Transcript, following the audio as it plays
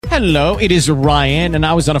Hello, it is Ryan, and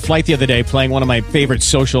I was on a flight the other day playing one of my favorite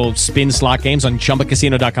social spin slot games on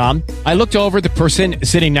ChumbaCasino.com. I looked over at the person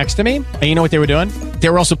sitting next to me, and you know what they were doing? They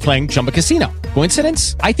were also playing Chumba Casino.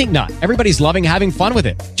 Coincidence? I think not. Everybody's loving having fun with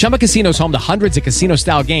it. Chumba Casino is home to hundreds of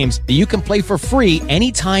casino-style games that you can play for free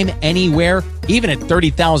anytime, anywhere, even at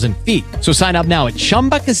 30,000 feet. So sign up now at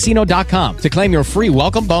ChumbaCasino.com to claim your free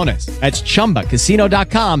welcome bonus. That's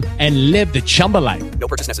ChumbaCasino.com and live the Chumba life. No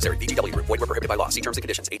purchase necessary. VGW. Void where prohibited by law. See terms and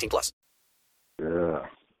conditions. 18+. Yeah.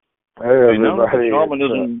 Hey, everybody.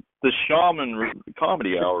 The shaman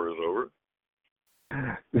comedy hour is over.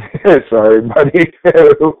 Sorry, buddy.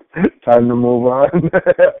 Time to move on.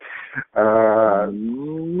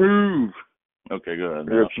 Move. Okay, go ahead.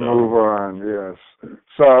 Let's move on, yes.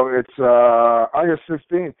 So it's August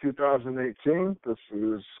 15th, 2018. This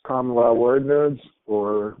is Common Law Word Nerds,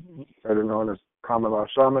 or better known as Common Law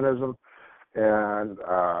Shamanism. And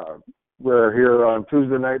we're here on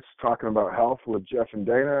Tuesday nights talking about health with Jeff and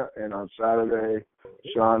Dana. And on Saturday,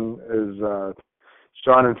 Sean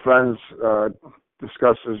and friends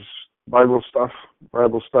discusses Bible stuff,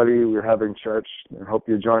 Bible study. We're having church, and hope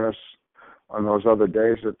you join us on those other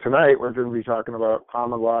days. But tonight, we're going to be talking about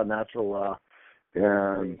common law, natural law,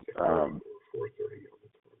 and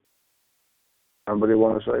somebody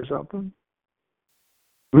want to say something?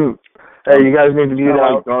 Hey, you guys need to mute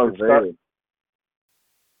out. Darth Vader.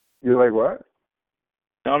 You like what?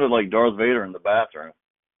 Sounded like Darth Vader in the bathroom.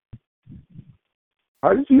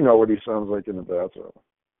 How did you know what he sounds like in the bathroom?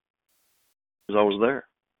 Because I was there.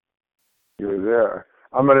 You were there.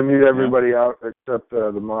 I'm going to mute everybody out except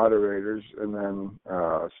the moderators, and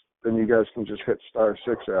then you guys can just hit *6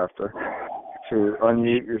 after to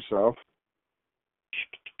unmute yourself.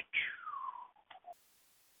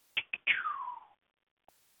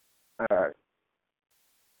 All right.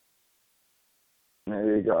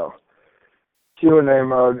 There you go. Q&A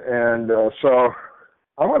mode, and so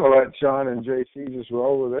I'm going to let Sean and JC just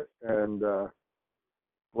roll with it, and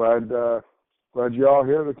glad you're all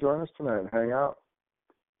here to join us tonight and hang out.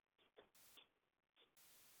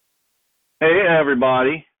 Hey,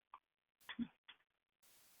 everybody.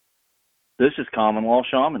 This is Common Law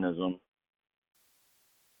Shamanism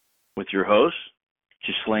with your host,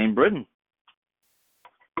 Ghislaine Britton.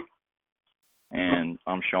 And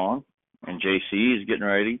I'm Sean, and JC is getting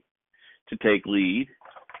ready to take lead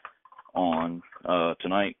on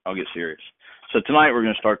tonight. I'll get serious. So tonight we're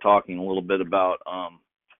going to start talking a little bit about,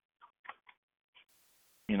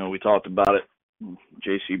 we talked about it.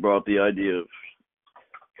 JC brought the idea of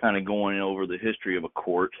kind of going over the history of a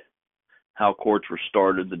court, how courts were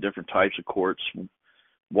started, the different types of courts,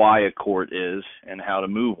 why a court is, and how to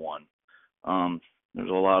move one.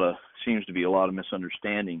 There's seems to be a lot of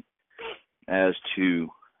misunderstanding as to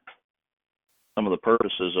some of the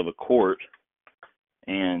purposes of a court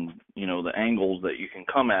and, the angles that you can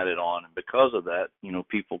come at it on. And because of that,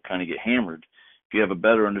 people kind of get hammered. If you have a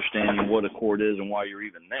better understanding of what a court is and why you're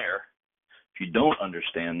even there, if you don't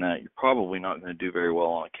understand that, you're probably not going to do very well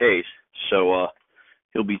on a case. So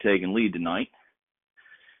he'll be taking lead tonight.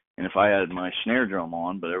 And if I had my snare drum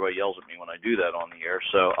on, but everybody yells at me when I do that on the air,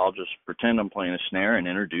 so I'll just pretend I'm playing a snare and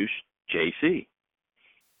introduce JC.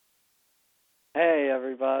 Hey,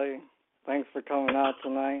 everybody. Thanks for coming out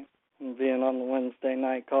tonight and being on the Wednesday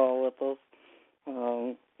night call with us.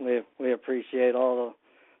 We appreciate all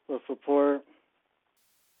the support.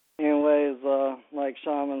 Anyways, like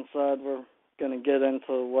Shaman said, we're going to get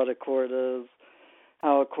into what a court is,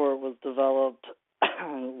 how a court was developed,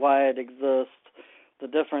 why it exists, the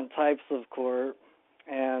different types of court,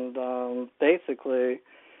 and basically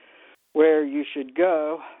where you should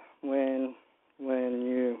go when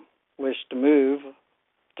you wish to move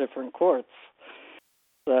different courts.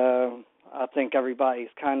 So I think everybody's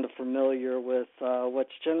kind of familiar with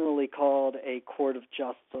what's generally called a court of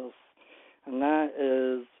justice, and that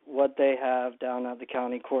is what they have down at the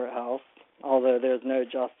county courthouse, although there's no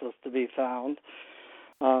justice to be found.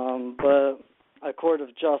 But a court of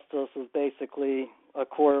justice is basically a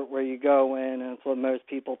court where you go in, and it's what most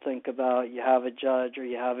people think about. You have a judge or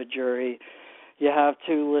you have a jury. You have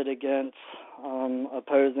two litigants,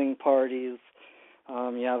 opposing parties.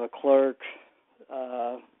 You have a clerk,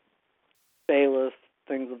 bailiff,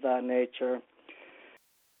 things of that nature.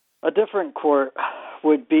 A different court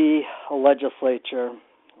would be a legislature.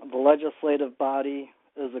 The legislative body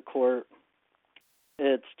is a court.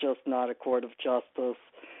 It's just not a court of justice.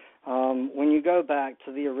 When you go back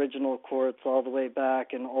to the original courts all the way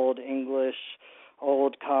back in Old English,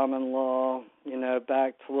 Old Common Law,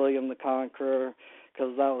 back to William the Conqueror,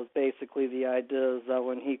 because that was basically the idea, is that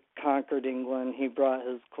when he conquered England, he brought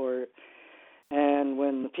his court. And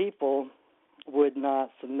when the people would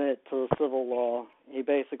not submit to the civil law. He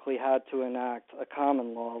basically had to enact a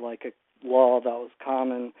common law, like a law that was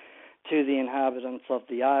common to the inhabitants of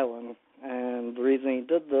the island. And the reason he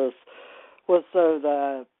did this was so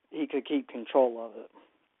that he could keep control of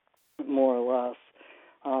it, more or less.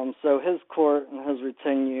 So his court and his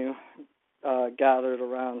retinue gathered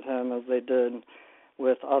around him, as they did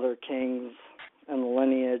with other kings in the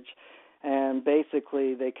lineage, and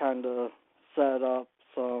basically they kind of set up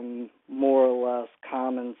some more or less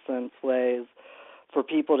common sense ways for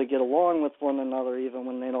people to get along with one another even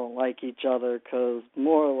when they don't like each other, because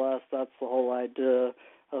more or less that's the whole idea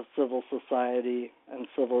of civil society and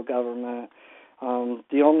civil government.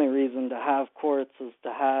 The only reason to have courts is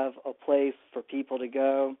to have a place for people to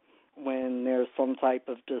go when there's some type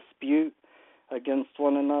of dispute against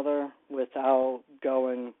one another without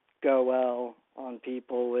going goel on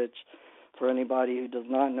people, which for anybody who does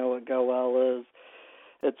not know what goel is,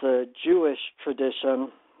 it's a Jewish tradition,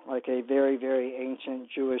 like a very, very ancient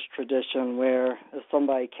Jewish tradition, where if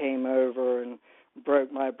somebody came over and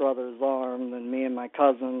broke my brother's arm, then me and my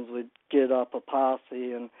cousins would get up a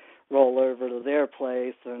posse and roll over to their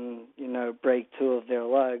place and, break two of their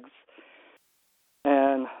legs.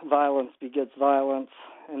 And violence begets violence,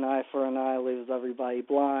 an eye for an eye leaves everybody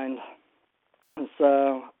blind. And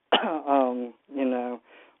so,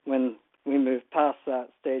 when we move past that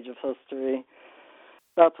stage of history,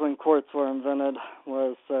 that's when courts were invented,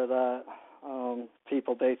 was so that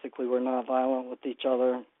people basically were not violent with each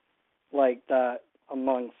other like that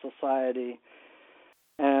among society.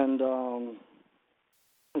 And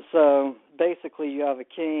so basically you have a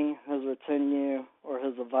king, his retinue, or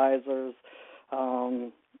his advisors.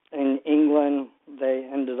 In England, they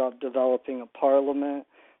ended up developing a parliament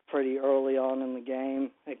pretty early on in the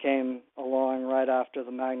game. It came along right after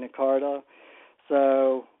the Magna Carta.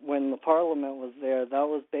 So when the parliament was there, that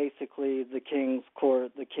was basically the king's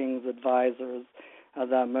court, the king's advisors at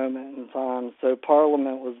that moment in time. So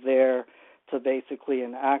parliament was there to basically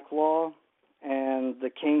enact law, and the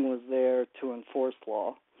king was there to enforce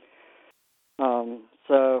law.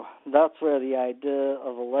 So that's where the idea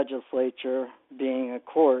of a legislature being a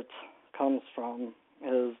court comes from,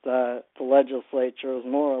 is that the legislature is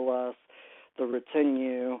more or less the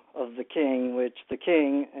retinue of the king, which the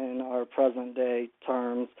king, in our present-day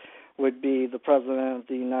terms, would be the president of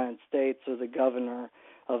the United States or the governor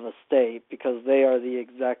of a state, because they are the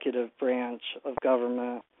executive branch of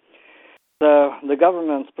government. So the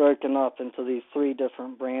government's broken up into these three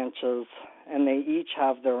different branches, and they each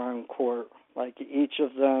have their own court. Like, each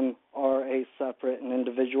of them are a separate and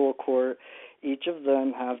individual court. Each of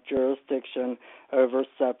them have jurisdiction over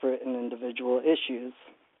separate and individual issues.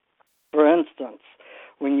 For instance,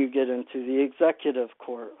 when you get into the executive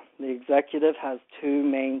court, the executive has two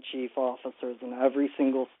main chief officers in every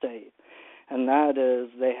single state, and that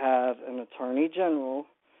is they have an attorney general,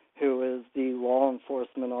 who is the law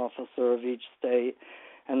enforcement officer of each state,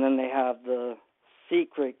 and then they have the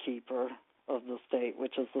secret keeper of the state,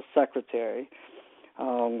 which is the secretary.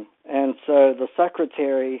 And so the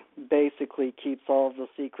secretary basically keeps all of the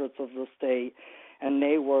secrets of the state, and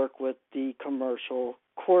they work with the commercial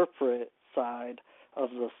corporate side of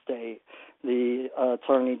the state. The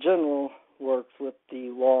attorney general works with the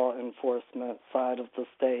law enforcement side of the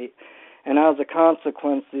state. And as a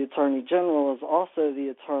consequence, the attorney general is also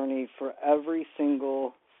the attorney for every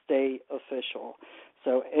single state official.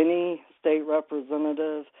 So any state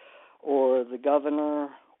representative or the governor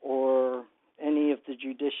or any of the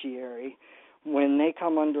judiciary, when they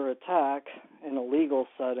come under attack in a legal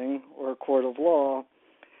setting or a court of law,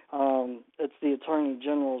 it's the attorney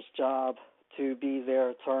general's job to be their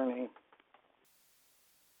attorney.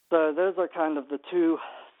 So those are kind of the two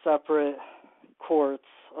separate courts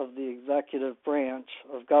of the executive branch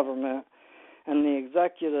of government, and the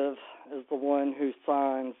executive is the one who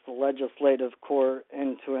signs the legislative court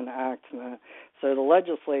into enactment. So the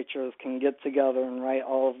legislatures can get together and write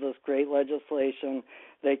all of this great legislation.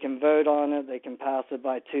 They can vote on it, they can pass it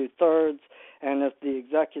by 2/3, and if the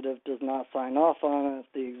executive does not sign off on it, if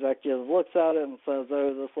the executive looks at it and says,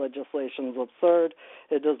 oh, this legislation is absurd,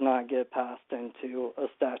 it does not get passed into a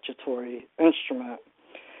statutory instrument.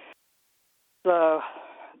 So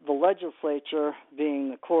the legislature,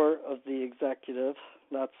 being the court of the executive,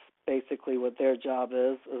 that's basically what their job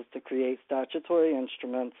is to create statutory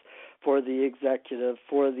instruments for the executive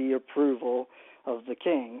for the approval of the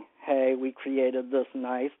king. Hey, we created this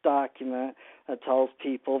nice document that tells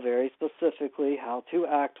people very specifically how to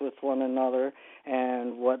act with one another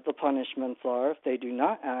and what the punishments are if they do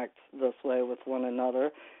not act this way with one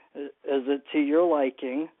another. Is it to your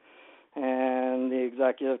liking? And the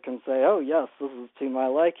executive can say, oh, yes, this is to my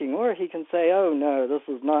liking. Or he can say, oh, no, this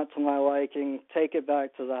is not to my liking. Take it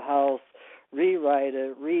back to the House, rewrite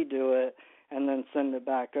it, redo it, and then send it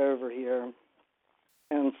back over here.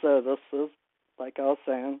 And so this is, like I was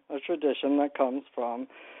saying, a tradition that comes from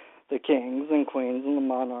the kings and queens and the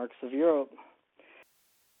monarchs of Europe.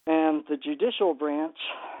 And the judicial branch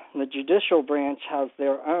has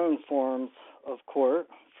their own forms of court.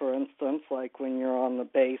 For instance, like when you're on the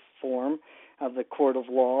base form of the court of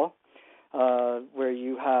law, where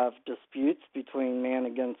you have disputes between man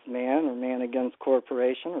against man, or man against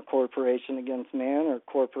corporation, or corporation against man, or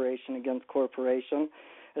corporation against corporation.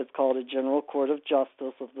 It's called a general court of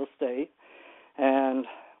justice of the state. And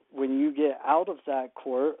when you get out of that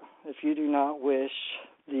court, if you do not wish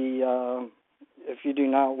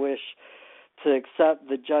to accept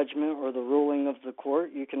the judgment or the ruling of the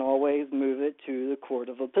court, you can always move it to the Court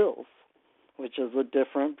of Appeals, which is a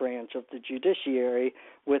different branch of the judiciary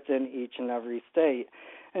within each and every state.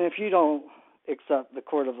 And if you don't accept the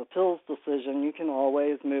Court of Appeals decision, you can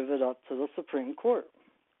always move it up to the Supreme Court,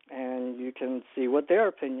 and you can see what their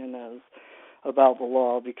opinion is about the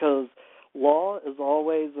law, because law is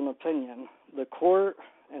always an opinion. The court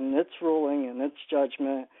and its ruling and its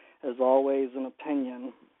judgment is always an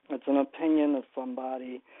opinion. It's an opinion of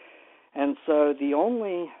somebody. And so the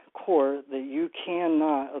only court that you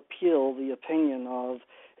cannot appeal the opinion of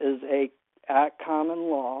is at common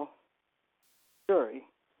law jury.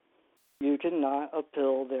 You cannot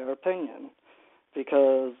appeal their opinion,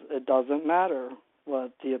 because it doesn't matter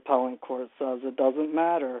what the appellate court says. It doesn't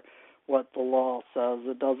matter what the law says.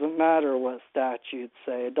 It doesn't matter what statutes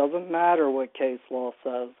say. It doesn't matter what case law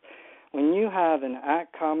says. When you have an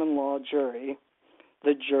at common law jury,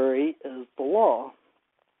 the jury is the law.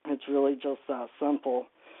 It's really just that simple.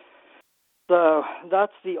 So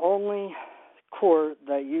that's the only court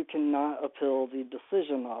that you cannot appeal the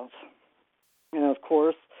decision of. And of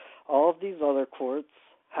course, all of these other courts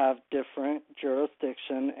have different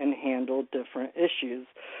jurisdiction and handle different issues.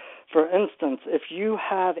 For instance, if you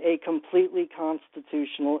have a completely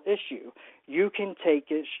constitutional issue, you can take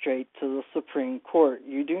it straight to the Supreme Court.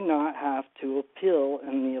 You do not have to appeal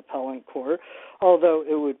in the appellate court, although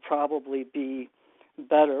it would probably be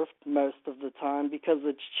better most of the time because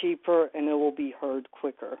it's cheaper and it will be heard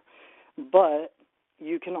quicker. But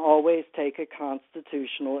you can always take a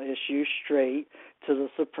constitutional issue straight to the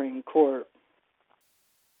Supreme Court.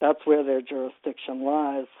 That's where their jurisdiction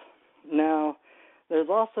lies. Now, there's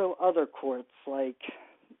also other courts, like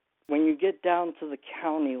when you get down to the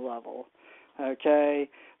county level, okay,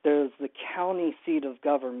 there's the county seat of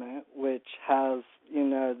government, which has,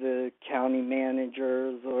 the county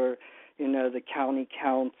managers or, the county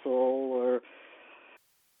council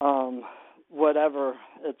or whatever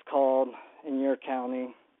it's called in your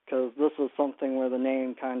county, because this is something where the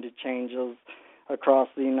name kind of changes across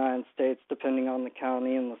the United States depending on the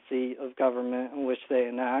county and the seat of government in which they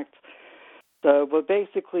enact. So, but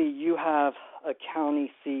basically you have a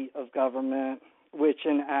county seat of government which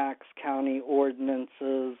enacts county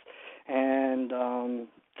ordinances and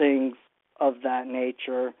things of that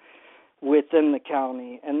nature within the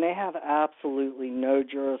county, and they have absolutely no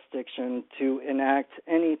jurisdiction to enact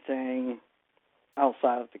anything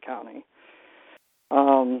outside of the county.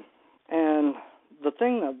 And the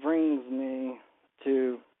thing that brings me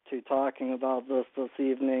to talking about this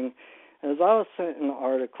evening is I was sent an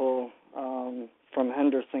article from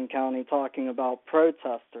Henderson County talking about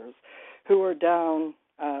protesters who are down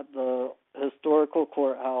at the historical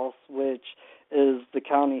courthouse, which is the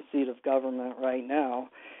county seat of government right now.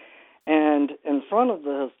 And in front of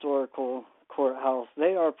the historical courthouse,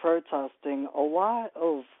 they are protesting a lot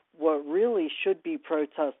of what really should be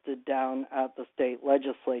protested down at the state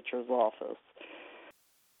legislature's office.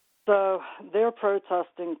 So they're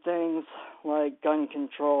protesting things like gun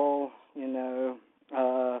control, the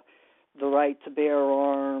right to bear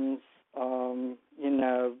arms,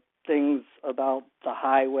 things about the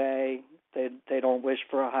highway. They don't wish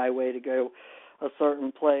for a highway to go a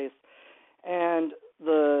certain place. And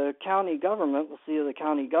the county government, the seat of the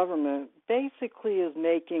county government, basically is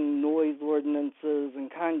making noise ordinances and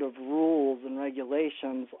kind of rules and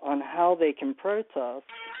regulations on how they can protest.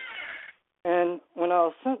 And when I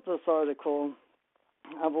was sent this article,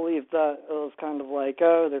 I believe that it was kind of like,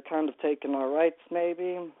 they're kind of taking our rights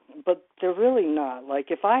maybe, but they're really not. Like,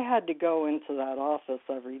 if I had to go into that office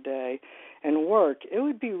every day and work, it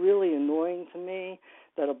would be really annoying to me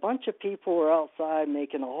that a bunch of people were outside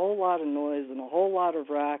making a whole lot of noise and a whole lot of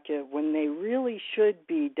racket when they really should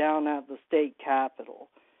be down at the state capitol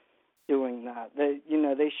doing that.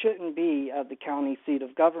 They shouldn't be at the county seat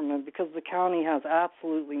of government because the county has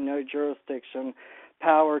absolutely no jurisdiction,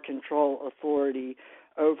 power, control, authority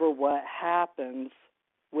over what happens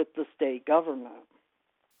with the state government.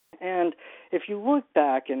 And if you look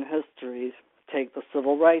back in history, take the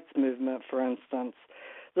civil rights movement, for instance,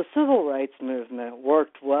 the civil rights movement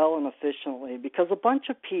worked well and efficiently because a bunch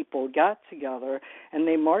of people got together and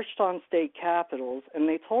they marched on state capitals and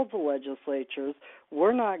they told the legislatures,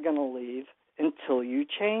 we're not going to leave until you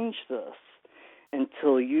change this.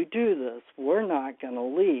 Until you do this, we're not going to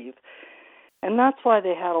leave. And that's why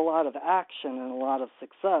they had a lot of action and a lot of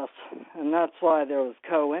success. And that's why there was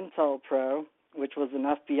COINTELPRO, which was an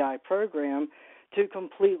FBI program to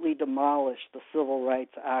completely demolish the civil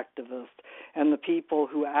rights activists and the people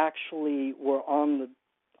who actually were on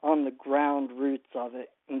the ground roots of it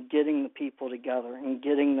and getting the people together and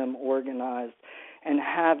getting them organized and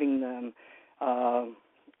having them,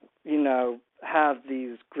 have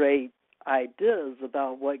these great ideas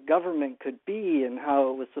about what government could be and how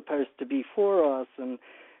it was supposed to be for us and,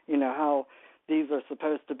 how these are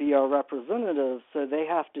supposed to be our representatives, so they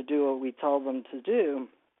have to do what we tell them to do.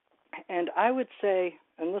 And I would say,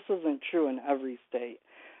 and this isn't true in every state,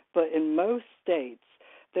 but in most states,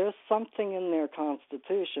 there's something in their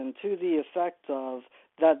constitution to the effect of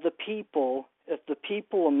that the people, if the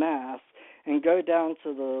people amass and go down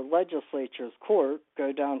to the legislature's court,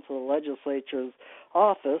 go down to the legislature's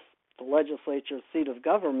office, the legislature's seat of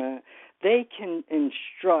government, they can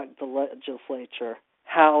instruct the legislature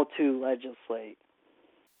how to legislate.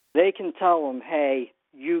 They can tell them, hey,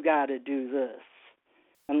 you got to do this.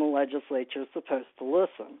 And the legislature is supposed to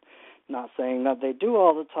listen. Not saying that they do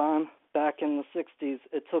all the time. Back in the 60s,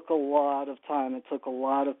 it took a lot of time. It took a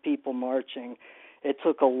lot of people marching. It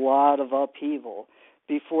took a lot of upheaval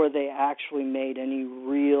before they actually made any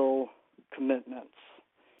real commitments.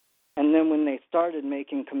 And then when they started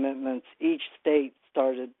making commitments, each state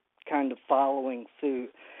started kind of following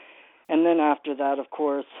suit. And then after that, of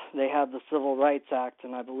course, they had the Civil Rights Act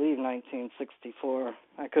in, I believe, 1964.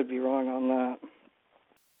 I could be wrong on that.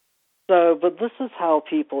 So, but this is how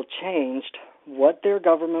people changed what their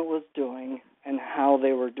government was doing and how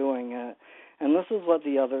they were doing it. And this is what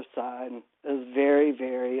the other side is very,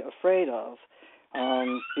 very afraid of.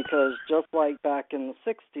 Because just like back in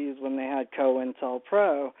the 60s when they had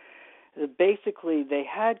COINTELPRO, basically they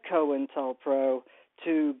had COINTELPRO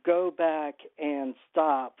to go back and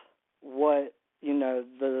stop what,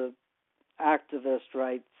 the activist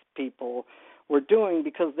rights people were doing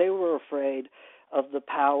because they were afraid of the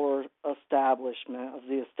power establishment, of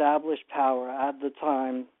the established power at the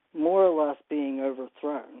time, more or less being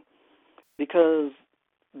overthrown. Because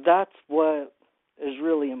that's what is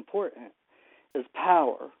really important, is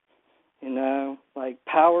power.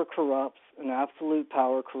 Power corrupts, and absolute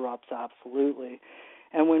power corrupts absolutely.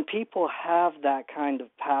 And when people have that kind of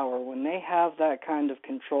power, when they have that kind of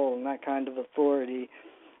control and that kind of authority,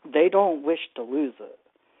 they don't wish to lose it.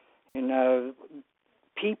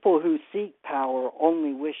 People who seek power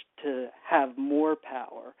only wish to have more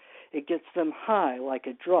power. It gets them high like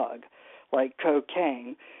a drug, like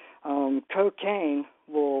cocaine. Cocaine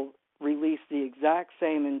will release the exact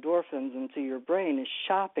same endorphins into your brain as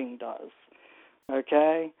shopping does,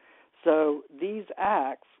 okay? So these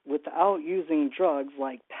acts, without using drugs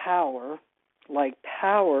like power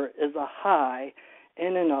is a high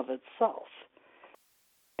in and of itself.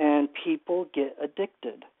 And people get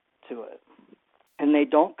addicted to it. And they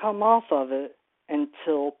don't come off of it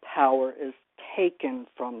until power is taken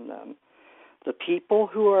from them. The people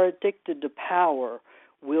who are addicted to power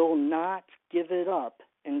will not give it up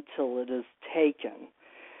until it is taken.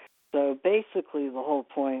 So basically the whole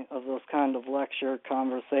point of this kind of lecture,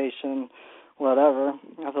 conversation, whatever,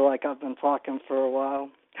 I feel like I've been talking for a while,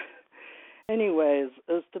 anyways,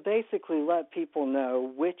 is to basically let people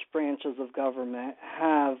know which branches of government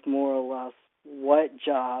have more or less what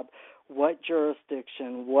job, what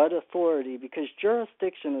jurisdiction, what authority, because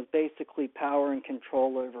jurisdiction is basically power and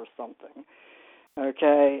control over something,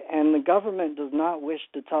 okay? And the government does not wish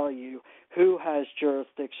to tell you who has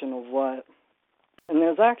jurisdiction of what. And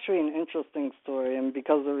there's actually an interesting story, and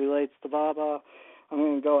because it relates to Baba, I'm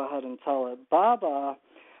going to go ahead and tell it. Baba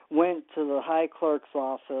went to the high clerk's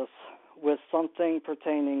office with something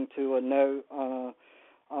pertaining to a note on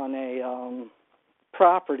a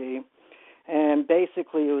property, and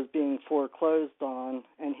basically it was being foreclosed on,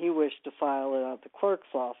 and he wished to file it at the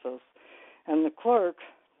clerk's office. And the clerk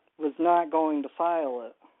was not going to file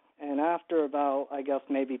it. And after about, I guess,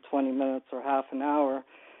 maybe 20 minutes or half an hour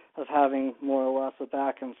of having more or less a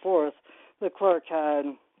back and forth, the clerk had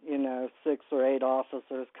 6 or 8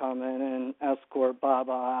 officers come in and escort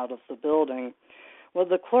Baba out of the building. What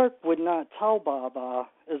the clerk would not tell Baba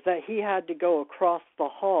is that he had to go across the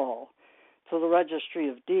hall to the Registry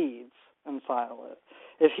of Deeds and file it.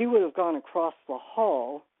 If he would have gone across the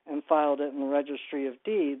hall and filed it in the Registry of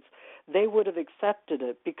Deeds, they would have accepted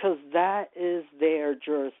it because that is their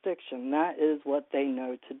jurisdiction. That is what they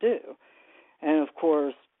know to do. And, of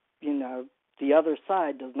course, the other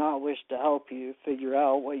side does not wish to help you figure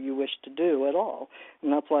out what you wish to do at all.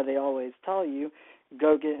 And that's why they always tell you,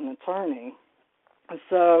 go get an attorney.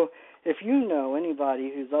 So if you know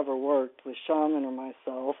anybody who's ever worked with Shaman or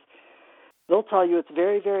myself, they'll tell you it's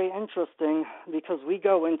very, very interesting because we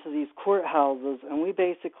go into these courthouses and we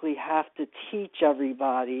basically have to teach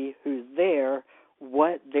everybody who's there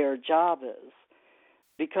what their job is.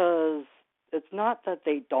 Because it's not that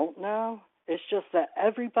they don't know, it's just that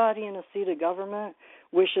everybody in a seat of government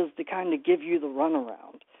wishes to kind of give you the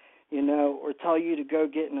runaround, or tell you to go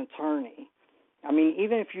get an attorney. I mean,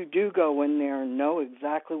 even if you do go in there and know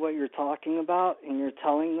exactly what you're talking about and you're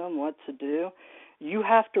telling them what to do, you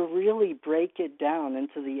have to really break it down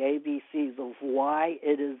into the ABCs of why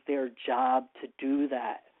it is their job to do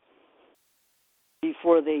that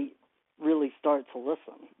before they really start to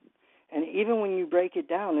listen. And even when you break it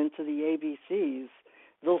down into the ABCs,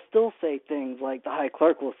 they'll still say things like the high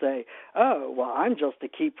clerk will say, oh, well, I'm just a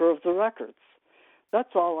keeper of the records.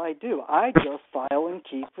 That's all I do. I just file and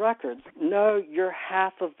keep records. No, you're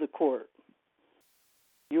half of the court.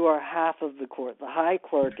 You are half of the court. The high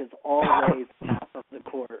clerk is always half of the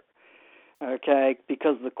court, okay?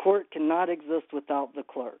 Because the court cannot exist without the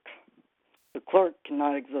clerk. The clerk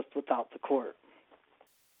cannot exist without the court.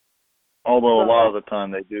 Although a lot of the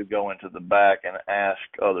time they do go into the back and ask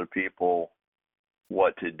other people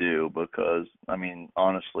what to do because,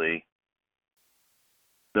 honestly,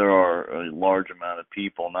 there are a large amount of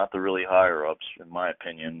people, not the really higher-ups, in my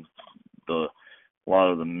opinion. A lot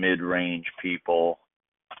of the mid-range people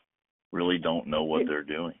really don't know what they're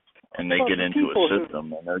doing. And they get into a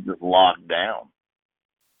system and they're just locked down.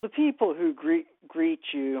 The people who greet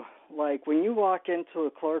you, like when you walk into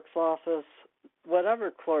a clerk's office,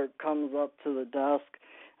 whatever clerk comes up to the desk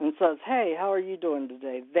and says, hey, how are you doing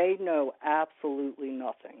today? They know absolutely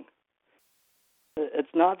nothing. It's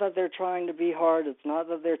not that they're trying to be hard. It's not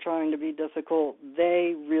that they're trying to be difficult.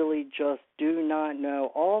 They really just do not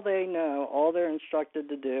know. All they know, all they're instructed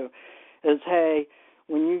to do is, hey,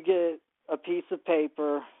 when you get a piece of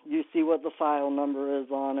paper, you see what the file number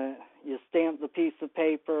is on it. You stamp the piece of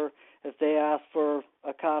paper. If they ask for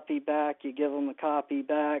a copy back, you give them a copy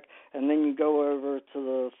back, and then you go over to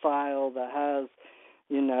the file that has,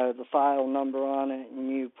 the file number on it, and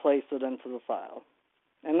you place it into the file.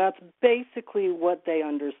 And that's basically what they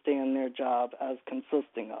understand their job as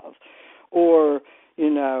consisting of. Or,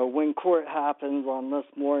 when court happens on this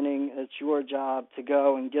morning, it's your job to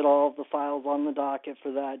go and get all of the files on the docket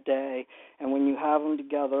for that day. And when you have them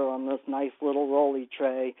together on this nice little rolly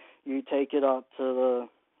tray, you take it up to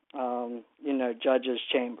the, judge's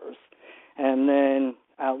chambers. And then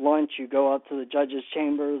at lunch, you go up to the judge's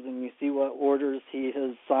chambers and you see what orders he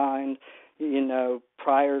has signed,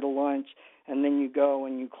 prior to lunch. And then you go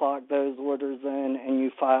and you clock those orders in and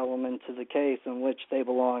you file them into the case in which they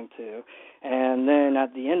belong to. And then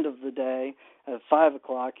at the end of the day, at 5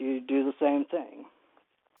 o'clock, you do the same thing.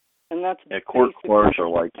 And that's court clerks are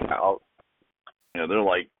like, they're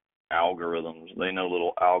like algorithms. They know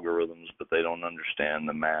little algorithms, but they don't understand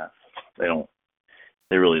the math.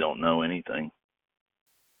 They really don't know anything.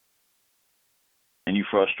 And you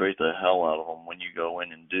frustrate the hell out of them when you go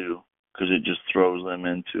in and do, because it just throws them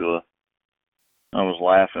into I was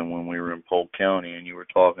laughing when we were in Polk County and you were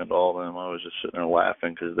talking to all of them. I was just sitting there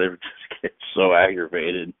laughing because they were just getting so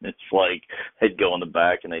aggravated. It's like they'd go in the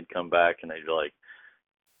back and they'd come back and they'd be like,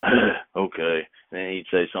 okay. And then he'd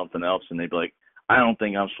say something else and they'd be like, I don't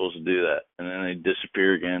think I'm supposed to do that. And then they'd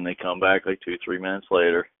disappear again. They come back like 2-3 minutes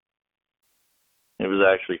later. It was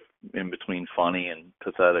actually in between funny and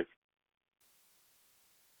pathetic.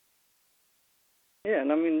 Yeah,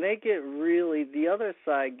 and the other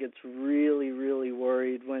side gets really, really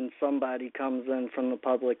worried when somebody comes in from the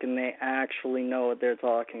public and they actually know what they're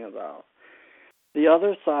talking about. The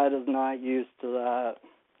other side is not used to that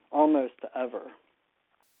almost ever.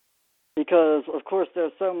 Because, of course,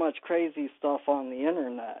 there's so much crazy stuff on the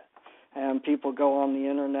Internet. And people go on the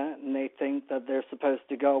Internet and they think that they're supposed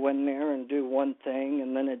to go in there and do one thing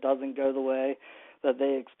and then it doesn't go the way that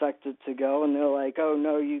they expect it to go, and they're like, oh,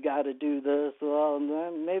 no, you got to do this. Well,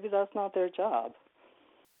 then maybe that's not their job.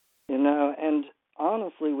 And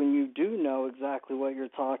honestly, when you do know exactly what you're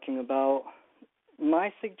talking about,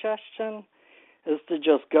 my suggestion is to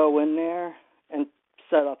just go in there and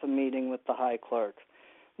set up a meeting with the high clerk.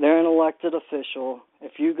 They're an elected official.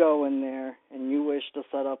 If you go in there and you wish to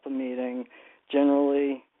set up a meeting,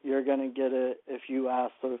 generally you're going to get it if you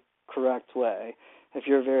ask the correct way. If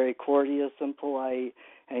you're very courteous and polite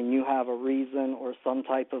and you have a reason or some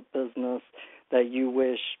type of business that you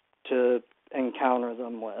wish to encounter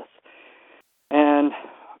them with. And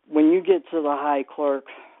when you get to the high clerk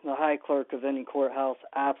of any courthouse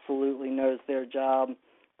absolutely knows their job.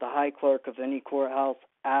 The high clerk of any courthouse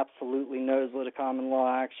absolutely knows what a common law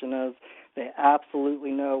action is. They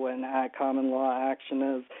absolutely know what an common law action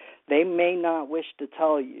is. They may not wish to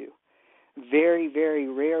tell you. Very, very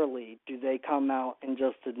rarely do they come out and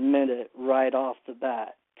just admit it right off the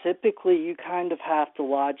bat. Typically, you kind of have to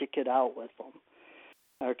logic it out with them,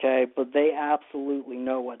 okay? But they absolutely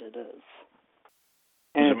know what it is.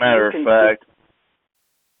 And as a matter of fact,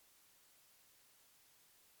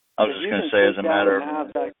 I was just going to say, as a matter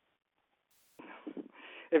of fact,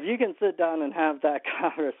 if you can sit down and have that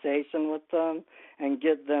conversation with them and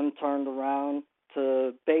get them turned around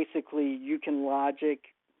to basically you can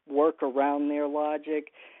work around their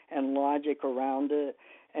logic and logic around it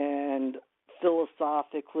and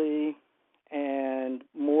philosophically and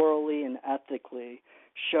morally and ethically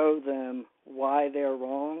show them why they're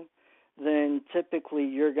wrong, then typically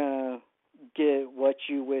you're going to get what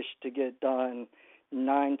you wish to get done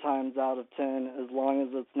 9 times out of 10, as long as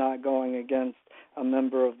it's not going against a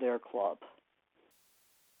member of their club.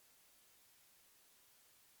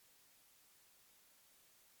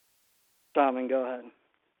 Simon, go ahead.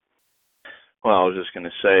 Well, I was just going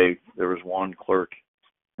to say there was one clerk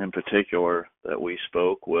in particular that we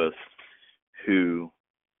spoke with who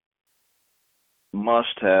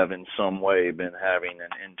must have in some way been having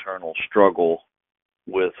an internal struggle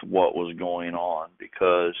with what was going on,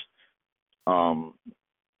 because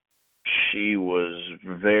she was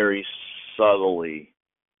very subtly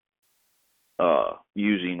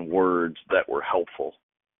using words that were helpful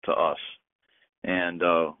to us. And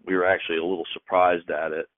we were actually a little surprised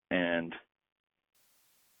at it. And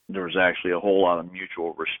there was actually a whole lot of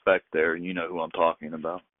mutual respect there. You know who I'm talking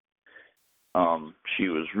about. She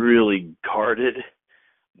was really guarded,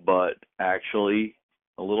 but actually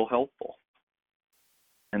a little helpful.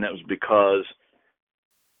 And that was because,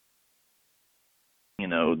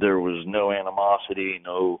 there was no animosity,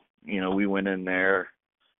 we went in there,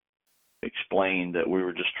 explained that we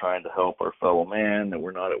were just trying to help our fellow man, that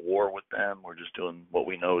we're not at war with them, we're just doing what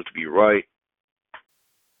we know to be right,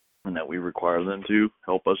 and that we require them to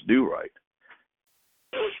help us do right.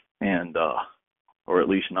 And, or at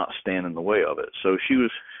least not stand in the way of it. So she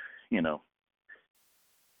was,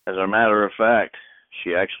 as a matter of fact,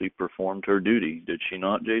 she actually performed her duty, did she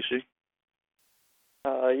not, JC?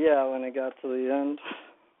 Yeah, when it got to the end.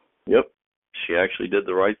 Yep, she actually did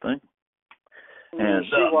the right thing. And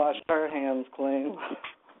she washed her hands clean.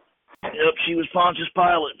 Yep, she was Pontius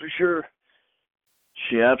Pilate for sure.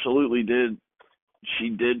 She absolutely did. She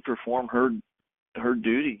did perform her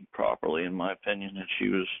duty properly, in my opinion, and she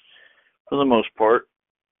was, for the most part,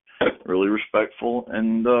 really respectful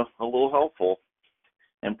and a little helpful,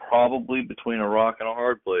 and probably between a rock and a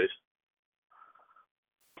hard place.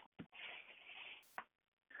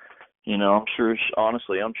 I'm sure,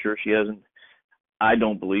 I'm sure she hasn't, I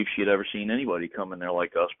don't believe she had ever seen anybody come in there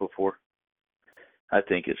like us before. I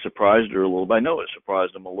think it surprised her a little bit. I know it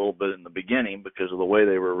surprised them a little bit in the beginning because of the way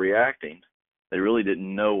they were reacting. They really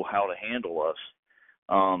didn't know how to handle us.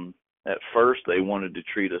 At first, they wanted to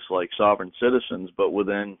treat us like sovereign citizens, but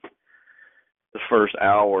within the first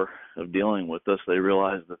hour of dealing with us, they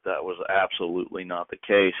realized that was absolutely not the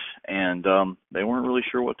case, and they weren't really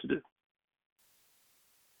sure what to do.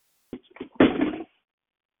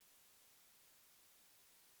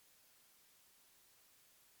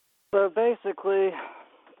 So basically,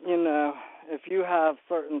 if you have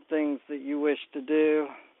certain things that you wish to do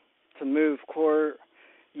to move court,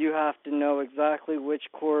 you have to know exactly which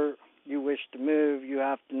court you wish to move. You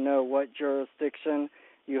have to know what jurisdiction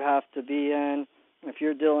you have to be in. If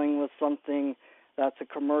you're dealing with something that's a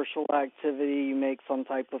commercial activity, you make some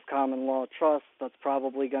type of common law trust, that's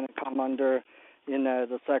probably going to come under,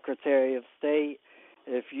 the Secretary of State.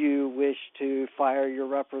 If you wish to fire your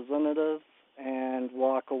representatives and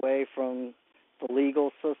walk away from the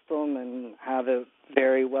legal system and have it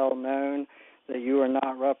very well known that you are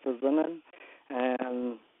not represented,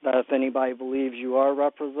 and that if anybody believes you are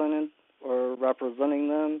represented or representing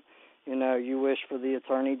them, you wish for the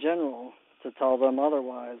Attorney General to tell them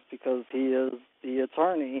otherwise, because he is the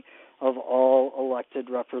attorney of all elected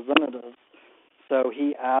representatives. So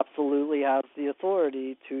he absolutely has the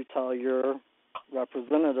authority to tell your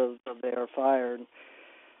representatives that they are fired.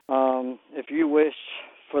 If you wish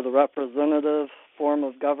for the representative form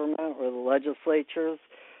of government or the legislatures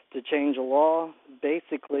to change a law,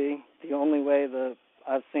 basically the only way that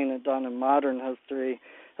I've seen it done in modern history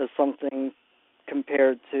is something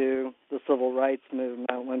compared to the civil rights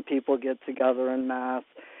movement, when people get together en masse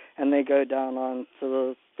and they go down onto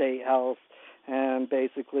the state house and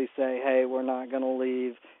basically say, hey, we're not going to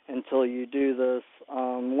leave until you do this.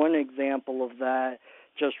 One example of that,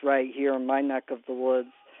 just right here in my neck of the woods,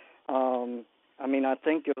 I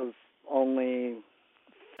think it was only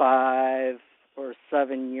 5 or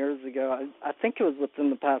 7 years ago. I think it was within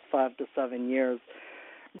the past 5 to 7 years.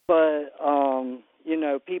 But,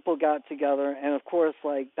 people got together, and of course,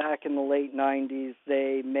 like back in the late 90s,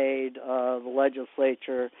 they made the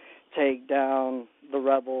legislature take down the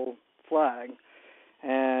rebel flag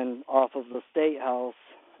and off of the State House,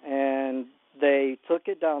 and they took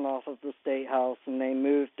it down off of the State House, and they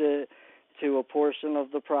moved it to a portion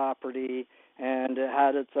of the property, and it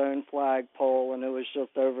had its own flagpole, and it was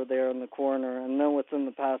just over there in the corner. And then within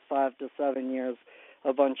the past 5 to 7 years,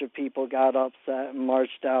 a bunch of people got upset and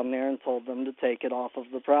marched down there and told them to take it off of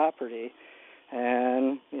the property.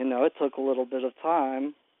 And, it took a little bit of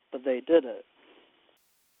time, but they did it.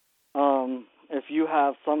 If you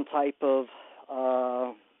have some type of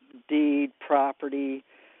deed, property,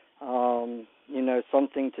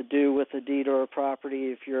 something to do with a deed or a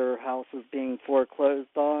property, if your house is being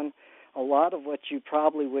foreclosed on, a lot of what you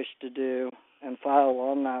probably wish to do and file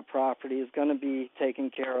on that property is going to be taken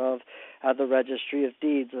care of at the Registry of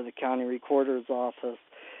Deeds or the County Recorder's Office.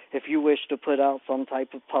 If you wish to put out some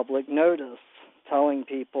type of public notice telling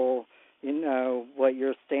people, what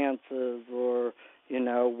your stance is, or,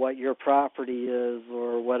 what your property is,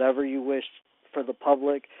 or whatever you wish for the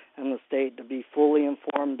public and the state to be fully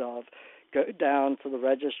informed of, go down to the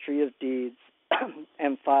Registry of Deeds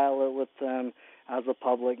and file it with them as a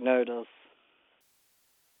public notice.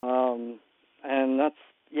 And that's,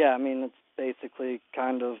 it's basically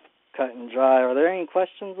kind of cut and dry. Are there any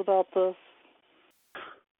questions about this?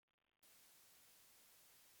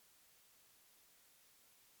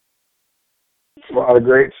 A lot of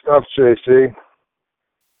great stuff, JC.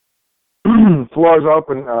 Floor's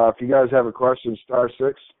open. If you guys have a question,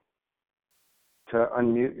 *6 to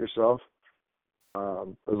unmute yourself.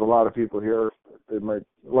 There's a lot of people here. A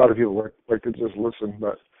lot of people like to just listen,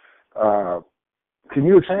 but can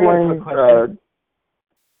you explain?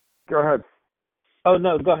 Go ahead. Oh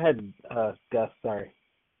no, go ahead, Gus. Sorry.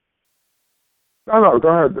 No, go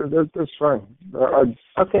ahead. That's fine.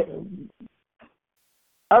 Okay.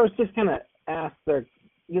 I was just gonna ask.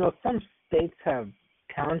 Some states have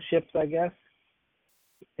townships, I guess.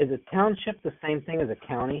 Is a township the same thing as a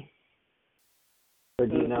county? Or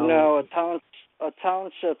do you know? No, a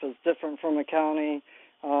township is different from a county.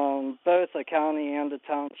 Both a county and a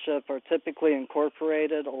township are typically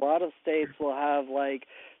incorporated. A lot of states will have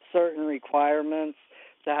certain requirements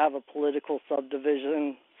to have a political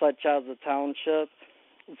subdivision, such as a township.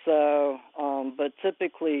 So, but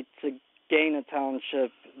typically to gain a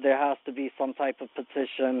township, there has to be some type of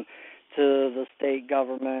petition to the state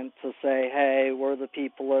government to say, hey, we're the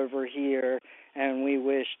people over here, and we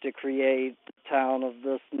wish to create the town of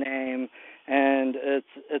this name, and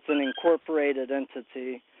it's an incorporated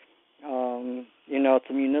entity. It's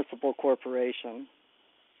a municipal corporation.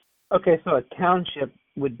 Okay, so a township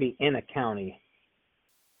would be in a county.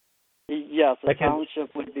 Yes, a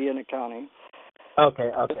township would be in a county.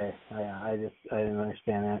 Okay. I didn't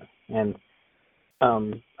understand that. And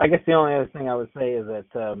I guess the only other thing I would say is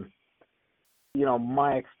that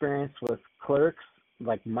my experience with clerks,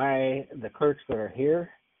 the clerks that are here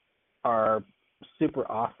are super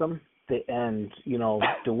awesome. And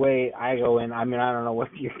the way I go in, I don't know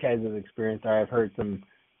what your guys' experience are. I've heard some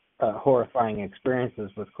horrifying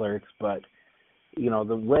experiences with clerks, but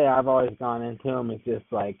the way I've always gone into them is just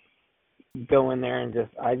go in there and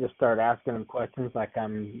I just start asking them questions like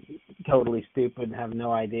I'm totally stupid and have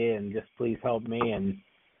no idea, and just please help me. And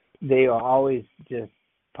they always just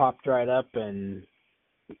popped right up and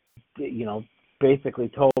basically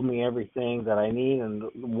told me everything that I need. And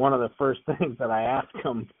one of the first things that I ask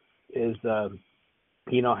them is,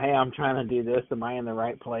 hey, I'm trying to do this. Am I in the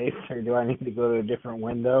right place, or do I need to go to a different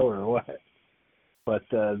window, or what? But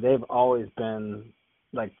they've always been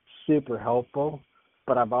super helpful.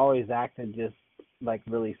 But I've always acted just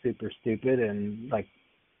really super stupid, and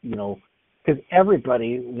because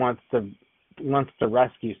everybody wants to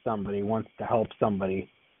rescue somebody, wants to help somebody,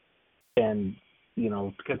 and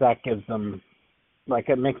because that gives them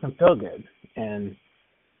it makes them feel good. And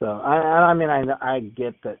so I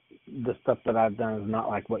get that the stuff that I've done is not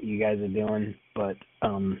like what you guys are doing, but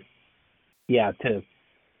yeah, to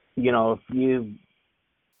if you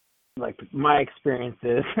like my experience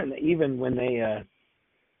is, and even when they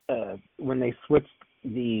switched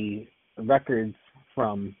the records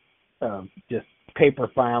from just paper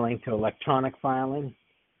filing to electronic filing,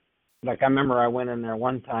 like I remember I went in there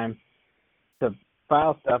one time to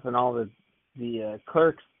file stuff, and all the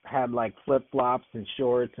clerks had like flip flops and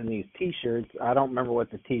shorts and these T-shirts. I don't remember what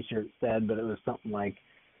the T-shirt said, but it was something like,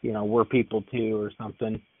 we're people too or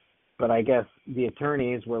something. But I guess the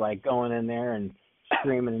attorneys were like going in there and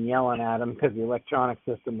screaming and yelling at them because the electronic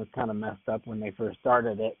system was kind of messed up when they first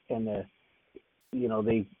started it, and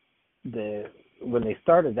when they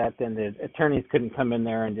started that, then the attorneys couldn't come in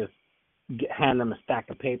there and just hand them a stack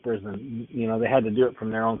of papers, and they had to do it from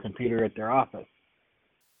their own computer at their office.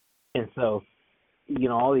 And so,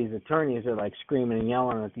 all these attorneys are like screaming and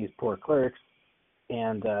yelling at these poor clerks,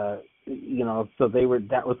 and so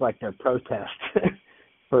that was like their protest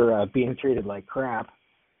for being treated like crap.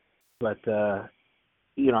 But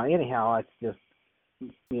anyhow, it's just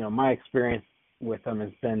my experience with them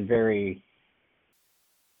has been very.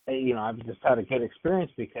 I've just had a good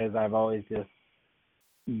experience because I've always just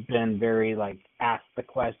been very like asked the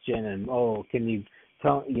question and can you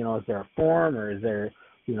tell is there a form, or is there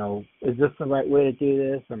is this the right way to do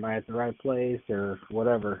this? Am I at the right place or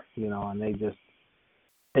whatever? And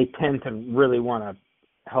they tend to really want to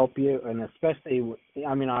help you, and especially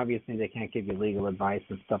obviously they can't give you legal advice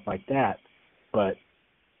and stuff like that, but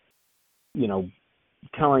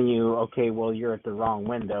telling you, okay, well, you're at the wrong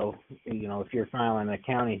window. If you're filing a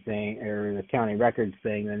county thing or the county records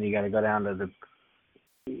thing, then you got to go down to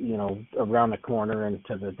around the corner and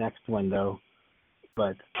to the next window.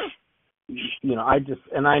 But,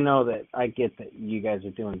 I know that I get that you guys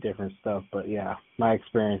are doing different stuff, but yeah, my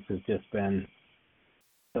experience has just been,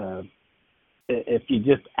 if you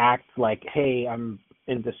just act like, hey, I'm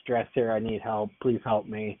in distress here, I need help, please help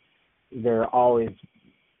me, they're always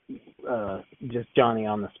just Johnny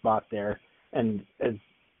on the spot there. And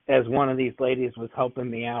as one of these ladies was helping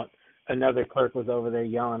me out, another clerk was over there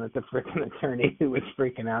yelling at the freaking attorney who was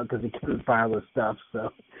freaking out because he couldn't file his stuff.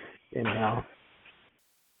 So, anyhow.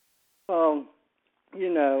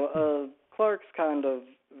 Clerks kind of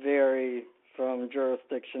vary from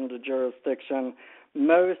jurisdiction to jurisdiction.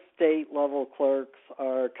 Most state-level clerks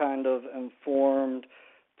are kind of informed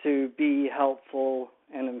to be helpful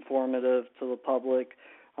and informative to the public.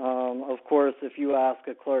 Of course, if you ask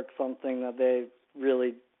a clerk something that they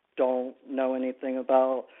really don't know anything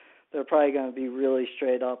about, they're probably going to be really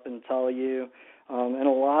straight up and tell you. In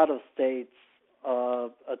a lot of states,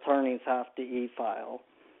 attorneys have to e-file.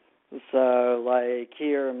 So, like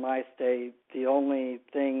here in my state, the only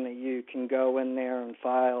thing that you can go in there and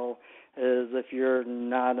file is if you're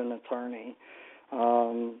not an attorney.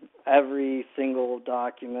 Every single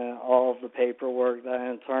document, all of the paperwork that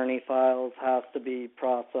an attorney files has to be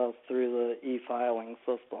processed through the e-filing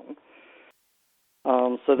system.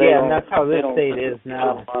 So they and that's how this state is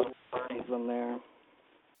now. A lot of attorneys in there.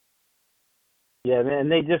 Yeah, and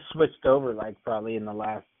they just switched over, like probably in the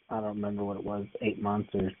last, I don't remember what it was, 8 months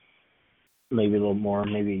or maybe a little more,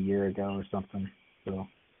 maybe a year ago or something. So,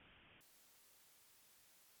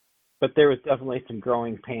 but there was definitely some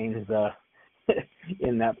growing pains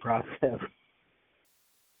in that process.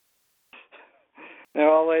 There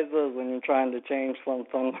always is when you're trying to change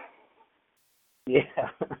something. Yeah,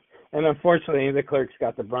 and unfortunately, the clerks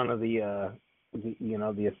got the brunt of the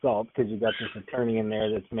assault because you got this attorney in there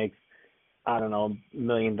that makes, I don't know, $1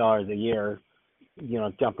 million a year,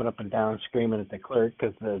 jumping up and down, screaming at the clerk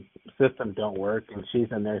because the system don't work, and she's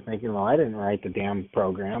in there thinking, well, I didn't write the damn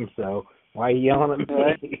program, so why are you yelling at me?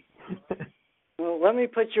 Right. Well, let me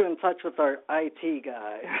put you in touch with our IT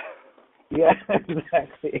guy. Yeah,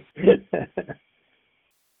 exactly.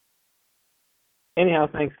 Anyhow,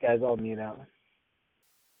 thanks, guys. I'll mute out.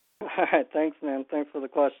 All right, thanks, man. Thanks for the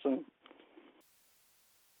question.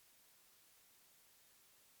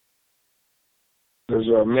 There's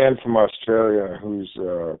a man from Australia who's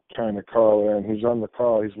trying to call in. He's on the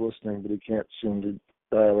call. He's listening, but he can't seem to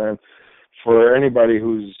dial in. For anybody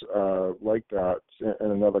who's like that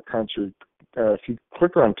in another country, if you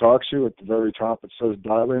click on TalkShoe at the very top, it says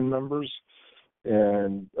dial-in numbers,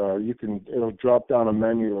 and it'll drop down a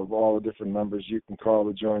menu of all the different numbers you can call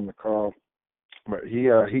to join the call. But he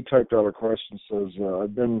typed out a question. Says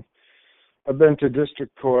I've been to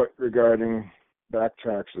district court regarding back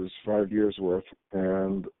taxes, 5 years worth,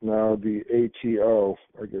 and now the ATO,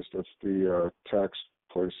 I guess that's the tax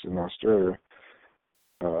place in Australia,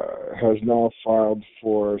 has now filed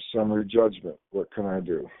for summary judgment. What can I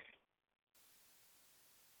do?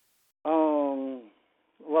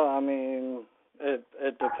 Well, I mean, it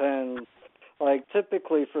depends. Like,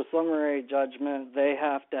 typically for summary judgment, they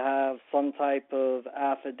have to have some type of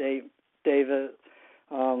affidavit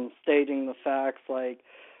stating the facts. Like,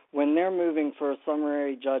 when they're moving for a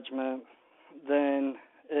summary judgment, then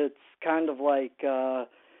it's kind of like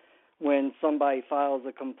when somebody files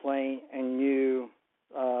a complaint and you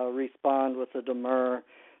respond with a demur.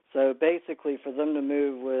 So basically, for them to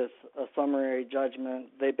move with a summary judgment,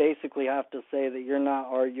 they basically have to say that you're not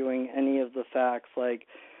arguing any of the facts, like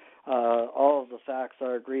all of the facts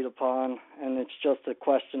are agreed upon, and it's just a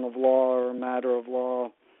question of law or a matter of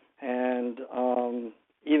law. And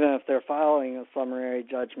even if they're filing a summary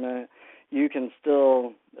judgment, you can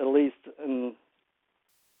still, at least in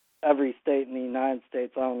every state in the United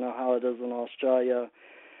States, I don't know how it is in Australia,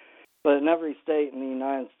 but in every state in the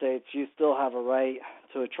United States, you still have a right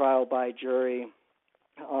to a trial by jury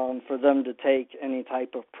for them to take any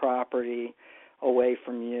type of property away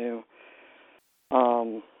from you.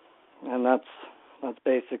 And that's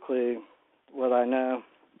basically what I know.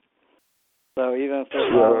 So even if they're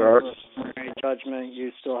filing a summary judgment,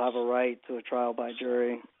 you still have a right to a trial by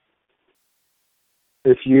jury.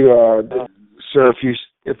 If you, sir,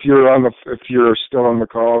 if you're still on the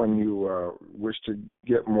call and you wish to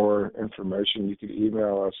get more information, you can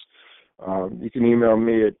email us. You can email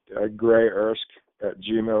me at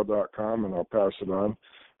grayersk@gmail.com, and I'll pass it on.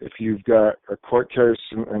 If you've got a court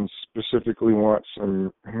case and specifically want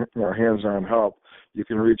some hands-on help, you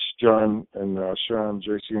can reach John and Sean,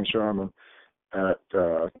 JC and Shaman at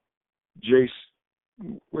JC.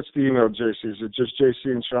 What's the email, JC? Is it just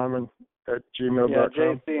JC and Shaman at gmail.com? Yeah,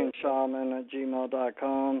 JC and Shaman at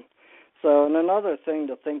gmail.com. So, and another thing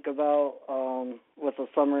to think about with a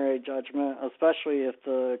summary judgment, especially if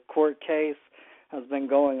the court case has been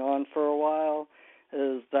going on for a while,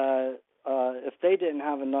 is that if they didn't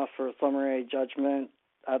have enough for a summary judgment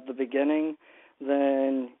at the beginning,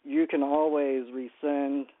 then you can always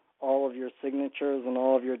rescind all of your signatures and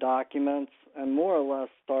all of your documents and more or less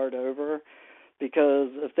start over,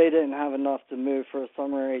 because if they didn't have enough to move for a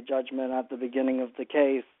summary judgment at the beginning of the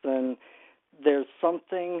case, then there's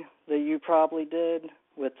something that you probably did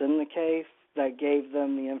within the case that gave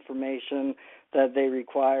them the information that they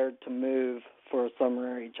required to move for a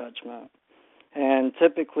summary judgment. And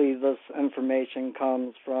typically this information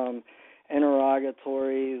comes from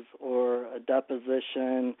interrogatories or a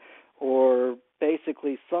deposition or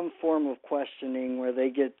basically some form of questioning where they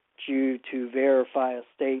get you to verify a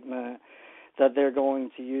statement that they're going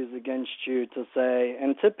to use against you to say,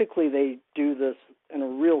 and typically they do this in a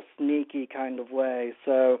real sneaky kind of way.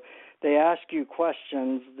 So they ask you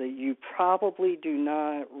questions that you probably do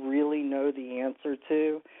not really know the answer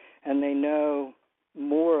to, and they know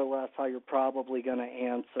more or less how you're probably going to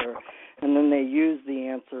answer, and then they use the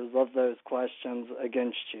answers of those questions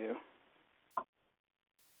against you.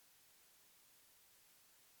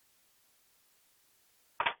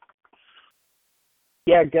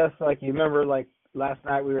 Yeah, I guess, like, you remember, like, last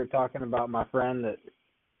night we were talking about my friend that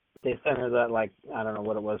they sent her that, like, I don't know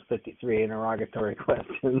what it was, 53 interrogatory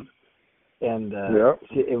questions, and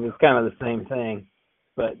it was kind of the same thing,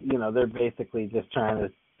 but, you know, they're basically just trying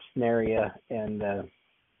to snare you and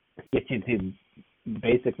get you to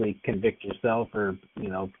basically convict yourself or, you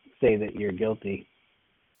know, say that you're guilty.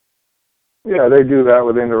 Yeah, they do that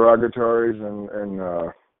with interrogatories and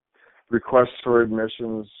requests for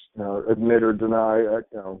admissions, admit or deny,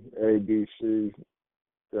 A, B, C.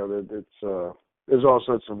 There's all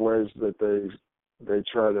sorts of ways that they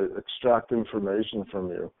try to extract information from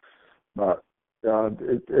you. But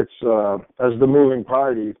it's as the moving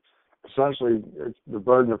party, essentially the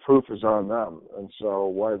burden of proof is on them, and so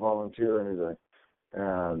why volunteer anything?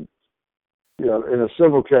 And in a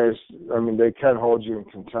civil case, I mean, they can hold you in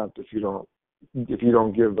contempt if you don't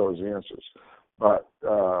give those answers. But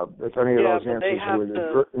if any of those answers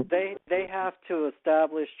they have to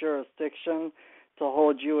establish jurisdiction to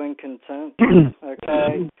hold you in contempt.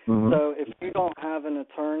 Okay, Mm-hmm. So if you don't have an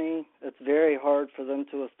attorney, it's very hard for them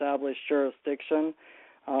to establish jurisdiction.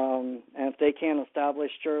 And if they can't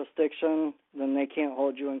establish jurisdiction, then they can't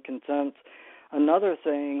hold you in contempt. Another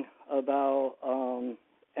thing about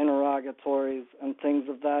interrogatories and things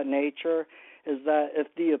of that nature is that if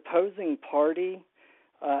the opposing party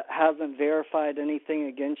hasn't verified anything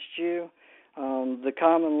against you, the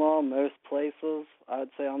common law, most places, I'd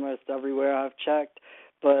say almost everywhere I've checked,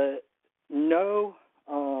 but no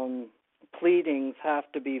pleadings have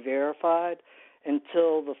to be verified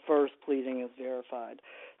until the first pleading is verified.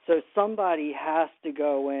 So somebody has to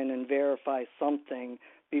go in and verify something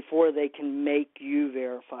before they can make you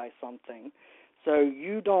verify something. So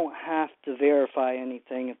you don't have to verify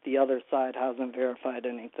anything if the other side hasn't verified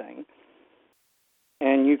anything.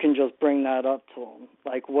 And you can just bring that up to them.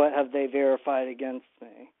 Like, what have they verified against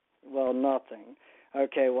me? Well, nothing.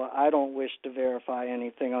 Okay, well, I don't wish to verify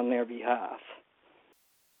anything on their behalf.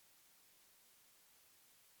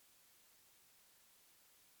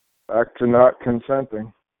 Back to not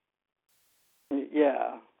consenting.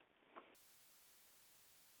 Yeah.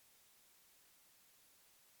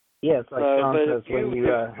 Yeah, it's like Sean says when you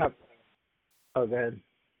have... Oh, go ahead.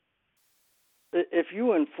 If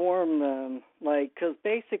you inform them, like, because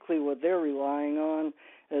basically what they're relying on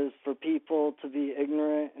is for people to be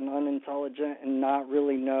ignorant and unintelligent and not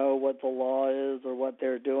really know what the law is or what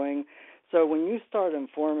they're doing. So when you start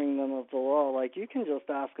informing them of the law, like, you can just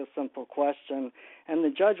ask a simple question, and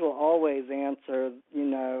the judge will always answer, you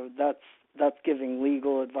know, that's giving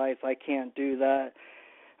legal advice. I can't do that.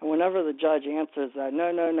 And whenever the judge answers that, no,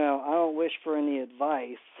 I don't wish for any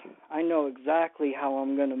advice. I know exactly how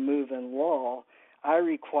I'm going to move in law. I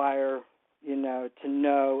require, you know, to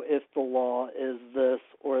know if the law is this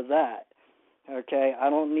or that. Okay? I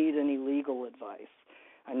don't need any legal advice.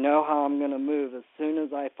 I know how I'm going to move as soon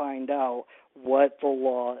as I find out what the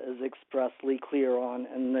law is expressly clear on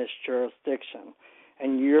in this jurisdiction.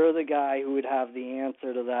 And you're the guy who would have the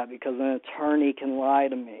answer to that, because an attorney can lie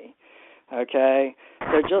to me. Okay?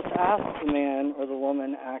 So just ask the man or the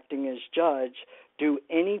woman acting as judge, do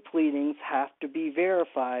any pleadings have to be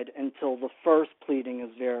verified until the first pleading is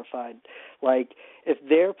verified? Like, if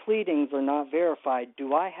their pleadings are not verified,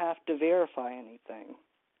 do I have to verify anything?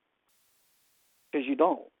 Because you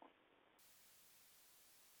don't.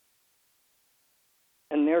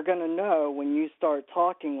 And they're going to know when you start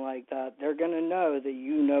talking like that, they're going to know that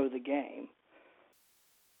you know the game.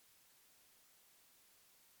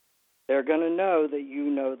 They're going to know that you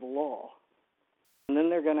know the law. And then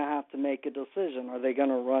they're going to have to make a decision. Are they going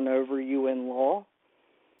to run over you in law?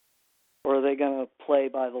 Or are they going to play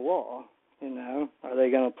by the law? You know, are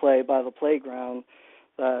they going to play by the playground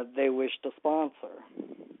that they wish to sponsor?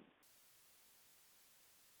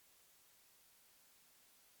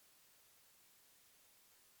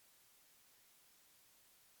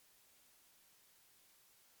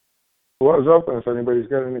 Floor's open if anybody's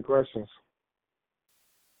got any questions.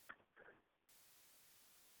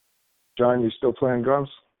 John, you still playing drums?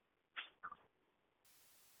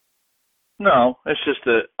 No, it's just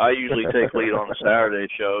that I usually take lead on the Saturday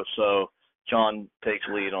show, so John takes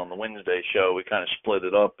lead on the Wednesday show. We kind of split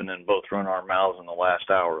it up and then both run our mouths in the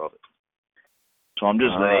last hour of it. So I'm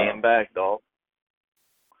just laying back, dog.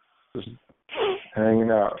 Just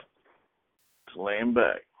hanging out. Just laying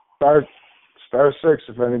back. Star 6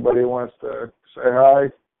 if anybody wants to say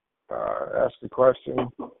hi, ask a question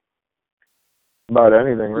about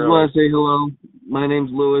anything, really. Just want to say hello. My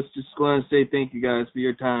name's Lewis. Just want to say thank you guys for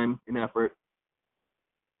your time and effort.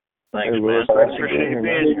 Thanks, Hey, man. Lewis, thanks for Appreciate you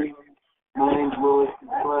being here. My name's Lewis.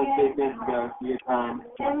 Just want to say thank you guys for your time.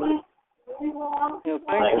 Yeah,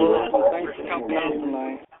 thanks, Lewis. Thanks for coming out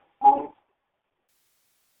tonight.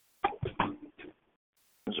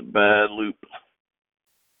 It's a bad loop.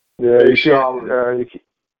 Yeah, Hey, you Sean. can't.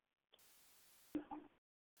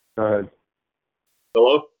 Go ahead.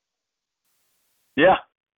 Hello? Yeah.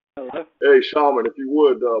 Hello? Hey, Shaman, if you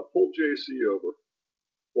would, pull JC over.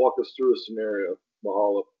 Walk us through a scenario,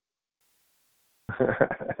 Mahalo.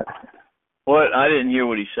 What? I didn't hear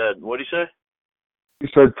what he said. What'd he say? He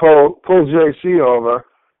said pull JC over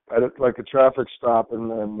at like a traffic stop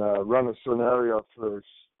and then run a scenario first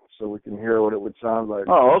so we can hear what it would sound like.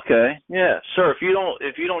 Oh, okay. Yeah, sir. If you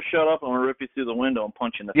don't shut up, I'm gonna rip you through the window and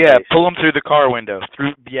punch you in the face. Yeah, pull him through the car window. Pull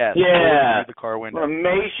him Yeah. through the car I'm window. gonna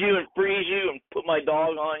mace you and freeze you and put my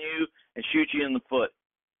dog on you and shoot you in the foot.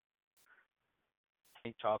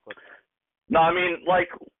 Eat chocolate. No, I mean, like,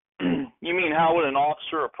 you mean how would an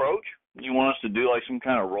officer approach? You want us to do like some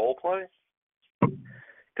kind of role play?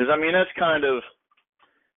 Because I mean, that's kind of,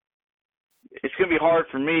 it's gonna be hard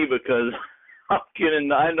for me because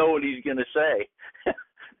I know what he's gonna say,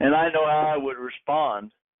 and I know how I would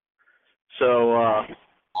respond. So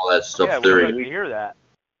all that stuff. Yeah, we'd like to hear that.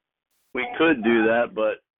 we could do that,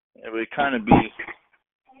 but it would kind of be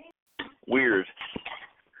weird.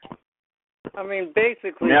 I mean,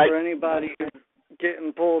 basically, for anybody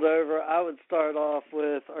getting pulled over, I would start off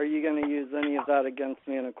with, are you going to use any of that against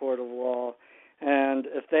me in a court of law? And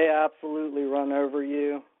if they absolutely run over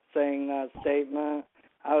you saying that statement,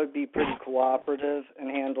 I would be pretty cooperative and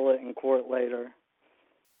handle it in court later.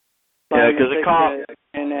 Yeah, because a cop...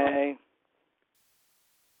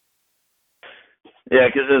 Yeah,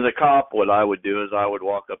 because as a cop, what I would do is I would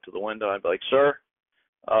walk up to the window. I'd be like, sir,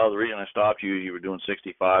 the reason I stopped you, you were doing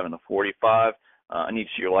 65 and a 45. I need to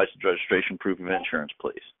see your license, registration, proof of insurance,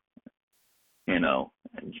 please.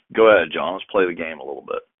 Go ahead, John. Let's play the game a little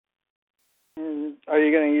bit. Are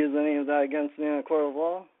you going to use any of that against me in a court of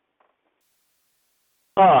law?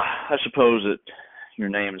 I suppose that your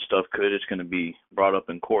name and stuff it's going to be brought up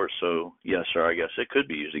in court. So, yes, sir, I guess it could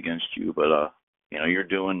be used against you. But, you're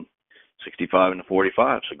doing 65 and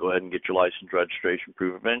 45, so go ahead and get your license, registration,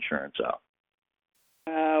 proof of insurance out.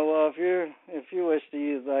 Well, if you wish to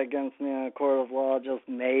use that against me in a court of law, just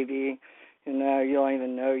maybe, you don't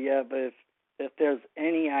even know yet, but if there's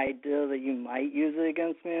any idea that you might use it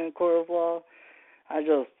against me in a court of law, I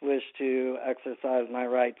just wish to exercise my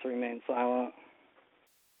right to remain silent.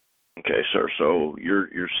 Okay, sir. So you're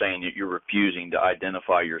saying that you're refusing to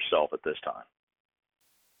identify yourself at this time?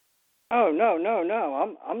 Oh,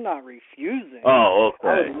 no. I'm not refusing. Oh, okay.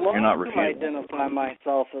 I would love You're not to refusing. identify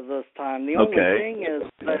myself at this time. The only thing is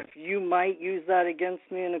that if you might use that against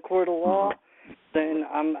me in a court of law, then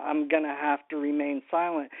I'm going to have to remain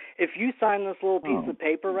silent. If you sign this little piece of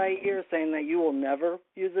paper right here saying that you will never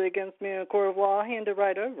use it against me in a court of law, I'll hand it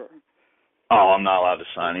right over. Oh, I'm not allowed to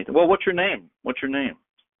sign anything. Well, what's your name?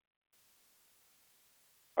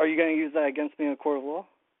 Are you going to use that against me in a court of law?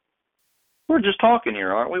 We're just talking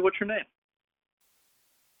here, aren't we? What's your name?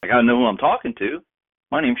 I got to know who I'm talking to.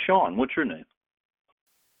 My name's Sean. What's your name?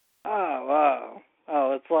 Oh,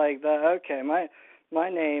 it's like that. Okay, my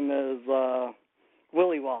name is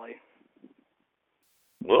Willy Wally.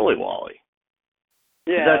 Willy Wally?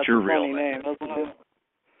 Yeah, is that that's your a real funny name? isn't it?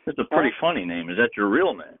 It's a pretty funny name. Is that your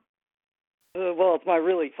real name? Well, it's my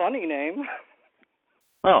really funny name.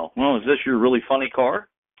 Oh, well, is this your really funny car?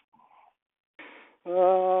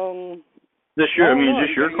 Is this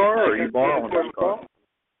your car, or are you borrowing this car?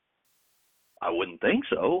 I wouldn't think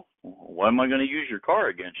so. Why am I going to use your car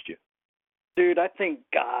against you? Dude, I think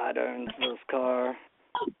God owns this car.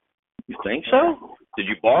 You think so? Did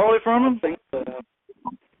you borrow it from him? I think so.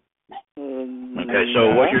 Okay,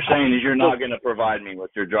 so what you're saying is you're not going to provide me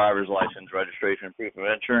with your driver's license, registration, and proof of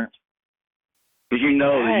insurance? Because you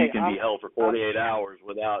know that you can be held for 48 hours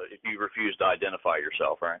if you refuse to identify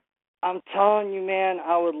yourself, right? I'm telling you, man,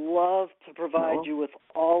 I would love to provide you with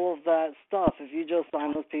all of that stuff if you just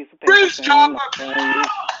sign this piece of paper saying I'm not going to use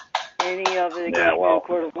any of it against me in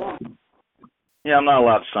court of law. Yeah, I'm not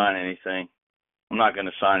allowed to sign anything. I'm not going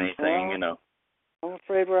to sign anything, I'm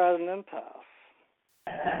afraid we're at an impasse.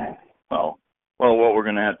 Well, what we're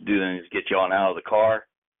going to have to do then is get you on out of the car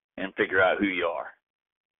and figure out who you are.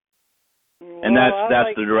 And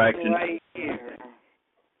that's the direction. Right here.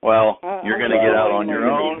 Well, you're going to get out on your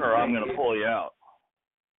own, or I'm going to pull you out.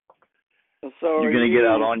 So you're going to get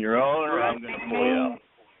out on your own, or I'm going to pull you out.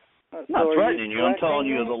 I'm not threatening you. I'm telling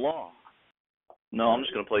you the law. No, I'm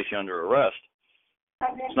just going to place you under arrest.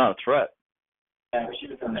 It's not a threat. I'm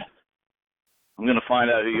going to find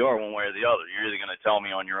out who you are one way or the other. You're either going to tell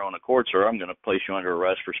me on your own accord, sir, or I'm going to place you under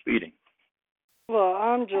arrest for speeding. Well,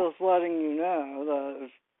 I'm just letting you know that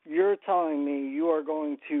if you're telling me you are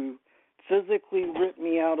going to physically rip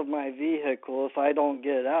me out of my vehicle if I don't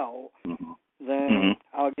get out, then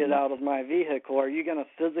I'll get out of my vehicle. Are you going to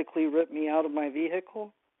physically rip me out of my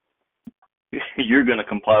vehicle? You're going to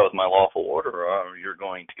comply with my lawful order, or you're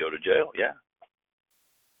going to go to jail, yeah.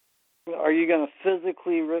 Are you going to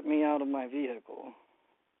physically rip me out of my vehicle?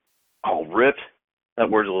 Oh, rip? That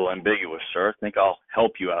word's a little ambiguous, sir. I think I'll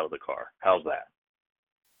help you out of the car. How's that?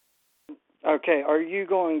 Okay, are you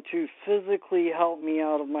going to physically help me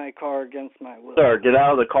out of my car against my will? Sir, get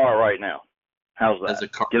out of the car right now. How's that?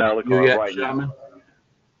 Get out of the car right now.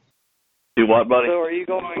 Do what, buddy? So are you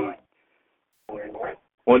going...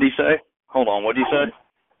 What did he say? Hold on, what did he say?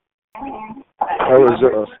 I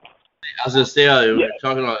was gonna say, when you're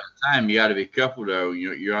talking all the time, you got to be careful there.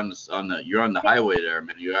 You're on the highway there,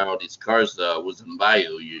 man. You have all these cars whizzing by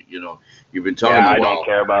you. You've been talking. Yeah, I don't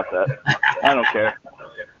care about that. I don't care.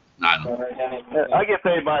 I get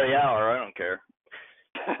paid by the hour. I don't care.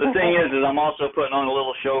 The thing is I'm also putting on a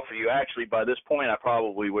little show for you. Actually, by this point, I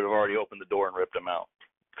probably would have already opened the door and ripped him out.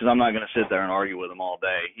 Because I'm not going to sit there and argue with him all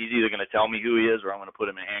day. He's either going to tell me who he is, or I'm going to put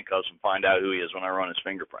him in handcuffs and find out who he is when I run his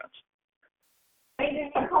fingerprints.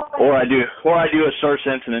 Or I do a search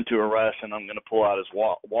incident to arrest, and I'm going to pull out his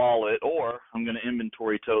wallet, or I'm going to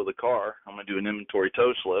inventory tow the car. I'm going to do an inventory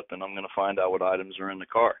tow slip, and I'm going to find out what items are in the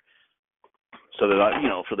car, so that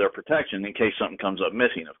for their protection in case something comes up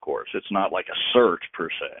missing. Of course, it's not like a search per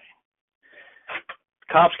se.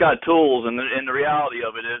 Cops got tools, and the reality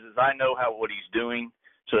of it is I know what he's doing.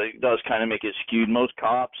 So it does kind of make it skewed. Most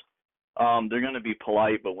cops, they're going to be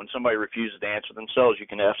polite, but when somebody refuses to answer themselves, you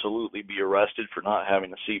can absolutely be arrested for not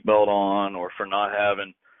having a seatbelt on, or for not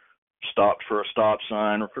having stopped for a stop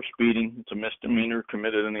sign or for speeding. It's a misdemeanor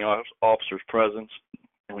committed in the officer's presence.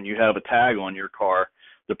 And when you have a tag on your car,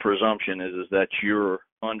 the presumption is that you're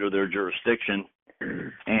under their jurisdiction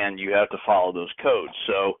and you have to follow those codes.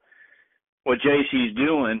 So what JC's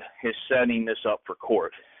doing is setting this up for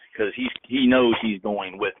court because he knows he's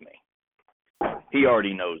going with me. He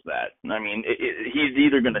already knows that. I mean, he's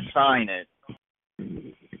either going to sign it,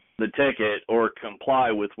 the ticket, or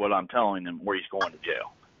comply with what I'm telling him, or he's going to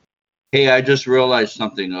jail. Hey, I just realized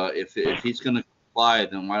something. If he's going to comply,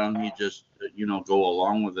 then why don't he just go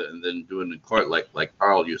along with it and then do it in court like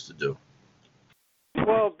Carl used to do?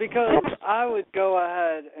 Well, because I would go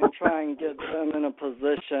ahead and try and get them in a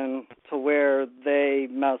position to where they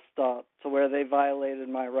messed up, to where they violated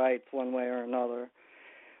my rights one way or another.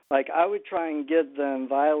 Like, I would try and get them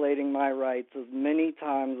violating my rights as many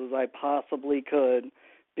times as I possibly could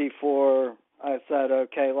before I said,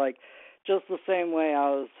 okay, like, just the same way I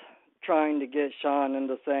was trying to get Sean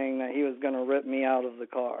into saying that he was going to rip me out of the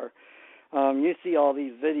car. You see all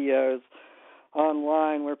these videos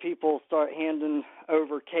online where people start handing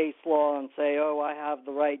over case law and say, oh, I have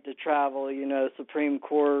the right to travel, Supreme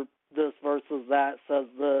Court, this versus that says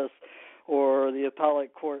this, or the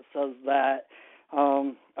appellate court says that.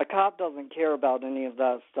 A cop doesn't care about any of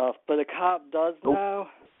that stuff, but a cop does know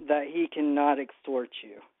that he cannot extort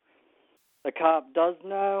you. A cop does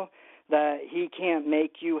know that he can't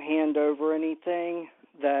make you hand over anything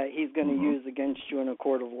that he's going to use against you in a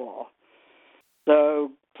court of law.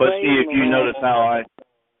 So, but see, if you notice how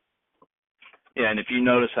and if you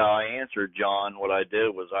notice how I answered John, what I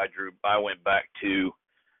did was I went back to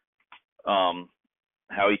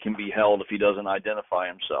how he can be held if he doesn't identify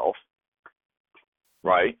himself,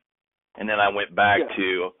 right? And then I went back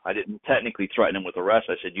to, I didn't technically threaten him with arrest.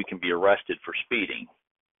 I said, you can be arrested for speeding.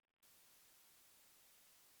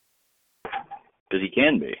 Because he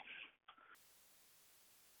can be.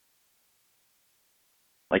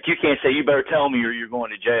 Like, you can't say, you better tell me or you're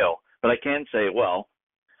going to jail. But I can say, well,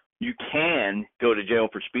 you can go to jail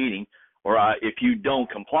for speeding, or if you don't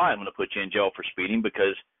comply, I'm going to put you in jail for speeding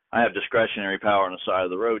because I have discretionary power on the side of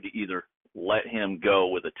the road to either let him go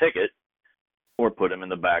with a ticket or put him in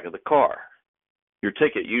the back of the car. Your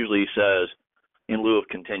ticket usually says, in lieu of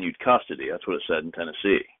continued custody. That's what it said in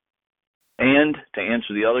Tennessee. And to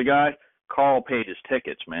answer the other guy, Carl paid his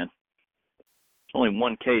tickets, man. Only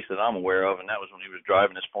one case that I'm aware of, and that was when he was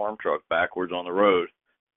driving his farm truck backwards on the road.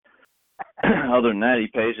 Other than that, he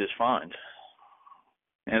pays his fines.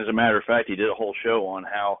 And as a matter of fact, he did a whole show on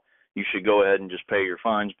how you should go ahead and just pay your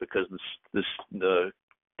fines because the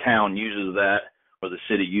town uses that, or the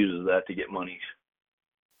city uses that to get money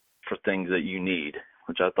for things that you need,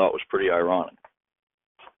 which I thought was pretty ironic.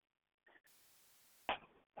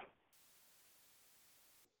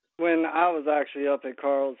 When I was actually up at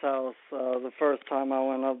Carl's house, the first time I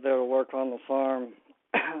went up there to work on the farm,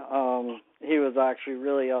 he was actually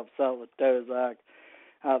really upset with Dozak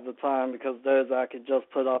at the time because Dozak had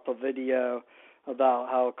just put up a video about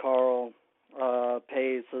how Carl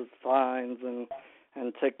pays his fines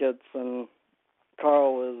and tickets, and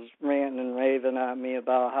Carl was ranting and raving at me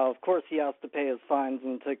about how, of course, he has to pay his fines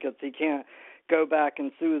and tickets. He can't go back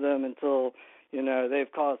and sue them until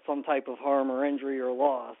they've caused some type of harm or injury or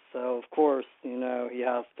loss. So, of course, he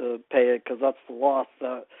has to pay it because that's the loss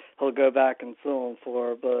that he'll go back and sue him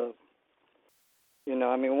for. But,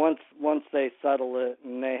 once they settle it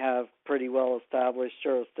and they have pretty well-established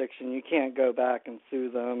jurisdiction, you can't go back and sue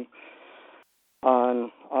them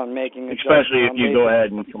on making a judgment. Especially if you go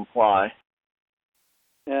ahead and comply.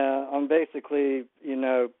 Yeah, I'm basically,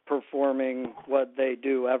 performing what they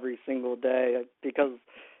do every single day because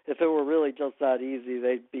if it were really just that easy,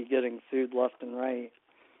 they'd be getting sued left and right.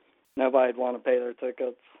 Nobody'd want to pay their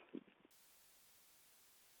tickets.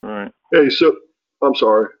 Right. Hey, so I'm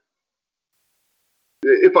sorry.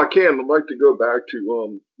 If I can, I'd like to go back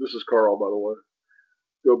to this is Carl, by the way.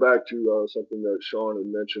 Go back to something that Sean had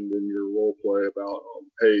mentioned in your role play about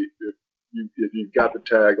hey, if you've got the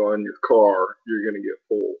tag on your car, you're going to get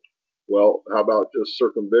pulled. Well, how about just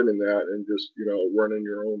circumventing that and just running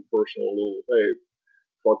your own personal little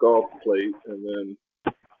fuck off plate, and then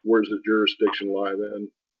where's the jurisdiction lie then?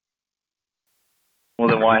 Well,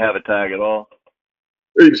 then why have a tag at all?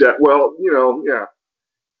 Exactly. Well, yeah,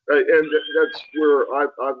 and that's where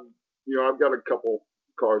I've got a couple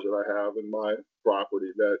cars that I have in my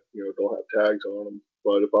property that don't have tags on them.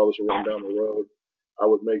 But if I was to run down the road, I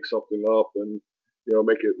would make something up and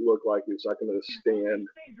make it look like it's not going to stand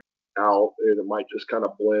out, and it might just kind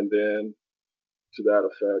of blend in to that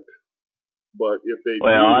effect. But if they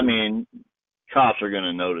cops are going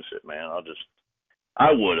to notice it, man.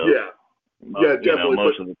 I would have. Yeah. Yeah, definitely.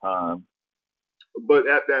 Most of the time. But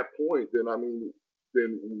at that point, then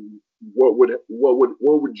what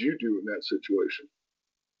would you do in that situation?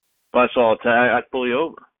 If I saw a tag, I'd pull you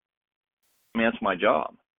over. I mean, that's my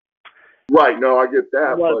job. Right. No, I get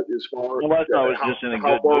that. But as far unless I was just in a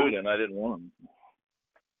good mood and I didn't want them.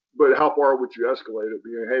 But how far would you escalate it?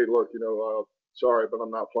 Being, hey, look, sorry, but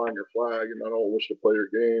I'm not flying your flag, and I don't wish to play your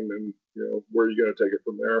game. And where are you going to take it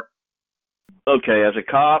from there? Okay, as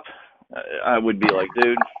a cop, I would be like,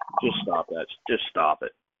 dude, just stop that. Just stop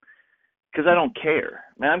it. Because I don't care.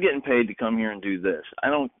 Man, I'm getting paid to come here and do this. I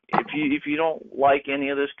don't. If you don't like any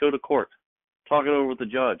of this, go to court. Talk it over with the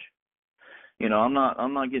judge. I'm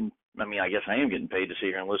not getting. I mean, I guess I am getting paid to sit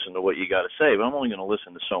here and listen to what you got to say, but I'm only going to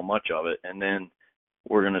listen to so much of it, and then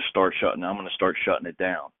I'm going to start shutting it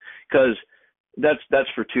down. Because that's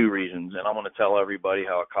for two reasons, and I'm going to tell everybody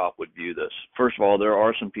how a cop would view this. First of all, there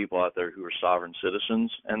are some people out there who are sovereign citizens,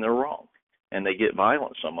 and they're wrong, and they get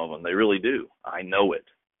violent. Some of them, they really do. I know it.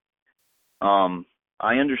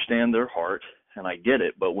 I understand their heart, and I get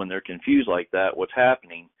it, but when they're confused like that, what's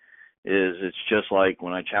happening is it's just like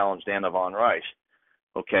when I challenged Anna Von Rice.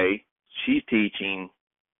 Okay, she's teaching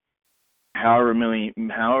however many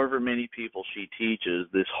people she teaches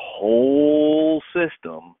this whole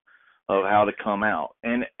system of how to come out,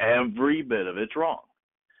 and every bit of it's wrong.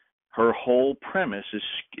 Her whole premise is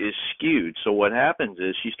skewed. So what happens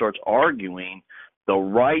is she starts arguing the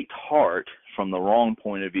right heart from the wrong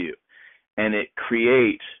point of view, and it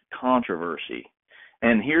creates controversy.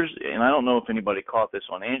 And I don't know if anybody caught this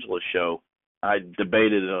on Angela's show. I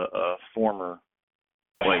debated a former,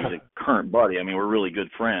 he's a current buddy. I mean, we're really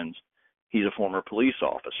good friends. He's a former police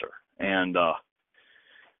officer. And I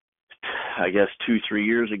guess 3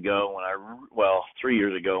 years ago when I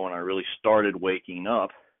really started waking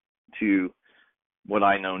up to what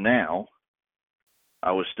I know now,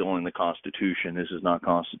 I was still in the Constitution. This is not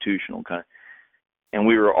constitutional. Okay. And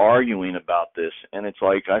we were arguing about this. And it's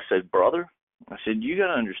like, I said, brother, you got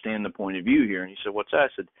to understand the point of view here. And he said, what's that? I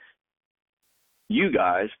said, you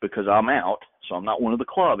guys, because I'm out, so I'm not one of the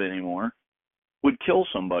club anymore, would kill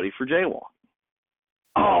somebody for jaywalking.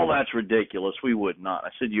 Oh, that's ridiculous. We would not. I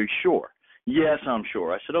said, you're sure? Yes, I'm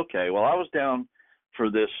sure. I said, okay, well, I was down for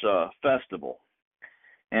this festival,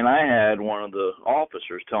 and I had one of the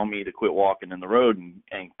officers tell me to quit walking in the road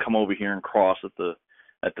and come over here and cross at the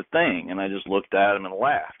thing. And I just looked at him and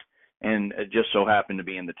laughed. And it just so happened to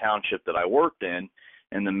be in the township that I worked in,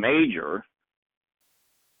 and the major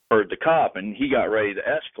heard the cop, and he got ready to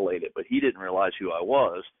escalate it, but he didn't realize who I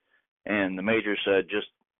was. And the major said, just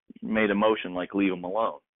made a motion like, leave him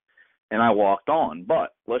alone. And I walked on.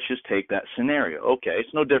 But let's just take that scenario. Okay,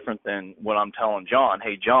 it's no different than what I'm telling John.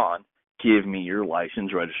 Hey, John, give me your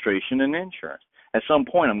license, registration, and insurance. At some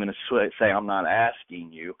point, I'm going to say, I'm not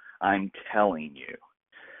asking you, I'm telling you.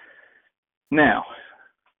 Now,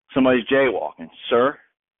 somebody's jaywalking. Sir,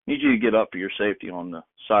 need you to get up for your safety on the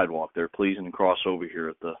sidewalk there, please, and cross over here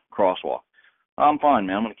at the crosswalk. I'm fine,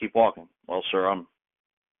 man. I'm going to keep walking. Well, sir,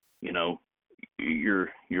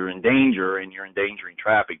 you're in danger and you're endangering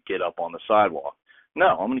traffic. Get up on the sidewalk. No,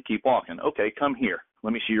 I'm going to keep walking. Okay, come here.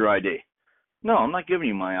 Let me see your ID. No, I'm not giving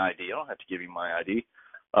you my ID. I don't have to give you my ID.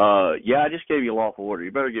 Yeah, I just gave you a lawful order.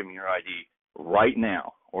 You better give me your ID right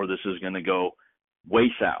now, or this is going to go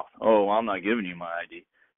way south. Oh, I'm not giving you my ID.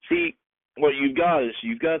 See, what you've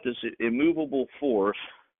got this immovable force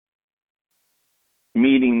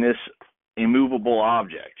meeting this immovable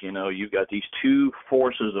object. You've got these two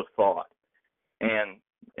forces of thought. And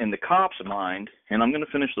in the cop's mind, and I'm going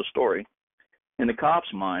to finish the story, in the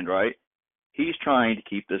cop's mind, right, he's trying to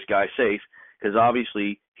keep this guy safe because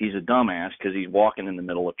obviously he's a dumbass because he's walking in the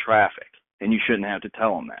middle of traffic, and you shouldn't have to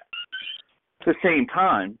tell him that. At the same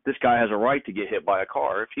time, this guy has a right to get hit by a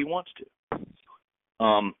car if he wants to.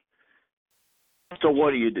 So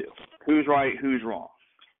what do you do? Who's right, who's wrong?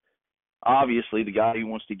 Obviously, the guy who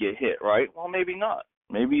wants to get hit, right? Well, maybe not.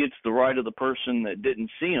 Maybe it's the right of the person that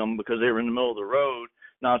didn't see him because they were in the middle of the road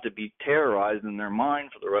not to be terrorized in their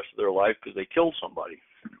mind for the rest of their life because they killed somebody.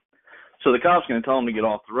 So the cop's going to tell him to get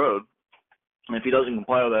off the road. And if he doesn't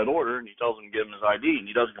comply with that order, and he tells him to give him his ID, and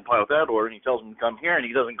he doesn't comply with that order, and he tells him to come here, and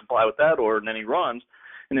he doesn't comply with that order, and then he runs,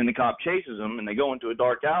 and then the cop chases him, and they go into a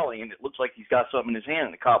dark alley, and it looks like he's got something in his hand,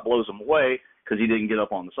 and the cop blows him away because he didn't get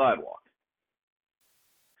up on the sidewalk.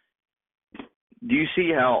 Do you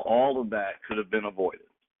see how all of that could have been avoided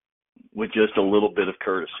with just a little bit of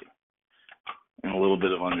courtesy and a little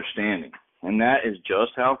bit of understanding? And that is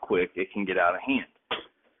just how quick it can get out of hand.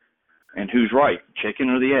 And who's right, chicken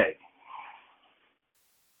or the egg?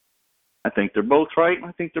 I think they're both right, and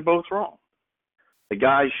I think they're both wrong. The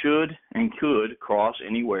guy should and could cross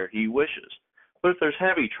anywhere he wishes. But if there's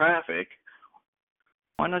heavy traffic,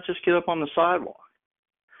 why not just get up on the sidewalk?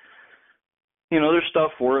 You know, there's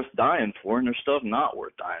stuff worth dying for, and there's stuff not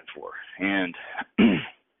worth dying for. And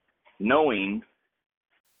knowing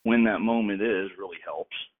when that moment is really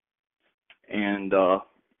helps. And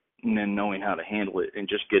then knowing how to handle it and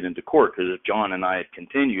just get into court. Because if John and I had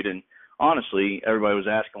continued, and honestly, everybody was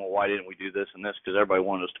asking, well, why didn't we do this and this? Because everybody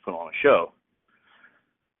wanted us to put on a show.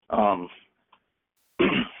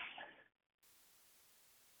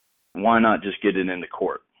 Why not just get it into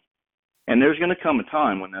court? And there's going to come a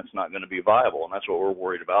time when that's not going to be viable, and that's what we're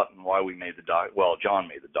worried about and why we made the well, John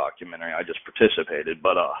made the documentary. I just participated,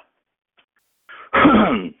 but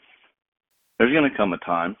there's going to come a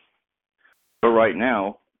time. But right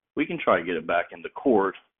now, we can try to get it back into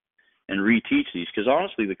court and reteach these, because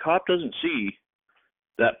honestly, the cop doesn't see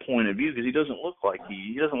that point of view, because he doesn't look like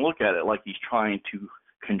he doesn't look at it like he's trying to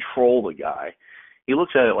control the guy. He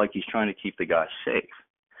looks at it like he's trying to keep the guy safe.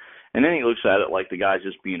 And then he looks at it like the guy's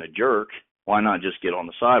just being a jerk. Why not just get on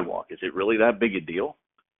the sidewalk? Is it really that big a deal?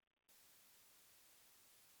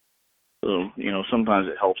 So, you know, sometimes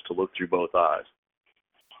it helps to look through both eyes.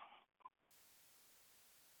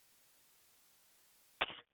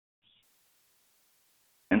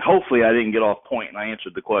 And hopefully I didn't get off point and I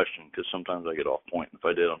answered the question, because sometimes I get off point. If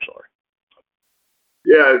I did, I'm sorry.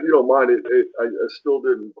 Yeah, if you don't mind, I still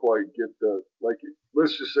didn't quite get the, like,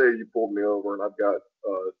 let's just say you pulled me over and I've got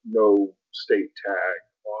no state tag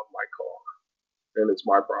on my car and it's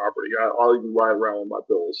my property. I'll even ride around with my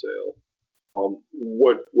bill of sale.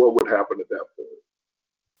 What would happen at that point?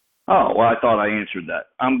 Oh, well, I thought I answered that.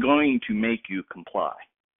 I'm going to make you comply.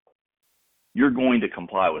 You're going to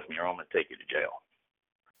comply with me or I'm going to take you to jail.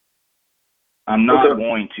 I'm not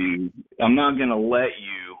going to let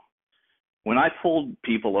you. When I pulled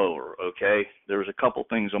people over, okay, there was a couple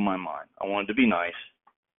things on my mind. I wanted to be nice.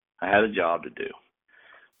 I had a job to do.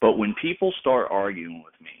 But when people start arguing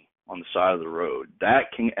with me on the side of the road,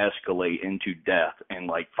 that can escalate into death in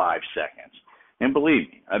like 5 seconds. And believe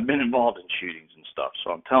me, I've been involved in shootings and stuff, so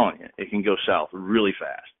I'm telling you, it can go south really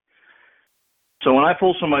fast. So when I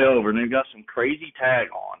pull somebody over and they've got some crazy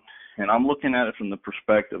tag on, and I'm looking at it from the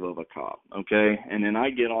perspective of a cop, okay? And then I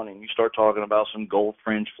get on and you start talking about some gold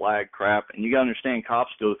fringe flag crap, and you got to understand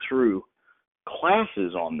cops go through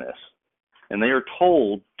classes on this, and they are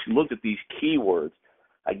told to look at these keywords.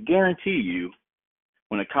 I guarantee you,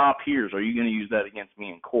 when a cop hears, are you going to use that against me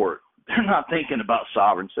in court? They're not thinking about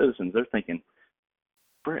sovereign citizens. They're thinking,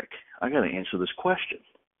 frick, I got to answer this question.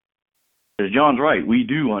 Because John's right, we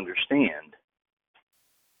do understand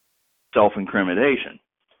self-incrimination.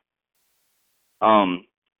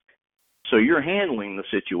 So you're handling the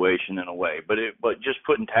situation in a way, but just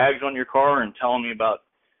putting tags on your car and telling me about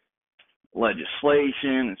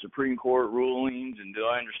legislation and Supreme Court rulings and do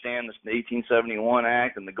I understand this 1871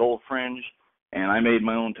 Act and the gold fringe and I made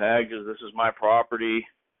my own tags, this is my property.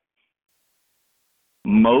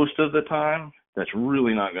 Most of the time, that's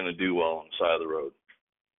really not going to do well on the side of the road.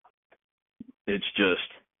 It's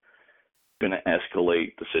just going to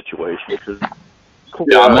escalate the situation because,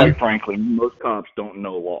 quite frankly, most cops don't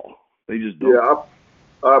know law. They just don't. Yeah,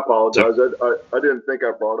 I apologize. I didn't think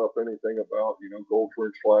I brought up anything about gold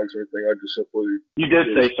fringe flags or anything. I just simply you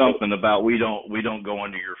did say something about we don't go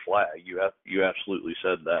under your flag. You absolutely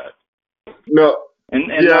said that. No, and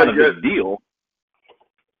not a big deal.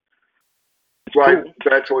 It's right, cool.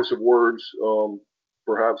 Bad choice of words.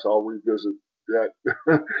 Perhaps I'll revisit that.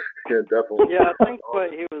 Yeah, definitely. Yeah, I think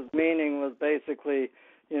what he was meaning was basically,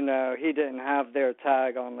 he didn't have their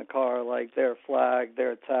tag on the car, like their flag,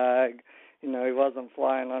 their tag. He wasn't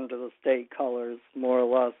flying under the state colors, more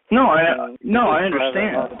or less. No, I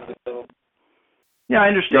understand. Yeah, I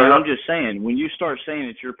understand. No. I'm just saying, when you start saying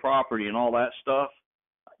it's your property and all that stuff,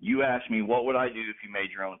 you asked me what would I do if you made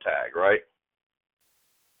your own tag, right?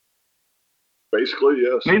 Basically,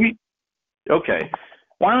 yes. Maybe. Okay.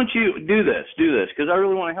 Why don't you do this, because I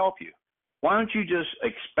really want to help you. Why don't you just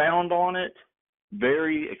expound on it,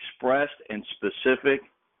 very expressed and specific,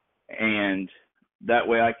 and that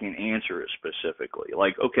way I can answer it specifically.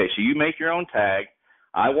 Like, okay, so you make your own tag.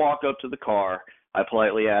 I walk up to the car. I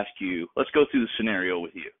politely ask you, let's go through the scenario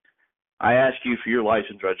with you. I ask you for your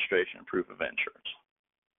license, registration, and proof of insurance.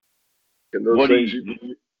 Can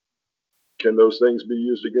those things be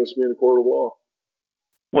used against me in a court of law?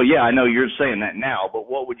 Well, yeah, I know you're saying that now, but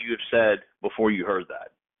what would you have said before you heard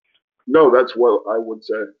that? No, that's what I would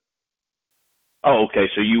say. Oh, okay,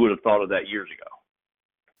 so you would have thought of that years ago.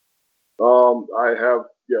 I have,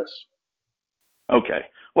 yes. Okay.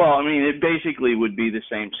 Well, I mean, it basically would be the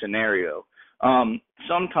same scenario.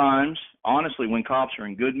 Sometimes, honestly, when cops are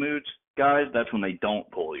in good moods, guys, that's when they don't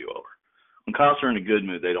pull you over. When cops are in a good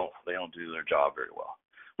mood, they don't do their job very well.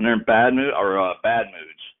 When they're in bad moods,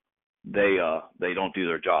 they don't do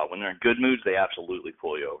their job. When they're in good moods, they absolutely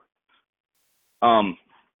pull you over.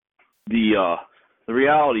 The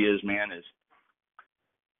reality is, man, is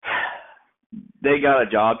they got a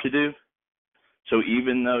job to do. So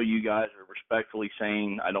even though you guys are respectfully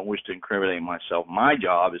saying, I don't wish to incriminate myself, my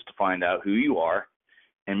job is to find out who you are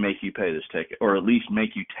and make you pay this ticket, or at least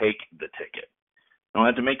make you take the ticket. I don't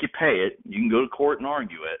have to make you pay it. You can go to court and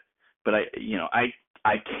argue it, but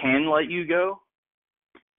I can let you go.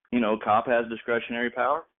 Cop has discretionary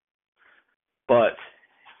power, but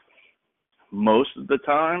most of the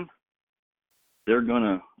time they're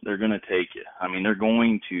gonna take you. I mean, they're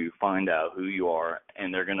going to find out who you are,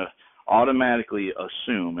 and they're gonna automatically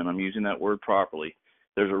assume, and I'm using that word properly,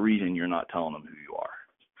 there's a reason you're not telling them who you are.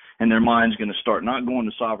 And their mind's going to start not going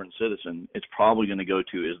to sovereign citizen. It's probably going to go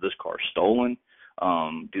to, is this car stolen?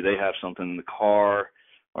 Do they have something in the car?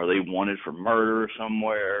 Are they wanted for murder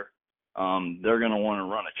somewhere? They're going to want to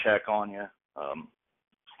run a check on you.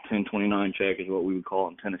 1029 check is what we would call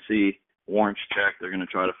it in Tennessee. Warrants check. They're going to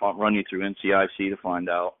try to run you through NCIC to find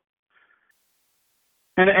out.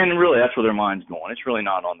 And really, that's where their mind's going. It's really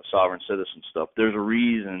not on the sovereign citizen stuff. There's a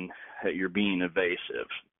reason that you're being evasive,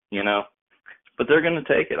 But they're going to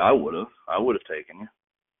take it. I would have taken you.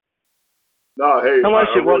 No, hey. Unless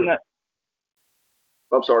it wasn't that.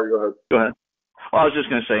 I'm sorry, go ahead. Go ahead. Well, I was just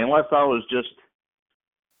going to say, unless I was just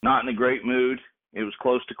not in a great mood, it was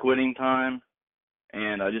close to quitting time,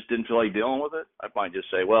 and I just didn't feel like dealing with it, I might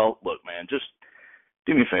just say, well, look, man, just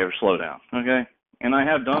do me a favor, slow down, okay? And I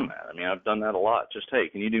have done that. I mean, I've done that a lot. Just, hey,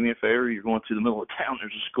 can you do me a favor? You're going through the middle of town.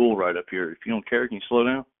 There's a school right up here. If you don't care, can you slow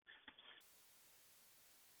down?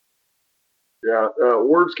 Yeah,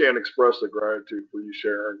 words can't express the gratitude for you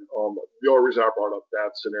sharing. The only reason I brought up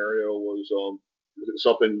that scenario was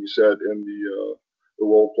something you said in the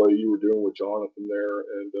role play you were doing with Jonathan there,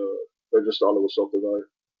 and I just thought it was something I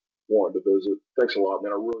wanted to visit. Thanks a lot,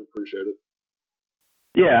 man. I really appreciate it.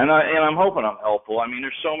 Yeah, and I'm hoping I'm helpful. I mean,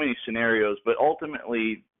 there's so many scenarios, but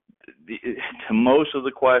ultimately, to most of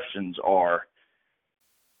the questions are,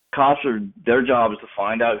 cops their job is to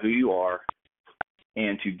find out who you are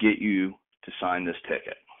and to get you to sign this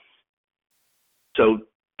ticket. So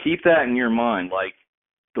keep that in your mind. Like,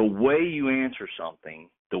 the way you answer something,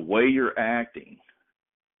 the way you're acting,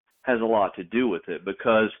 has a lot to do with it,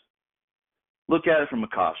 because look at it from a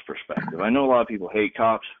cop's perspective. I know a lot of people hate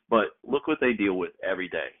cops, but look what they deal with every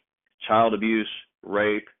day. Child abuse,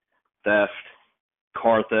 rape, theft,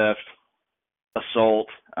 car theft, assault.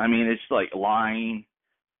 I mean, it's like lying.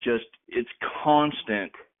 It's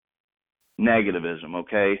constant negativism,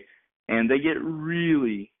 okay? And they get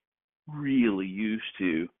really, really used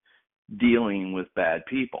to dealing with bad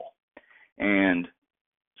people. And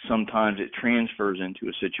sometimes it transfers into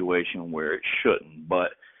a situation where it shouldn't. But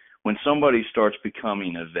when somebody starts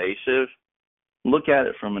becoming evasive, look at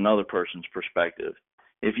it from another person's perspective.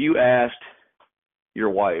 If you asked your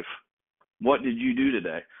wife, what did you do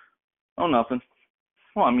today? Oh, nothing.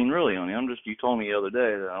 Well, I mean, really, honey, you told me the other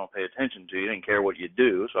day that I don't pay attention to you, didn't care what you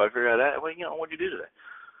do, so I figured out, well, what'd you do today?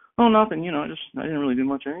 Oh, nothing, I didn't really do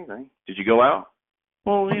much of anything. Did you go out?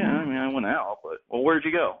 Well, yeah, I mean, I went out, but, well, where'd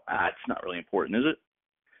you go? It's not really important, is it?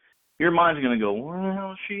 Your mind's going to go, where the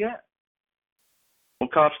hell is she at? Well,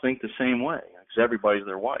 cops think the same way, because everybody's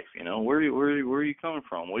their wife, Where are you coming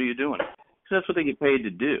from? What are you doing? Because that's what they get paid to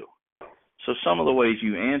do. So some of the ways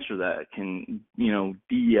you answer that can,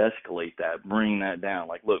 de-escalate that, bring that down.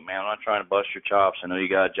 Like, look, man, I'm not trying to bust your chops. I know you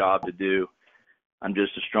got a job to do. I'm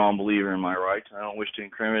just a strong believer in my rights. I don't wish to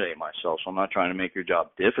incriminate myself, so I'm not trying to make your job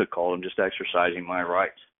difficult. I'm just exercising my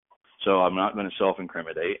rights. So I'm not going to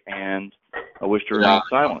self-incriminate, and I wish to remain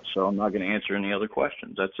silent, so I'm not going to answer any other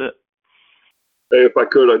questions. That's it. Hey, if I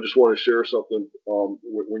could, I just want to share something.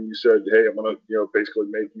 When you said, hey, I'm going to, basically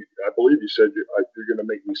make you, I believe you said you're going to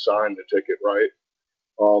make me sign the ticket, right?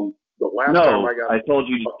 The last time I told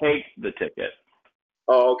you to take the ticket.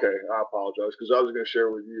 Oh, okay. I apologize, because I was going to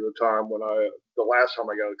share with you a time when the last time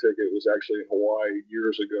I got a ticket was actually in Hawaii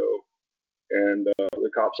years ago. And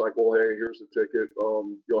the cop's like, well, hey, here's the ticket.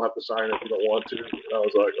 You'll have to sign it if you don't want to. And I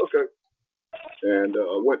was like, okay. And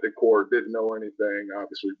went to court, didn't know anything,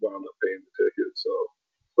 obviously wound up paying the ticket. So,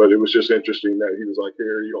 but it was just interesting that he was like,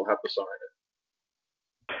 here, you don't have to sign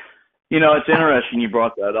it. It's interesting you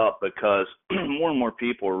brought that up, because more and more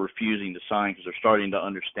people are refusing to sign because they're starting to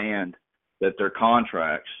understand that their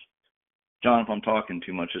contracts, John, if I'm talking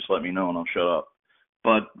too much, just let me know and I'll shut up.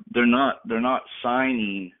 But they're not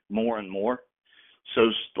signing more and more.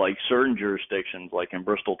 So like certain jurisdictions, like in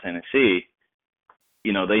Bristol, Tennessee,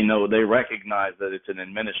 you know, they recognize that it's an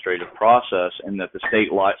administrative process and that the state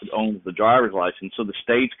owns the driver's license, so the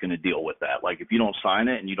state's going to deal with that. Like if you don't sign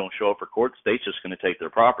it and you don't show up for court, the state's just going to take their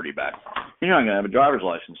property back. You're not going to have a driver's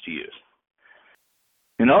license to use.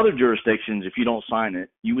 In other jurisdictions, if you don't sign it,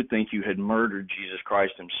 you would think you had murdered Jesus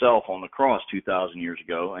Christ himself on the cross 2,000 years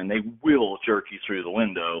ago, and they will jerk you through the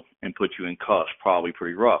window and put you in cuffs, probably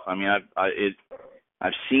pretty rough. I mean,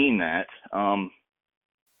 I've seen that.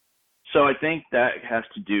 So I think that has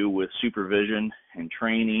to do with supervision and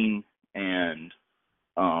training and,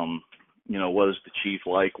 you know, what is the chief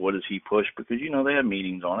like? What does he push? Because, you know, they have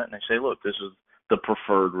meetings on it and they say, look, this is the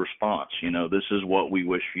preferred response. You know, this is what we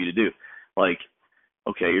wish for you to do. Like,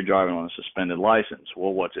 okay, you're driving on a suspended license.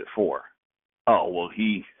 Well, what's it for? Oh, well,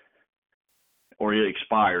 he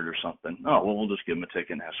expired or something. Oh, well, we'll just give him a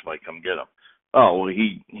ticket and have somebody come get him. Oh, well,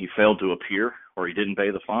 he failed to appear or he didn't pay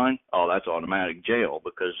the fine. Oh, that's automatic jail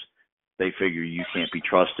because they figure you can't be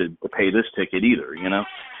trusted to pay this ticket either, you know.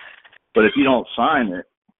 But if you don't sign it,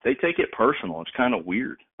 they take it personal. It's kind of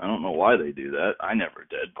weird. I don't know why they do that. I never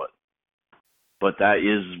did, but that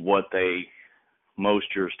is what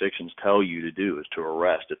most jurisdictions tell you to do, is to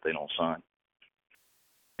arrest if they don't sign.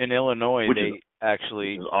 In Illinois, they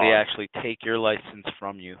actually take your license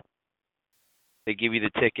from you. They give you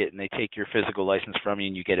the ticket and they take your physical license from you,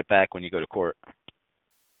 and you get it back when you go to court.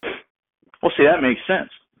 Well, see, that makes sense.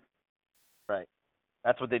 Right.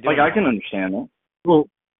 That's what they do. Like, I can understand that. Well,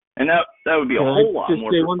 and that would be a whole lot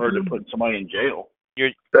more preferred to put somebody in jail.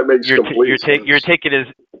 That makes complete sense. Your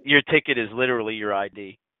ticket is literally your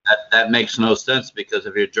ID. That makes no sense, because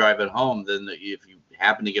if you're driving home, then if you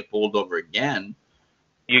happen to get pulled over again,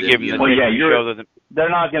 you give them the ticket. Yeah, show them. They're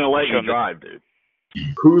not going to let you drive, dude.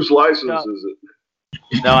 Whose license is it?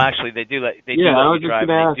 No, actually, they do let you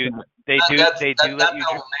drive. They do let you drive. Don't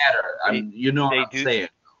matter. I mean, you know what I'm saying.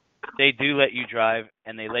 They do let you drive,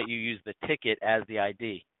 and they let you use the ticket as the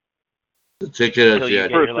ID. The ticket as the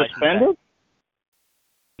ID. For suspended?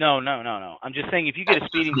 No. I'm just saying, if you get a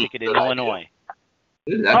speeding ticket in Illinois.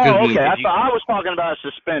 Okay. I was talking about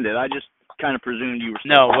suspended. I just kind of presumed you were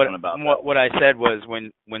still talking about that. What I said was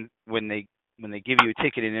when they give you a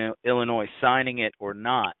ticket in Illinois, signing it or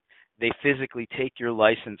not, they physically take your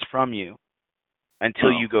license from you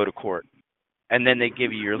until you go to court, and then they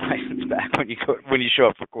give you your license back when you show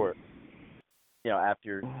up for court. You know, after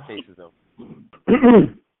your case is over.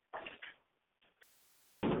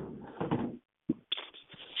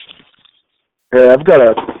 Yeah, I've got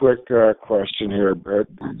a quick question here. But,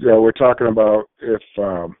 we're talking about if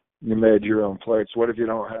you made your own plates. What if you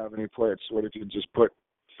don't have any plates? What if you just put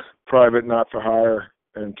private, not for hire,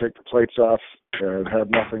 and take the plates off and have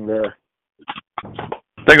nothing there?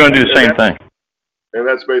 They're going to do the same thing. And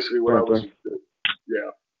that's basically what I was.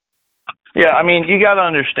 Yeah. Yeah, I mean, you got to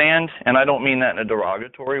understand, and I don't mean that in a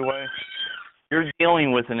derogatory way. You're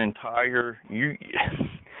dealing with an entire.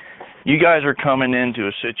 You guys are coming into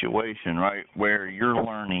a situation, right, where you're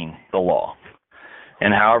learning the law.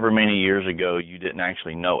 And however many years ago you didn't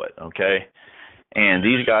actually know it, okay? And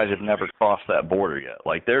these guys have never crossed that border yet.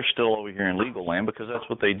 Like, they're still over here in legal land because that's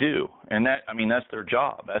what they do. And that's their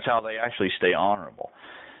job. That's how they actually stay honorable.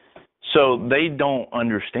 So they don't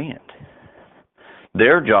understand.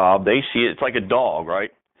 Their job, they see it, it's like a dog,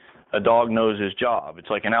 right? A dog knows his job. It's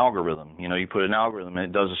like an algorithm. You know, you put an algorithm and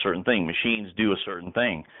it does a certain thing. Machines do a certain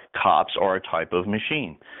thing. Cops are a type of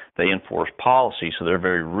machine. They enforce policy, so they're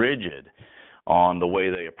very rigid on the way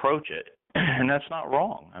they approach it. And that's not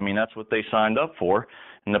wrong. I mean, that's what they signed up for,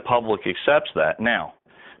 and the public accepts that. Now,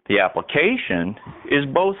 the application is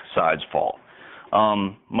both sides' fault.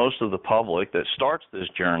 Most of the public that starts this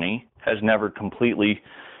journey has never completely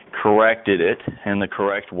corrected it in the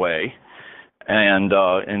correct way. And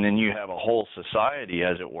then you have a whole society,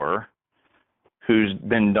 as it were, who's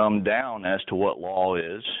been dumbed down as to what law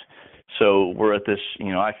is. So we're at this,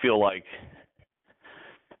 I feel like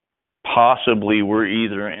possibly we're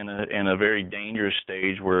either in a very dangerous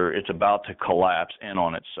stage where it's about to collapse in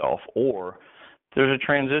on itself, or there's a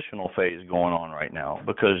transitional phase going on right now,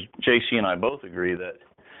 because JC and I both agree that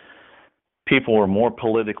people are more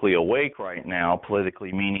politically awake right now,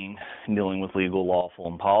 politically meaning dealing with legal, lawful,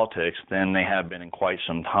 and politics, than they have been in quite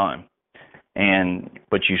some time.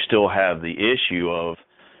 But you still have the issue of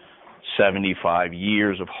 75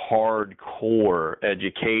 years of hardcore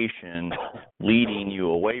education leading you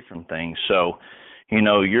away from things. So,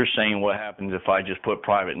 you're saying what happens if I just put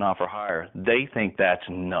private not for hire? They think that's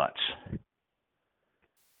nuts.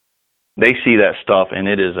 They see that stuff, and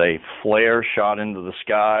it is a flare shot into the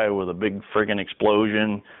sky with a big friggin'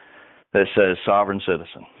 explosion that says sovereign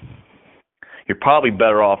citizen. you're probably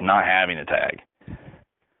better off not having a tag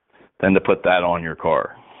than to put that on your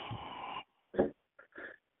car.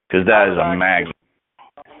 Because that is a magnet.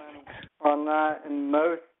 On that, in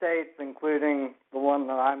most states, including the one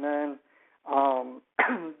that I'm in,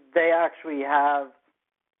 they actually have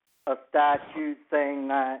a statute saying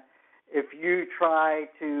that if you try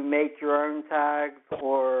to make your own tags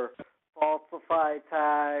or falsify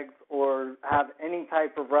tags or have any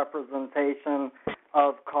type of representation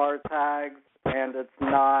of car tags and it's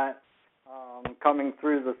not coming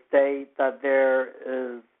through the state, that there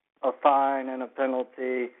is a fine and a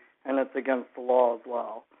penalty, and it's against the law as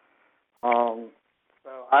well.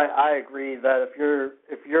 So I agree that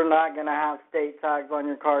if you're not going to have state tags on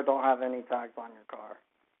your car, don't have any tags on your car.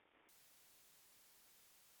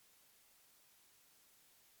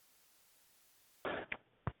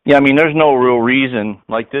 Yeah, I mean, there's no real reason.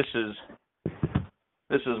 Like, this is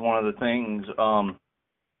one of the things.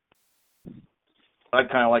 I'd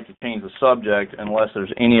kind of like to change the subject unless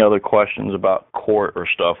there's any other questions about court or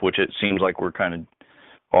stuff, which it seems like we're kind of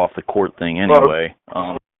off the court thing anyway.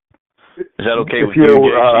 Is that okay with you,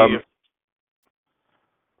 JC?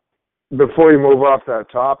 Before you move off that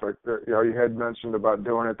topic, you had mentioned about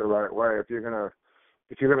doing it the right way. If you're gonna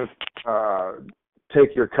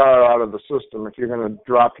take your car out of the system, if you're gonna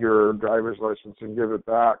drop your driver's license and give it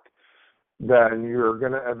back, then you're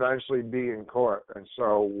gonna eventually be in court. And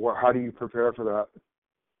so, how do you prepare for that?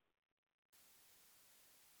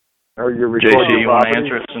 Are you recording? JC, you want to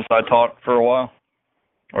answer it since I talked for a while,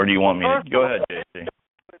 or do you want me to? Go ahead, JC.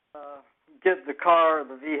 Get the car or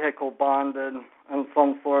the vehicle bonded in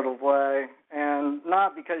some sort of way, and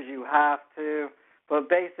not because you have to, but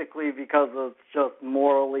basically because it's just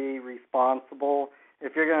morally responsible.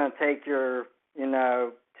 If you're going to take your,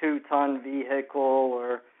 2-ton vehicle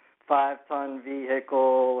or 5-ton vehicle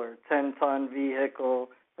or 10-ton vehicle,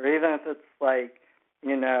 or even if it's like, a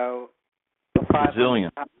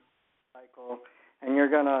 5-ton cycle, and you're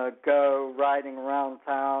going to go riding around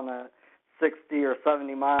town at 60 or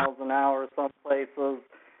 70 miles an hour some places,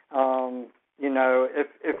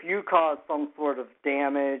 if you cause some sort of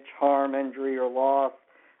damage, harm, injury, or loss,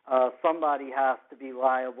 somebody has to be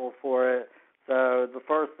liable for it. So the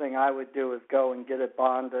first thing I would do is go and get it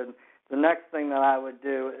bonded. The next thing that I would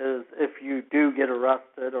do is if you do get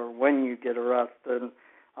arrested or when you get arrested,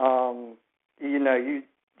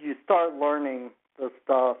 you start learning the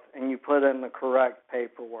stuff and you put in the correct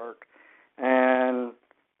paperwork. And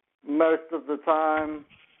most of the time,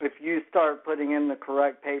 if you start putting in the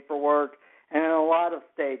correct paperwork, and in a lot of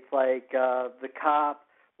states, like the cop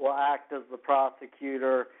will act as the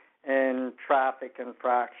prosecutor in traffic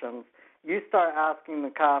infractions, you start asking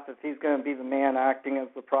the cop if he's going to be the man acting as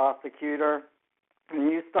the prosecutor,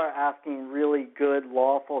 and you start asking really good,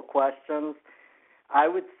 lawful questions, I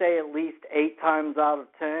would say at least 8 times out of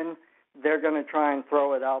 10, they're going to try and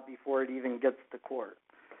throw it out before it even gets to court.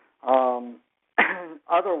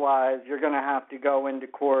 Otherwise, you're going to have to go into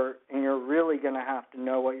court, and you're really going to have to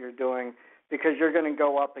know what you're doing, because you're going to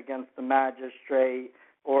go up against the magistrate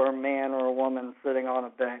or a man or a woman sitting on a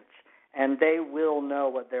bench, and they will know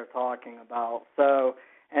what they're talking about. So,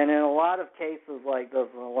 and in a lot of cases like this,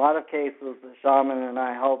 in a lot of cases that Shaman and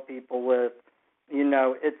I help people with,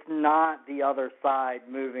 it's not the other side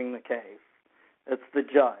moving the case. It's the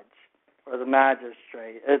judge or the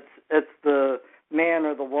magistrate. It's the man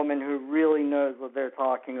or the woman who really knows what they're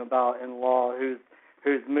talking about in law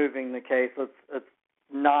who's moving the case. It's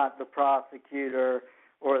not the prosecutor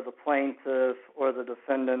or the plaintiff or the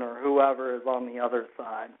defendant or whoever is on the other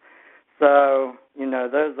side. So,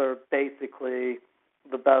 those are basically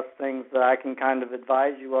the best things that I can kind of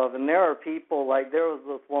advise you of. And there are people, like there was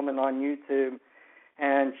this woman on YouTube,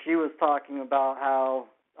 and she was talking about how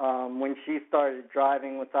when she started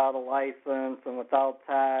driving without a license and without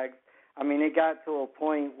tags, it got to a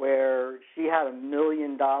point where she had $1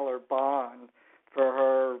 million bond for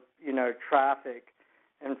her, traffic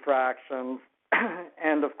infractions.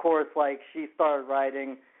 And, of course, she started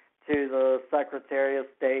writing to the Secretary of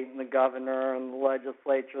State and the governor and the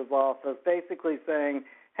legislature's office, basically saying,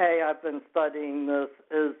 hey, I've been studying this.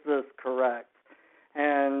 Is this correct?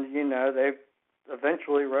 And, they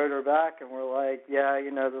eventually wrote her back and were like, yeah,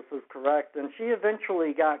 this is correct. And she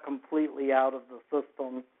eventually got completely out of the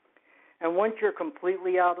system. And once you're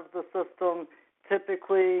completely out of the system,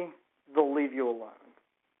 typically they'll leave you alone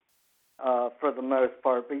for the most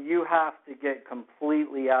part. But you have to get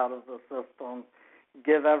completely out of the system,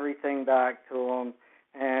 give everything back to them,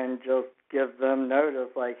 and just give them notice,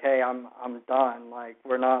 like, hey, I'm done.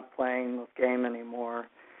 We're not playing this game anymore.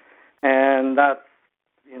 And that's,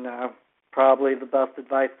 probably the best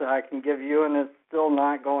advice that I can give you, and it's still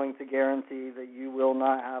not going to guarantee that you will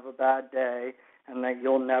not have a bad day and that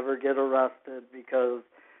you'll never get arrested, because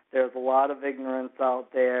there's a lot of ignorance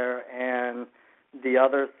out there, and the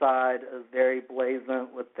other side is very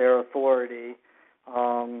blazant with their authority.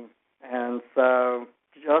 And so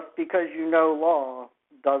just because you know law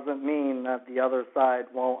doesn't mean that the other side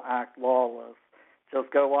won't act lawless.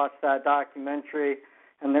 Just go watch that documentary,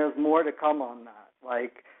 and there's more to come on that.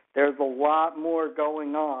 Like, there's a lot more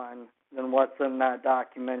going on than what's in that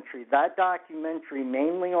documentary. That documentary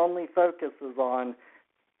mainly only focuses on,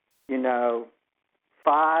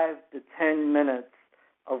 5 to 10 minutes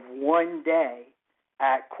of one day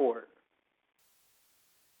at court.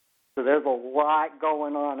 So there's a lot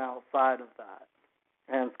going on outside of that.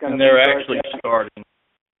 And it's going to be they're actually starting.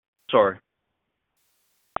 Sorry.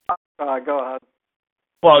 Go ahead.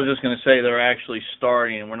 Well, I was just going to say they're actually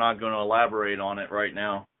starting, and we're not going to elaborate on it right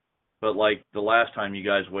now. But like the last time you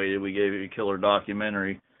guys waited, we gave you a killer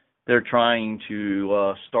documentary. They're trying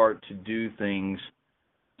to start to do things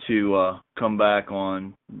to come back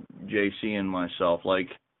on JC and myself, like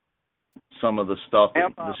some of the stuff.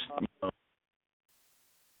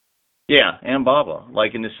 Yeah, and Baba.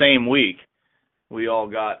 Like in the same week, we all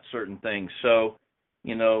got certain things. So,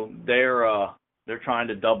 they're trying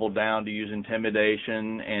to double down to use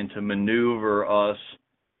intimidation and to maneuver us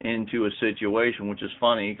into a situation, which is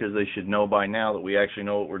funny because they should know by now that we actually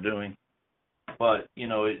know what we're doing. But,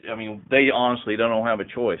 they honestly don't have a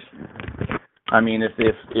choice. I mean, if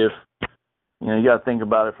you got to think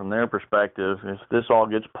about it from their perspective, if this all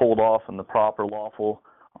gets pulled off in the proper, lawful,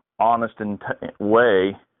 honest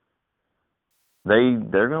way,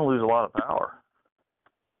 they're going to lose a lot of power.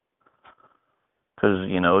 Because,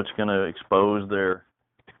 it's going to expose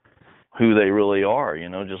who they really are,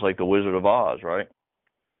 just like the Wizard of Oz, right?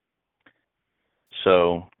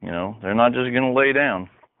 So, they're not just going to lay down.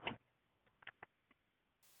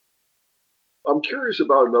 I'm curious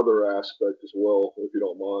about another aspect as well, if you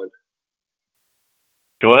don't mind.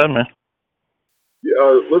 Go ahead, man.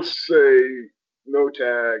 Yeah, let's say no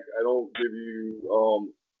tag. I don't give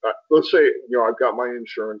you. Let's say I've got my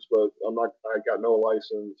insurance, but I got no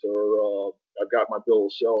license, or I've got my bill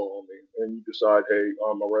of sale on me, and you decide, hey,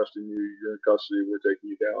 I'm arresting you. You're in custody. We're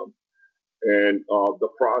taking you down. And the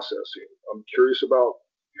processing. I'm curious about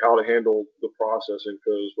how to handle the processing,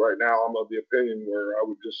 because right now I'm of the opinion where I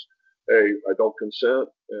would just, hey, I don't consent,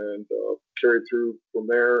 and carry through from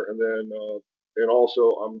there. And then, and also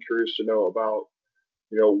I'm curious to know about,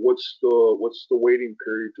 what's the waiting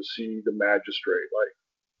period to see the magistrate? Like,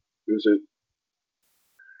 is it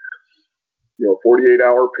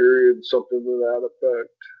 48-hour period, something to that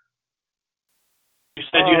effect? You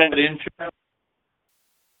said you had insurance.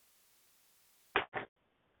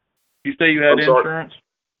 You say you had insurance?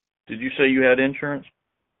 Did you say you had insurance?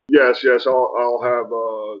 Yes. I'll have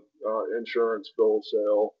insurance, bill of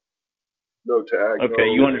sale, no tag. Okay,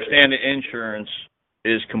 you understand that insurance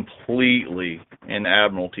is completely in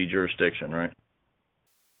admiralty jurisdiction, right?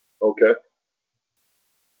 Okay.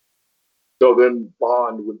 So then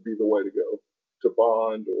bond would be the way to go. To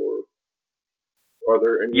bond, or are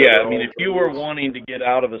there any? Yeah, if you were wanting to get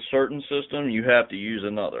out of a certain system, you have to use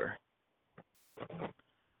another.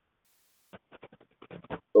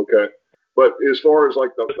 Okay. But as far as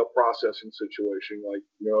like the processing situation, like,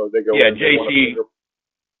 they go. Yeah, JC,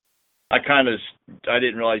 I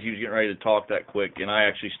didn't realize he was getting ready to talk that quick, and I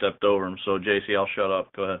actually stepped over him. So JC, I'll shut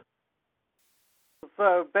up. Go ahead.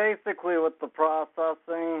 So basically with the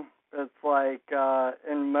processing, it's like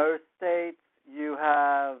in most states you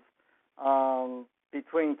have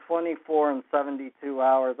between 24 and 72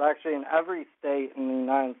 hours. Actually, in every state in the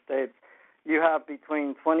United States, you have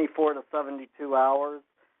between 24 to 72 hours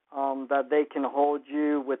that they can hold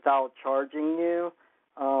you without charging you.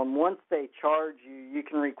 Once they charge you, you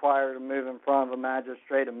can require to move in front of a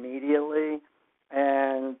magistrate immediately,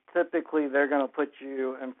 and typically they're going to put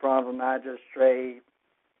you in front of a magistrate,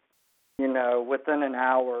 within an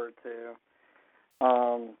hour or two.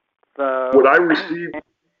 So would I receive?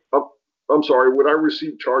 I'm sorry. Would I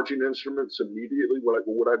receive charging instruments immediately?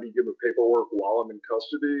 Would I be given paperwork while I'm in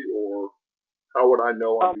custody, or how would I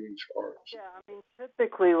know I'm being charged? Yeah,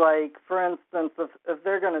 typically, like, for instance, if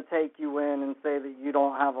they're going to take you in and say that you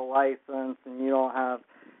don't have a license and you don't have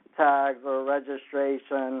tags or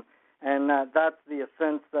registration, and that's the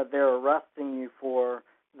offense that they're arresting you for,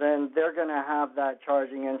 then they're going to have that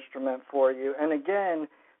charging instrument for you. And again,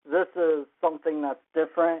 this is something that's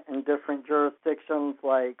different in different jurisdictions.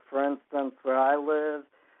 Like, for instance, where I live,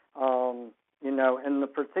 in the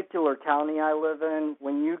particular county I live in,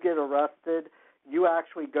 when you get arrested, you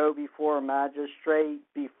actually go before a magistrate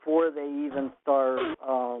before they even start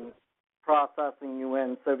processing you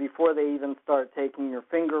in. So before they even start taking your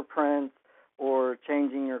fingerprints or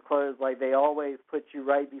changing your clothes, like they always put you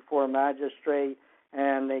right before a magistrate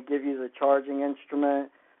and they give you the charging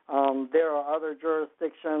instrument. There are other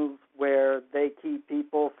jurisdictions where they keep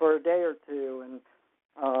people for a day or two and,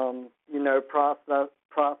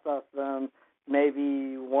 process them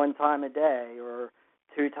maybe one time a day or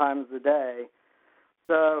 2 times a day.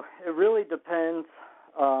 So it really depends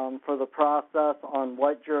for the process on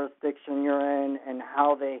what jurisdiction you're in and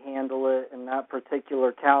how they handle it in that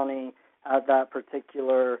particular county, at that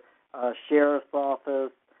particular sheriff's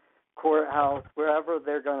office, courthouse, wherever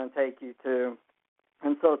they're going to take you to.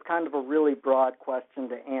 And so it's kind of a really broad question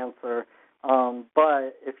to answer.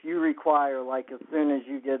 But if you require, like as soon as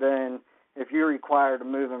you get in, if you're required to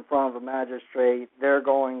move in front of a magistrate, they're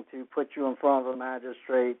going to put you in front of a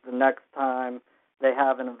magistrate the next time they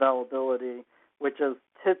have an availability, which is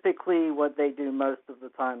typically what they do most of the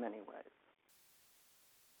time anyways.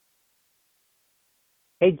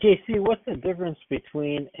 Hey, JC, what's the difference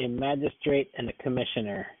between a magistrate and a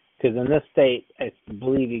commissioner? Because in this state, I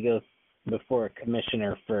believe you go before a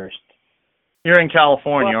commissioner first. You're in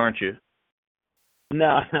California, aren't you? No,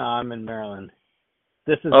 I'm in Maryland.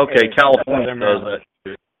 This is okay. California does Maryland. that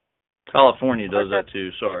too. California does that too.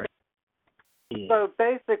 Sorry. So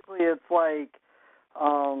basically, it's like,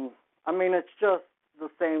 it's just the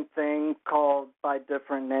same thing called by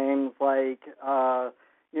different names. Like,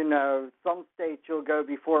 some states you'll go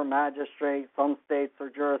before a magistrate. Some states or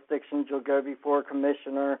jurisdictions you'll go before a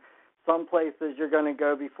commissioner. Some places you're going to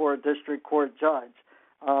go before a district court judge.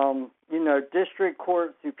 District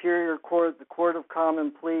court, superior court, the court of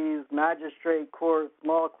common pleas, magistrate court,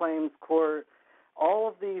 small claims court, all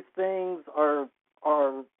of these things are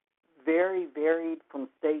very varied from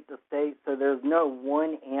state to state, so there's no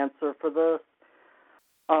one answer for this.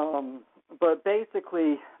 But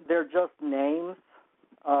basically, they're just names,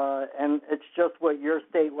 and it's just what your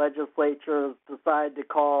state legislatures decide to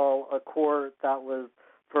call a court that was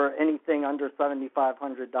for anything under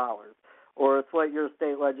 $7,500. Or it's what your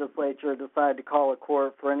state legislature decided to call a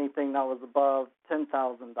court for anything that was above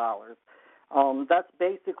 $10,000. That's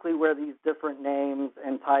basically where these different names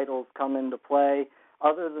and titles come into play.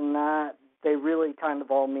 Other than that, they really kind of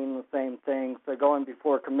all mean the same thing. So going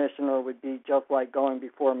before a commissioner would be just like going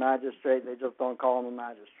before a magistrate. They just don't call him a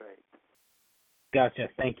magistrate. Gotcha.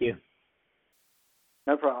 Thank you.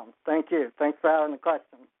 No problem. Thank you. Thanks for having the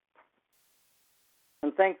question.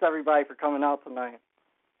 And thanks, everybody, for coming out tonight.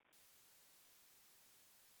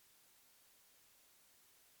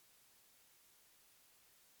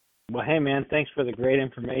 Well, hey, man, thanks for the great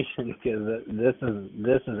information, because this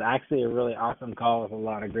is actually a really awesome call with a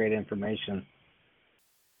lot of great information.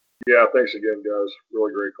 Yeah, thanks again, guys.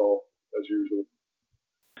 Really great call, as usual.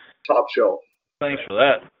 Top shelf. Thanks for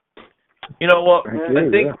that. You know what? I really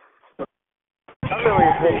appreciate it. I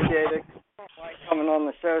don't like coming on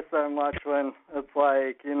the show so much when it's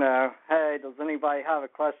like, hey, does anybody have a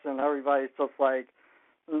question? Everybody's just like,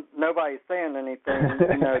 nobody's saying anything.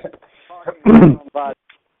 Talking to somebody.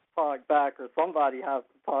 Talk back, or somebody has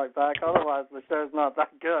to talk back. Otherwise, the show's not that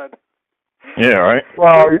good. Yeah, right.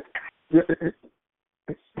 Well,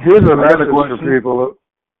 here's a message for people.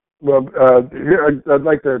 Well, here I'd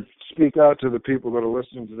like to speak out to the people that are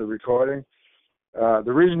listening to the recording.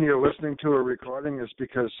 The reason you're listening to a recording is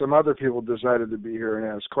because some other people decided to be here and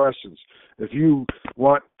ask questions. If you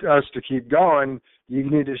want us to keep going, you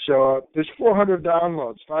need to show up. There's 400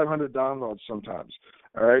 downloads, 500 downloads sometimes.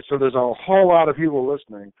 All right, so there's a whole lot of people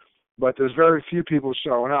listening, but there's very few people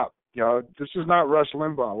showing up. This is not Rush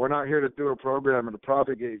Limbaugh. We're not here to do a program and to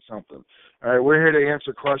propagate something. All right, we're here to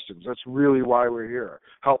answer questions. That's really why we're here.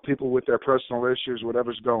 Help people with their personal issues,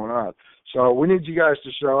 whatever's going on. So we need you guys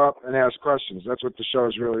to show up and ask questions. That's what the show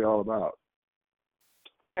is really all about.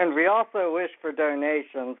 And we also wish for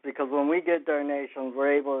donations, because when we get donations,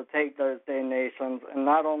 we're able to take those donations and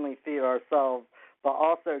not only feed ourselves, but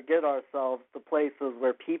also get ourselves to places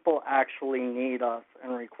where people actually need us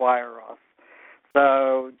and require us.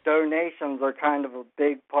 So donations are kind of a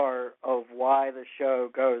big part of why the show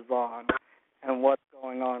goes on and what's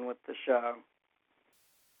going on with the show.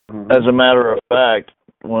 As a matter of fact,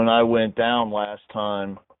 when I went down last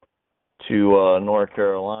time to North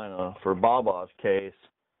Carolina for Baba's case,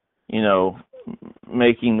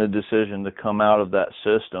 making the decision to come out of that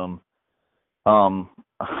system,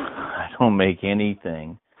 I don't make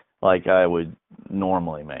anything like I would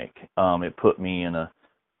normally make. It put me in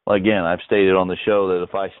again, I've stated on the show that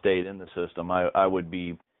if I stayed in the system, I would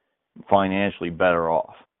be financially better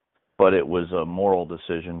off. But it was a moral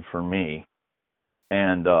decision for me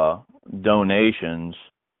And donations,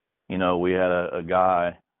 you know, we had a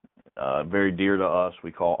guy very dear to us,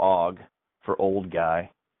 we call Og for old guy.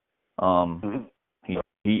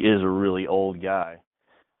 He is a really old guy,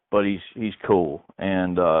 but he's cool,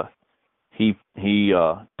 and he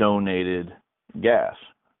donated gas.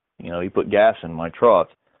 You know, he put gas in my truck,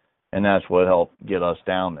 and that's what helped get us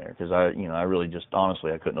down there, because I really just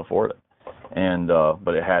honestly I couldn't afford it, and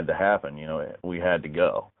but it had to happen. You know, we had to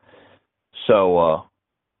go. So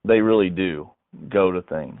they really do go to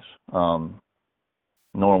things.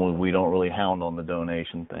 Normally we don't really hound on the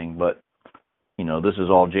donation thing, but you know, this is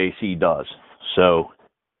all JC does. So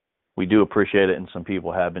we do appreciate it, and some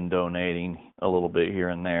people have been donating a little bit here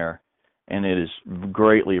and there, and it is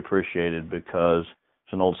greatly appreciated, because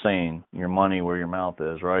it's an old saying, your money where your mouth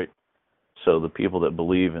is, right? So the people that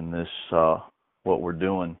believe in this, what we're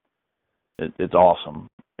doing, it's awesome.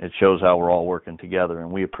 It shows how we're all working together,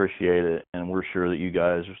 and we appreciate it, and we're sure that you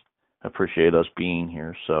guys appreciate us being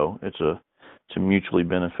here. So it's a mutually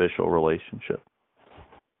beneficial relationship.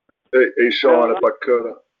 Hey, Sean, if I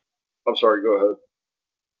could, I'm sorry, go ahead.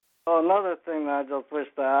 Well, another thing that I just wish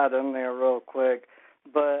to add in there real quick,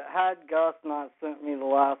 but had Gus not sent me the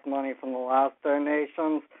last money from the last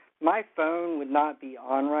donations, my phone would not be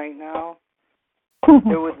on right now.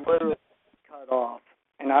 It would literally be cut off,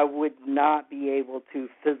 and I would not be able to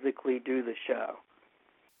physically do the show.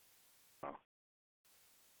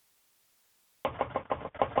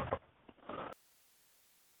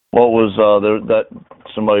 What was that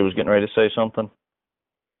somebody was getting ready to say something?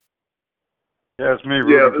 Yeah, it's me,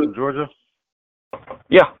 Ruben from Georgia.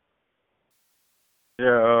 Yeah.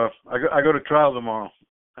 Yeah, I go to trial tomorrow.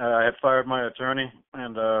 I had fired my attorney,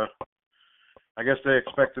 and I guess they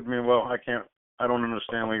expected me. Well, I don't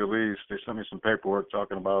understand legalese. They sent me some paperwork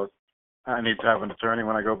talking about I need to have an attorney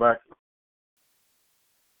when I go back.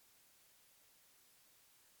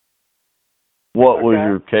 What was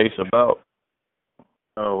your case about?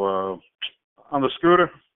 Oh, on the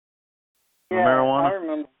scooter? Yeah, marijuana? I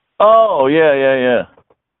remember. Oh, yeah.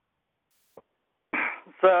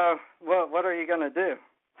 So, what are you going to do?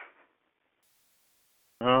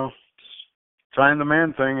 Well, sign the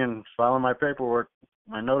man thing and filing my paperwork,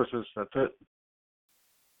 my notices, that's it.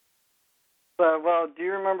 So, well, do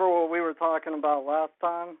you remember what we were talking about last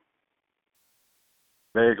time?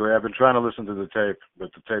 Vaguely. I've been trying to listen to the tape,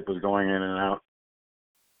 but the tape was going in and out.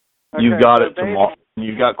 Okay, You've got it tomorrow.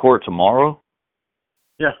 You've got court tomorrow?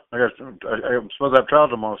 Yeah, I'm supposed to have trial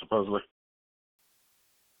tomorrow, supposedly.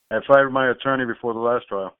 I fired my attorney before the last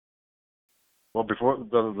trial. Well, before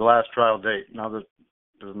the last trial date. Now there's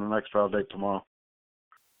the next trial date tomorrow.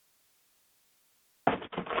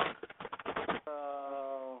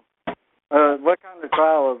 What kind of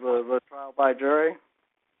trial is it? A trial by jury?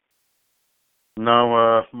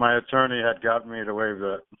 No, my attorney had got me to waive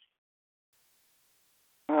that.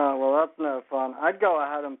 Oh, well, that's no fun. I'd go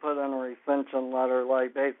ahead and put in a rescission letter,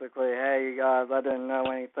 like basically, hey, you guys, I didn't know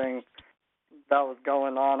anything that was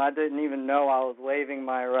going on. I didn't even know I was waiving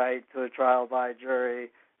my right to a trial by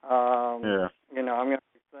jury. Yeah. You know, I'm going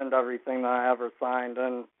to rescind everything that I ever signed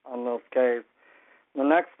in on this case. The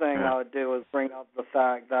next thing I would do is bring up the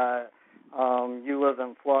fact that you live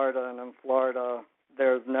in Florida, and in Florida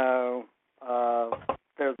there's no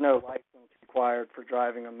license required for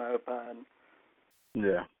driving a moped.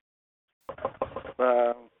 Yeah.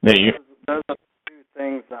 So Yeah, those are two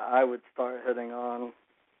things that I would start hitting on.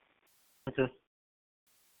 Okay.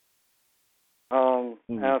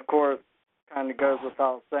 And of course, kind of goes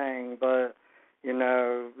without saying, but you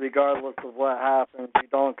know, regardless of what happens, you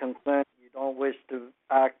don't consent. You don't wish to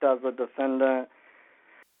act as a defendant.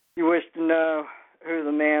 You wish to know who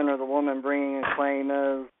the man or the woman bringing a claim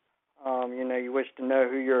is. You know, you wish to know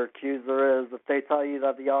who your accuser is. If they tell you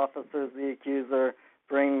that the officer is the accuser,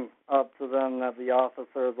 bring up to them that the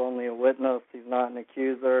officer is only a witness. He's not an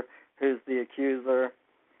accuser. Who's the accuser?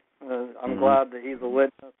 I'm glad that he's a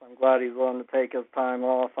witness. I'm glad he's willing to take his time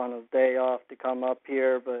off on his day off to come up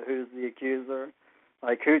here, but who's the accuser?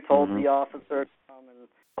 Like, who told the officer to come and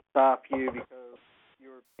stop you because you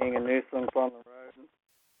were being a nuisance on the road?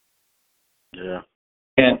 Yeah.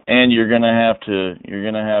 And you're gonna have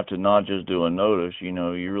to not just do a notice. You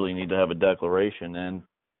know, you really need to have a declaration,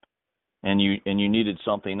 and you needed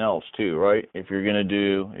something else too, right? If you're gonna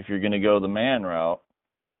go the man route,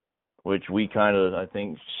 which we kind of, I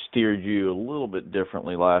think, steered you a little bit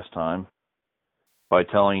differently last time by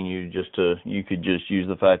telling you you could just use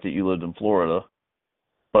the fact that you lived in Florida.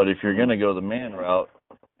 But if you're gonna go the man route,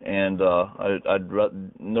 and I'd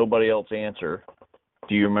nobody else answer.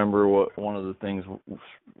 Do you remember what one of the things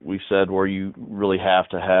we said where you really have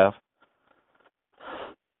to have?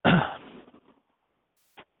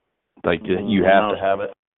 Like you have to have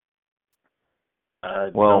it? I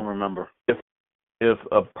don't remember. If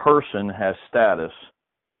a person has status,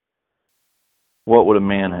 what would a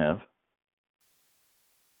man have?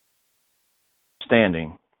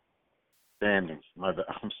 Standing. Standing. My bad.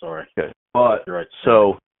 I'm sorry. Okay. But you're right.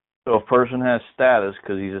 So a person has status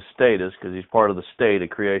because he's a status, because he's part of the state, a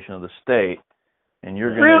creation of the state, and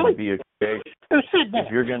you're going to be a creation. Who said that?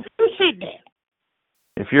 Who said that?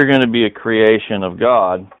 If you're going to be a creation of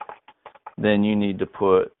God, then you need to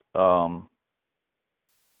put. Don't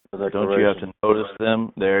you have to notice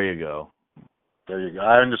them? There you go. There you go.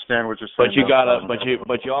 I understand what you're saying.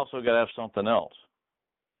 But you also got to have something else.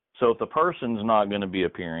 So if the person's not going to be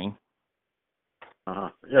appearing.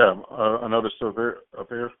 Yeah. Another still up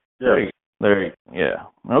here. Yeah. Yeah.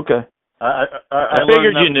 Okay. I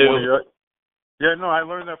figured you knew. Yeah. No, I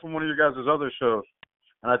learned that from one of your guys' other shows,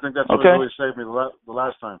 and I think that's what really saved me the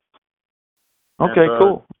last time. Okay,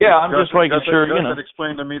 cool. Yeah, I'm just making sure, Gus had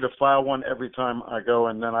explained to me to file one every time I go,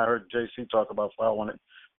 and then I heard JC talk about file one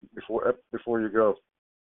before you go.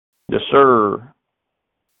 Yes, sir.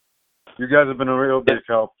 You guys have been a real big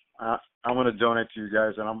help. I'm going to donate to you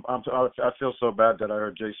guys, and I feel so bad that I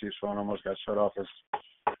heard JC's phone almost got shut off.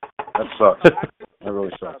 That sucks. That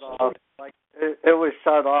really sucks. Like it was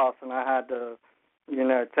shut off, and I had to,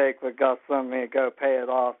 take what Gus sent me and go pay it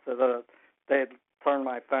off so that they'd turn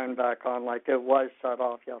my phone back on. Like it was shut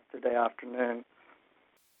off yesterday afternoon.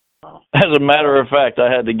 As a matter of fact, I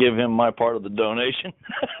had to give him my part of the donation.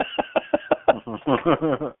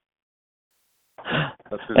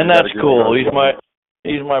 And that's cool.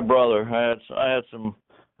 He's my brother. I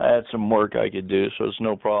had some work I could do, so it's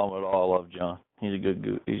no problem at all. I love John. He's a good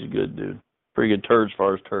dude. Pretty good turd as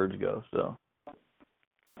far as turds go. So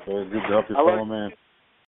it's good to help your fellow man.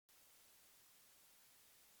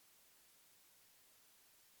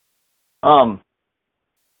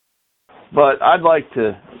 But I'd like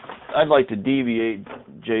to deviate,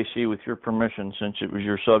 JC, with your permission, since it was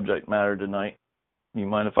your subject matter tonight. You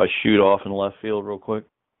mind if I shoot off in left field real quick?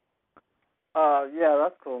 Yeah,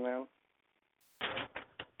 that's cool, man.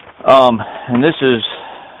 And this is,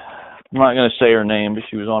 I'm not going to say her name, but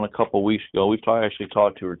she was on a couple weeks ago. We've actually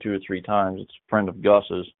talked to her 2 or 3 times. It's a friend of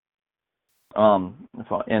Gus's. And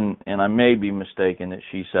I may be mistaken that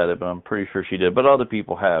she said it, but I'm pretty sure she did. But other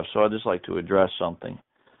people have, so I'd just like to address something.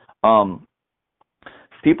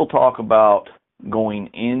 People talk about going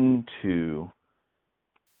into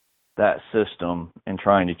that system and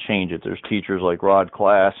trying to change it. There's teachers like Rod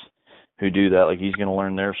Class who do that, like he's going to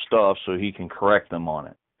learn their stuff so he can correct them on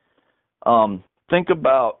it. Think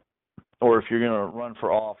about, or if you're going to run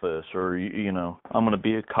for office, or I'm going to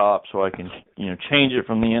be a cop so I can change it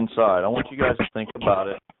from the inside. I want you guys to think about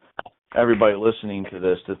it. Everybody listening to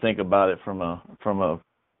this, to think about it from a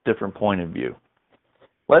different point of view.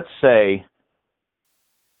 Let's say,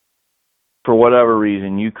 for whatever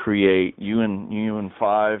reason, you and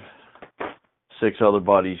 5, 6 other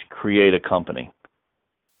buddies create a company,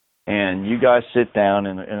 and you guys sit down,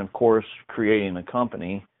 and of course, creating a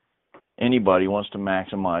company, anybody wants to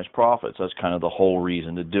maximize profits. That's kind of the whole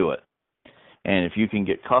reason to do it. And if you can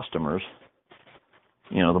get customers,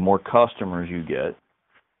 the more customers you get,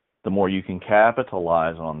 the more you can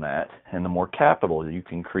capitalize on that, and the more capital you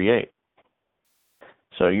can create.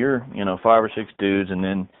 So you're, 5 or 6 dudes, and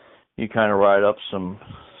then you kind of write up some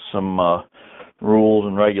rules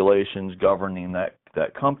and regulations governing that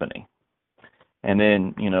company. And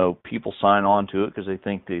then, people sign on to it because they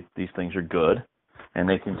think that these things are good, and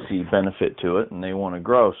they can see benefit to it, and they want to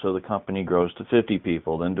grow. So the company grows to 50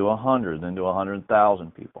 people, then to 100, then to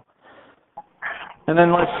 100,000 people. And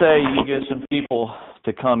then let's say you get some people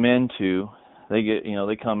to come into,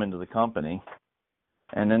 they come into the company,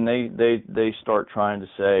 and then they start trying to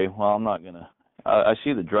say, well, I'm not going to, I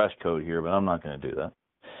see the dress code here, but I'm not going to do that.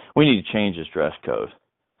 We need to change this dress code.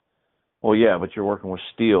 Well, yeah, but you're working with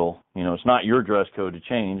steel. It's not your dress code to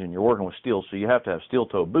change, and you're working with steel, so you have to have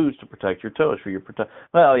steel-toe boots to protect your toes.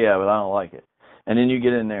 Well, yeah, but I don't like it. And then you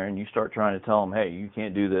get in there and you start trying to tell them, hey, you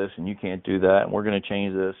can't do this and you can't do that, and we're going to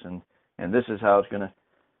change this, and this is how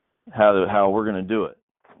we're going to do it.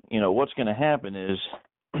 What's going to happen is,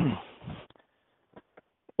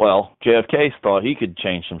 well, JFK thought he could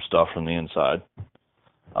change some stuff from the inside.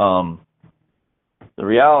 The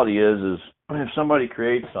reality is if somebody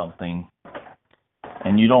creates something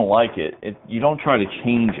and you don't like it, you don't try to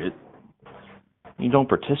change it. You don't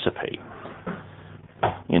participate.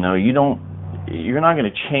 You're not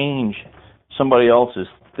going to change somebody else's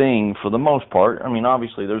thing for the most part. I mean,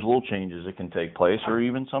 obviously there's little changes that can take place, or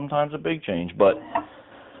even sometimes a big change, but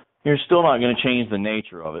you're still not going to change the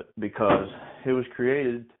nature of it, because it was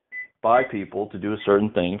created by people to do a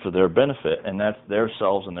certain thing for their benefit, and that's their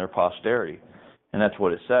selves and their posterity. And that's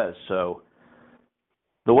what it says. So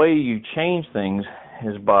the way you change things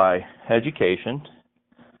is by education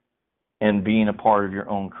and being a part of your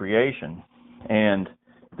own creation. And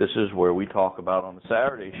this is where we talk about on the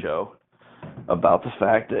Saturday show about the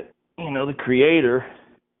fact that, the Creator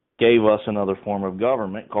gave us another form of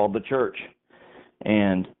government called the church.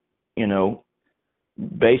 And,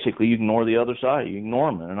 basically you ignore the other side. You ignore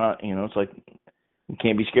them. They're not, it's like you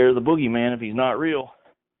can't be scared of the boogeyman if he's not real.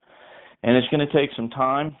 And it's going to take some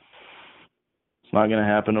time. It's not going to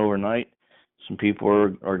happen overnight. Some people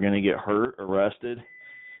are going to get hurt, arrested.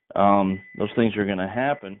 Those things are going to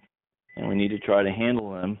happen, and we need to try to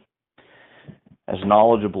handle them as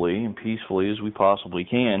knowledgeably and peacefully as we possibly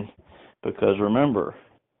can, because remember,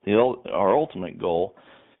 our ultimate goal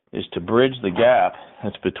is to bridge the gap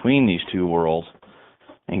that's between these two worlds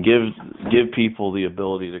and give people the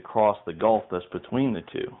ability to cross the gulf that's between the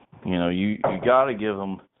two. You got to give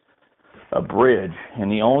them a bridge,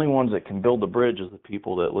 and the only ones that can build the bridge is the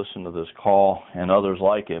people that listen to this call and others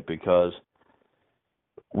like it, because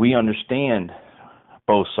we understand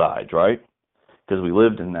both sides, right? Because we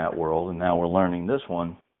lived in that world, and now we're learning this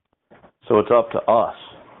one. So it's up to us,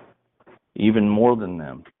 even more than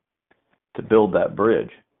them, to build that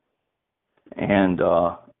bridge. And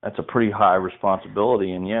that's a pretty high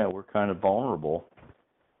responsibility, and yeah, we're kind of vulnerable.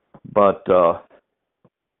 But,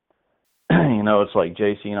 it's like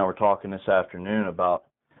JC and I were talking this afternoon about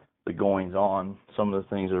the goings-on, some of the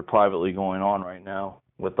things that are privately going on right now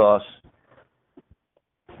with us.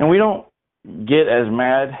 And we don't get as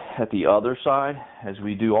mad at the other side as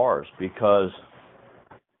we do ours, because,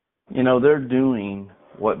 they're doing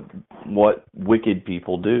what wicked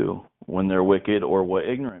people do when they're wicked, or what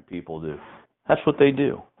ignorant people do. That's what they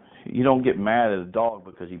do. You don't get mad at a dog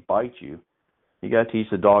because he bites you. You got to teach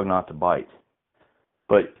the dog not to bite.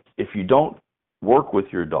 But if you don't work with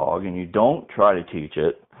your dog and you don't try to teach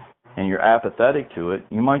it and you're apathetic to it,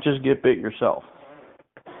 you might just get bit yourself.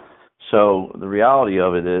 So the reality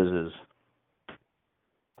of it is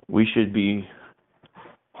we should be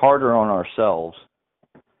harder on ourselves,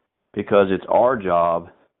 because it's our job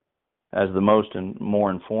as the most and more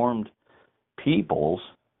informed peoples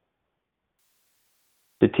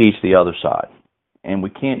to teach the other side. And we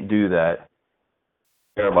can't do that,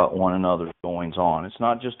 care about one another's goings on. It's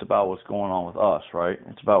not just about what's going on with us, right?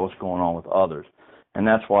 It's about what's going on with others. And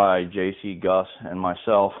that's why JC, Gus, and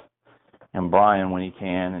myself, and Brian when he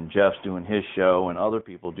can, and Jeff's doing his show, and other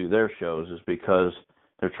people do their shows, is because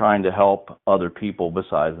they're trying to help other people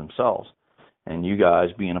besides themselves. And you guys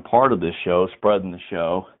being a part of this show, spreading the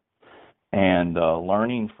show, and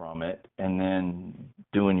learning from it, and then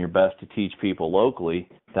doing your best to teach people locally,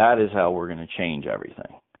 that is how we're going to change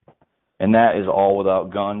everything. And that is all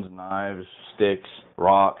without guns, knives, sticks,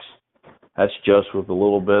 rocks. That's just with a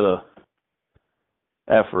little bit of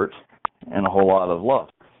effort and a whole lot of love.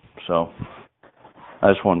 So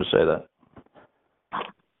I just wanted to say that.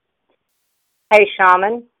 Hey,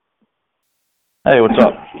 Shaman. Hey, what's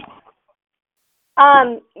up?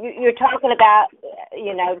 You're talking about,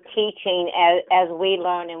 teaching as we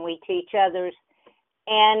learn and we teach others.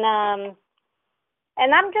 And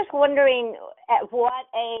I'm just wondering at what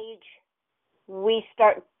age we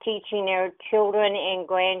start teaching our children and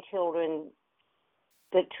grandchildren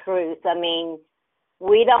the truth. I mean,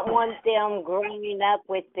 we don't want them growing up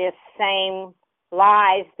with this same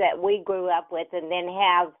lies that we grew up with, and then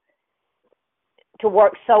have to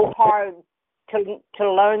work so hard to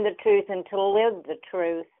learn the truth and to live the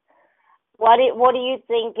truth. What do you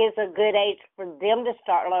think is a good age for them to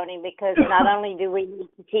start learning? Because not only do we need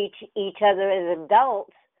to teach each other as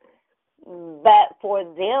adults, but for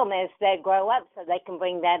them as they grow up, so they can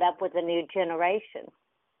bring that up with a new generation.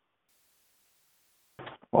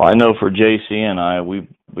 Well, I know for JC and I, we've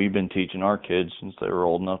been teaching our kids since they were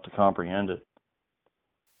old enough to comprehend it.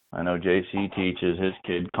 I know JC teaches his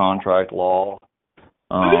kid contract law,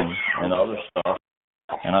 and other stuff,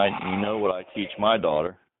 and what I teach my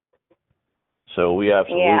daughter. So we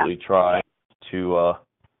absolutely try to.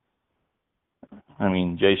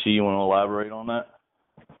 JC, you want to elaborate on that?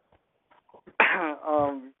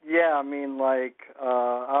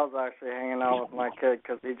 I was actually hanging out with my kid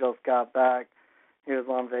because he just got back. He was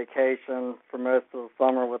on vacation for most of the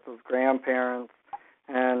summer with his grandparents,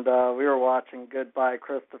 and we were watching Goodbye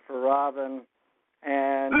Christopher Robin,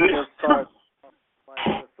 and he just started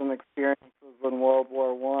with some experiences in World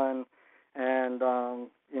War I, and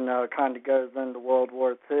it kind of goes into World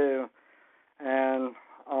War II, and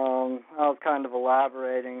I was kind of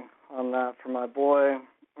elaborating on that for my boy,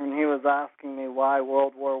 and he was asking me why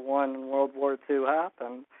World War I and World War II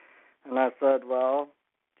happened, said, well,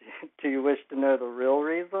 do you wish to know the real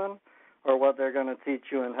reason or what they're going to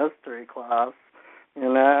teach you in history class,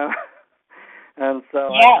 you know? And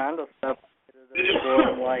so I kind of separated it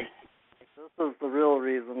for them, like, this is the real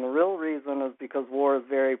reason. The real reason is because war is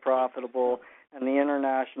very profitable, and the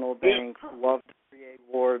international banks love to create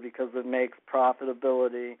war because it makes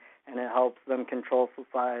profitability and it helps them control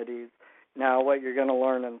societies. Now, what you're going to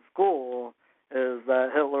learn in school is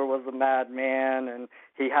that Hitler was a madman, and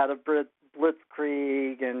he had a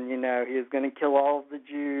blitzkrieg, and, you know, he was going to kill all of the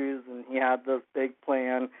Jews, and he had this big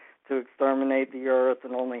plan to exterminate the earth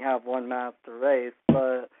and only have one master race.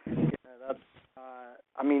 But, you know, that's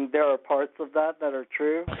I mean, there are parts of that are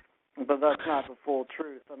true, but that's not the full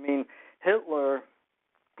truth. I mean, Hitler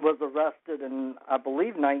was arrested in, I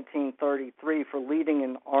believe, 1933 for leading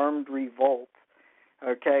an armed revolt.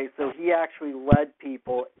 Okay, so he actually led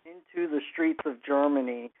people into the streets of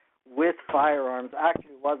Germany with firearms.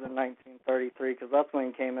 Actually, it wasn't 1933 because that's when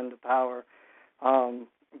he came into power.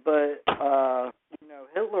 But you know,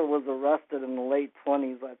 Hitler was arrested in the late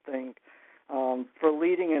 20s, I think, for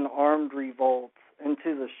leading an armed revolt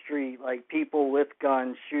into the street, like people with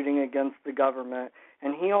guns shooting against the government,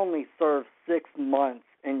 and he only served 6 months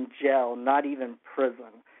in jail, not even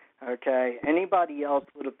prison. Okay, anybody else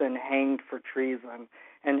would have been hanged for treason.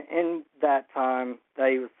 And in that time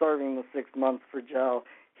that he was serving the 6 months for jail,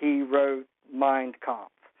 he wrote Mein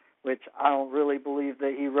Kampf, which I don't really believe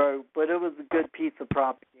that he wrote, but it was a good piece of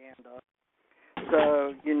propaganda.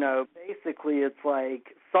 So, you know, basically it's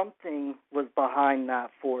like something was behind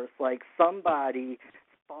that force. Like somebody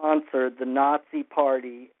sponsored the Nazi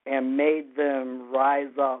Party and made them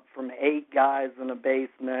rise up from 8 guys in a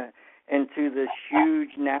basement into this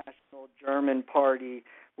huge national German party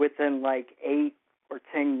within like 8 or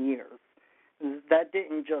 10 years. That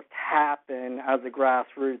didn't just happen as a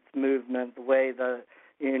grassroots movement the way that,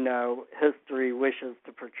 you know, history wishes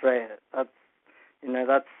to portray it. That's, you know,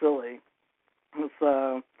 that's silly.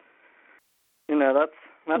 So, you know, that's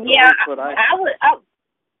what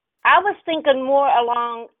I was thinking more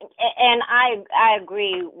along, and I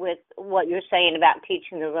agree with what you're saying about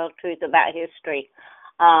teaching the real truth about history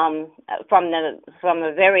from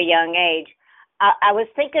a very young age. I was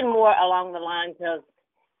thinking more along the lines of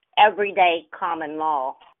everyday common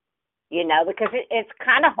law, you know, because it's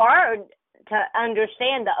kind of hard to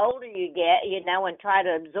understand the older you get, you know, and try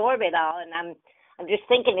to absorb it all. And I'm just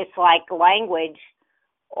thinking it's like language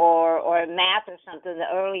or math or something. The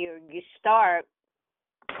earlier you start,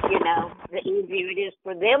 you know, the easier it is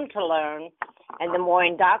for them to learn, and the more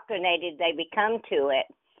indoctrinated they become to it.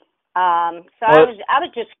 So I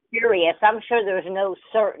was just curious. I'm sure there's no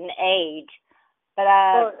certain age, but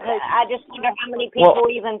I just wonder how many people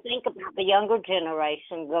even think about the younger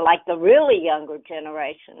generation, the really younger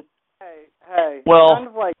generation. Hey, well, kind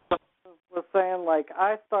of like was saying, like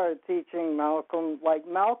I started teaching Malcolm. Like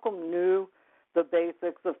Malcolm knew the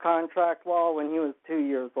basics of contract law when he was 2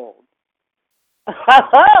 years old.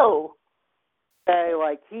 Oh. Okay,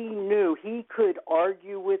 like he knew he could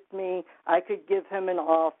argue with me. I could give him an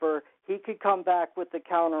offer. He could come back with a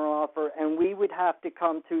counter offer, and we would have to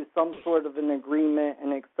come to some sort of an agreement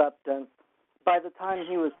and acceptance by the time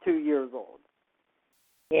he was 2 years old.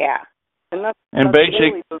 Yeah. And that's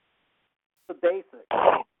basically really the basics.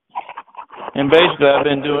 And basically, I've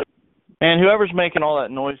been doing. And whoever's making all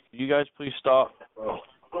that noise, could you guys please stop?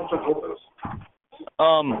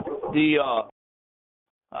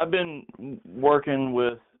 I've been working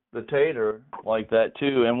with the Tater like that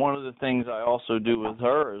too, and one of the things I also do with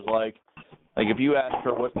her is like if you ask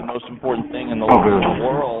her what's the most important thing in the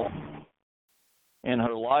world in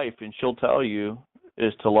her life, and she'll tell you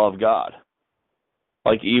is to love God.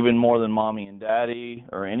 Like even more than mommy and daddy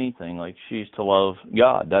or anything, like she's to love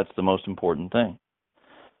God. That's the most important thing.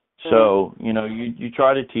 So, you know, you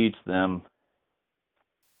try to teach them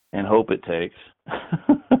and hope it takes.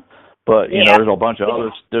 But, you know, there's a bunch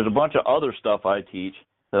of other stuff I teach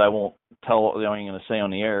that I won't tell, I ain't going to say on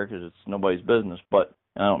the air because it's nobody's business, but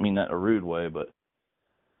I don't mean that in a rude way, but,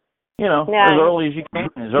 you know, as early as you can,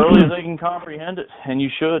 as early as they can comprehend it, and you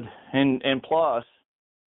should. And plus,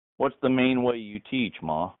 what's the main way you teach,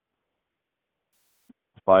 Ma?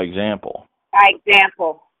 By example. By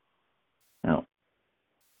example. Yeah.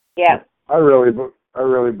 Yeah. I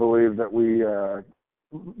really believe that we, you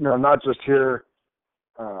know, not just here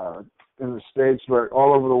in the States, but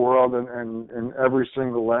all over the world and in every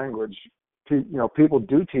single language, you know, people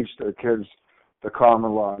do teach their kids the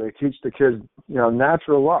common law. They teach the kids, you know,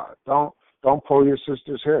 natural law. Don't pull your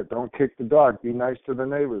sister's hair. Don't kick the dog. Be nice to the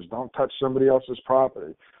neighbors. Don't touch somebody else's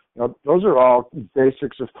property. You know, those are all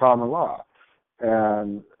basics of common law.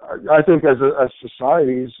 And I think as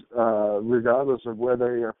societies, regardless of where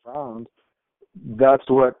they are found, that's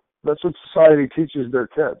what society teaches their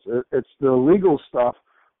kids. It's the legal stuff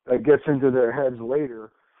that gets into their heads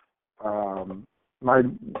later. I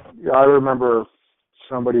remember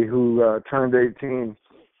somebody who turned 18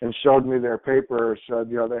 and showed me their paper. Said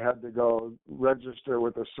they had to go register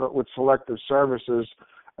with Selective Services,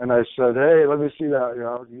 and I said, hey, let me see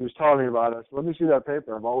that. He was telling me about it. Let me see that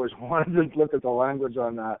paper. I've always wanted to look at the language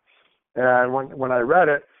on that. And when I read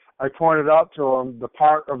it, I pointed out to him the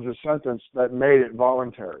part of the sentence that made it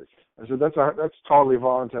voluntary. I said, that's totally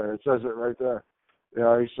voluntary. It says it right there.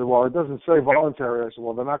 He said, well, it doesn't say voluntary. I said,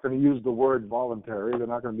 well, they're not going to use the word voluntary. They're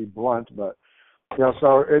not going to be blunt, but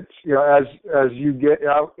so it's as you get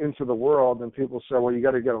out into the world and people say, well, you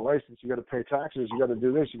got to get a license, you got to pay taxes, you got to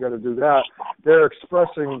do this, you got to do that. They're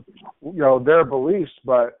expressing their beliefs,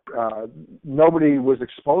 but nobody was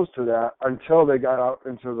exposed to that until they got out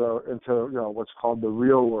into what's called the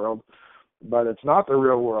real world. But it's not the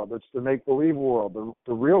real world. It's the make-believe world.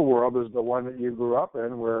 The real world is the one that you grew up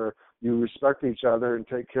in, where you respect each other and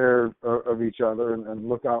take care of each other and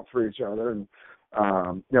look out for each other, and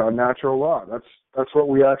natural law. That's what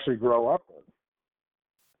we actually grow up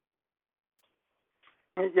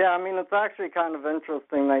in. Yeah, it's actually kind of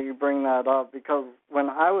interesting that you bring that up, because when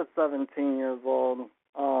I was 17 years old,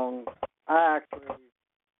 I actually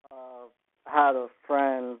had a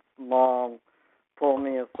friend's mom pull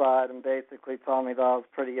me aside and basically told me that I was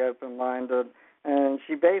pretty open-minded, and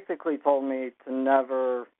she basically told me to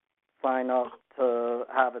never sign up to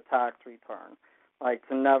have a tax return, like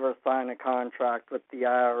to never sign a contract with the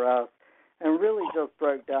IRS, and really just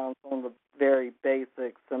broke down some of the very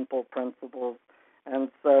basic, simple principles.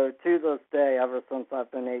 And so to this day, ever since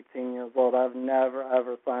I've been 18 years old, I've never,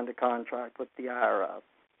 ever signed a contract with the IRS.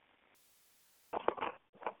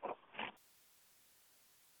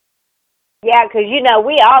 Yeah, because,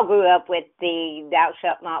 we all grew up with the thou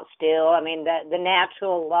shalt not steal. The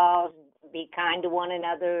natural laws, be kind to one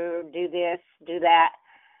another, do this, do that.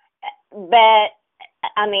 But,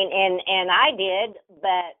 and I did,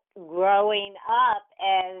 but growing up,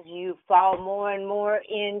 as you fall more and more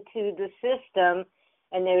into the system,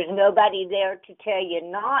 and there's nobody there to tell you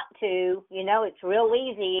not to, it's real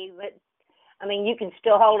easy, but, you can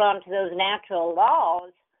still hold on to those natural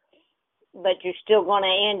laws, but you're still going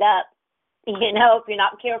to end up, if you're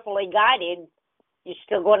not carefully guided, you're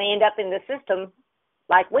still going to end up in the system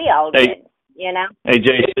like we all did, Hey,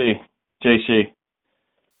 JC,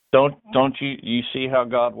 don't you see how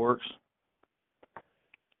God works?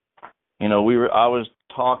 I was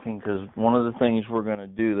talking, because one of the things we're going to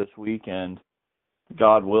do this weekend,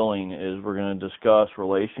 God willing, is we're going to discuss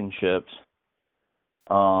relationships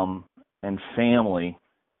and family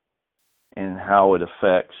and how it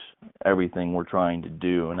affects everything we're trying to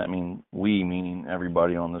do. And we meaning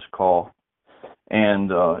everybody on this call.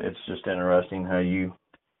 And it's just interesting how you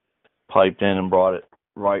piped in and brought it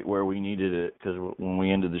right where we needed it, because when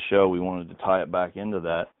we ended the show, we wanted to tie it back into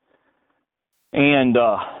that. And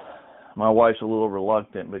my wife's a little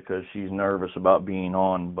reluctant because she's nervous about being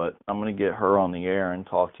on, but I'm going to get her on the air and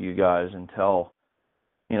talk to you guys and tell,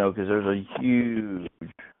 because there's a huge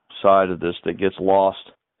side of this that gets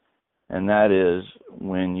lost. And that is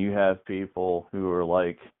when you have people who are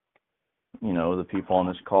like, the people on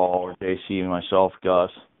this call, or JC and myself,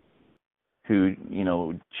 Gus, who,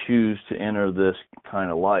 choose to enter this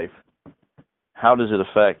kind of life. How does it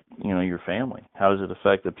affect, your family? How does it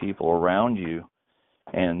affect the people around you?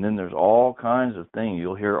 And then there's all kinds of things.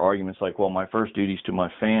 You'll hear arguments like, well, my first duty is to my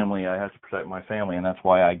family. I have to protect my family, and that's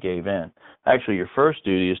why I gave in. Actually, your first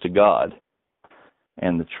duty is to God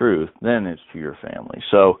and the truth. Then it's to your family.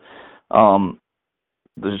 So,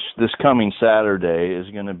 this coming Saturday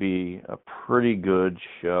is going to be a pretty good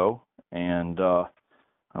show, and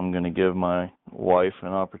I'm going to give my wife an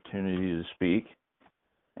opportunity to speak,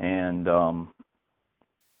 and the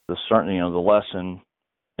lesson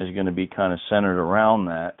is going to be kind of centered around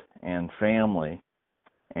that and family,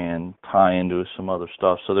 and tie into some other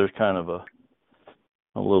stuff. So there's kind of a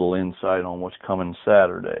little insight on what's coming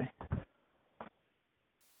Saturday.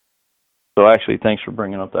 So actually, thanks for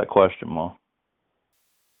bringing up that question, Ma.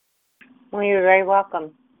 Well, you're very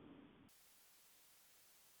welcome.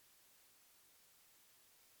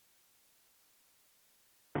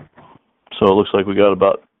 So it looks like we're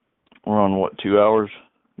on 2 hours,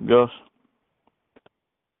 Gus?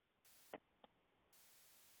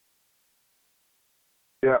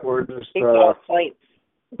 Yeah, we're just sleep.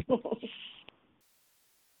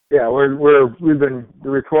 Yeah, the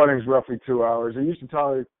recording's roughly 2 hours. It used to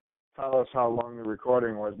tell us how long the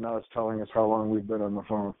recording was. Now it's telling us how long we've been on the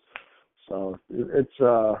phone. So it's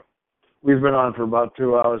we've been on for about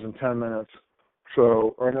 2 hours and 10 minutes.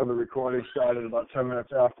 So I know the recording started about 10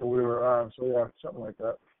 minutes after we were on. So yeah, something like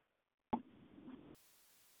that.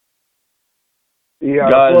 Yeah,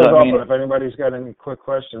 Guys, the floor's open. If anybody's got any quick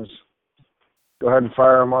questions, go ahead and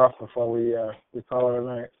fire them off before we call it a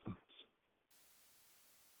night.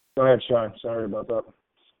 Go ahead, Sean. Sorry about that.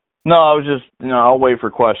 No, I was just, I'll wait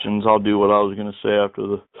for questions. I'll do what I was going to say after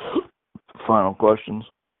the final questions.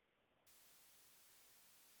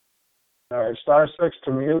 All right, *6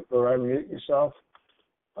 to mute or unmute yourself.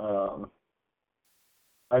 I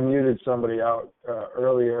muted somebody out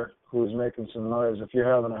earlier who was making some noise. If you're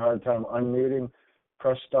having a hard time unmuting,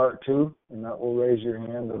 press *2, and that will raise your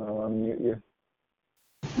hand, and I'll unmute you.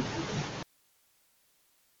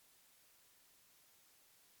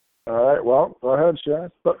 All right, well, go ahead, Sean.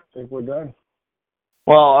 I think we're done.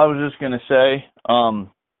 Well, I was just going to say,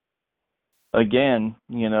 again,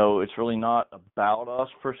 it's really not about us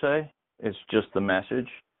per se. It's just the message.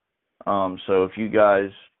 So if you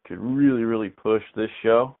guys could really, really push this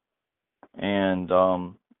show, and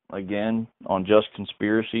again, on Just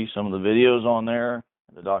Conspiracy, some of the videos on there,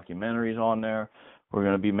 the documentaries on there, we're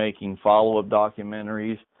going to be making follow-up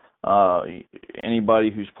documentaries.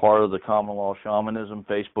 Anybody who's part of the Common Law Shamanism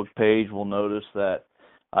Facebook page will notice that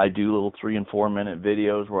I do little 3 and 4 minute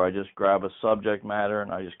videos where I just grab a subject matter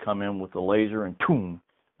and I just come in with the laser and boom,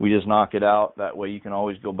 we just knock it out. That way you can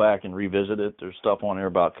always go back and revisit it. There's stuff on there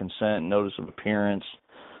about consent, notice of appearance,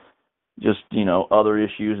 just, other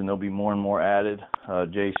issues, and there'll be more and more added.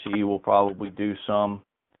 JC will probably do some.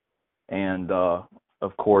 And,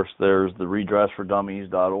 of course, there's the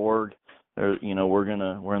redressfordummies.org. There,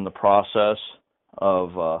 we're in the process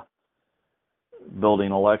of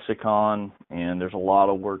building a lexicon, and there's a lot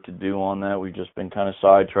of work to do on that. We've just been kind of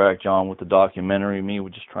sidetracked, John, with the documentary. Me, we're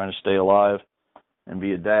just trying to stay alive and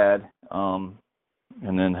be a dad, and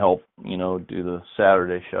then help, do the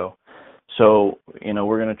Saturday show. So,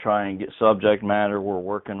 we're going to try and get subject matter. We're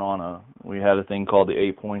working on we had a thing called the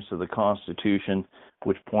 8 Points of the Constitution,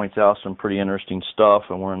 which points out some pretty interesting stuff,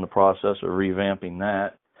 and we're in the process of revamping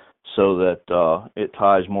that so that it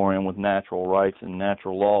ties more in with natural rights and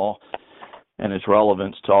natural law and its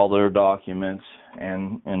relevance to all their documents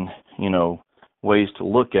and ways to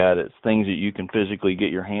look at it, things that you can physically get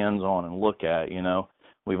your hands on and look at,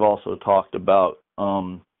 We've also talked about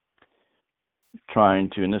trying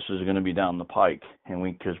to, and this is going to be down the pike, and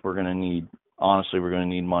because we're going to need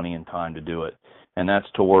money and time to do it, and that's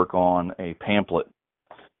to work on a pamphlet,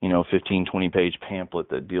 15, 20-page pamphlet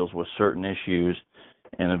that deals with certain issues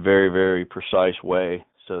in a very, very precise way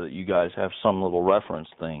so that you guys have some little reference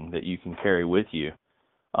thing that you can carry with you.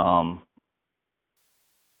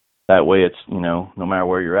 That way it's, no matter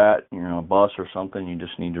where you're at, you're on a bus or something, you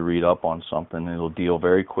just need to read up on something. It'll deal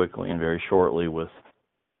very quickly and very shortly with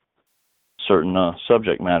certain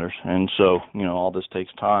subject matters. And so, all this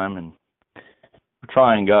takes time, and we're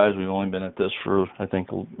trying, guys. We've only been at this for, I think,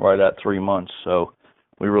 right at 3 months. So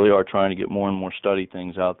we really are trying to get more and more study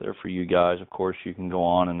things out there for you guys. Of course, you can go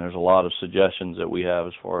on, and there's a lot of suggestions that we have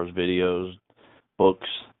as far as videos, books,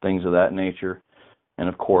 things of that nature, and,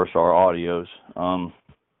 of course, our audios.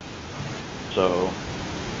 So,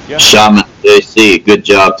 yeah. Shaman JC, good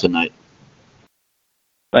job tonight.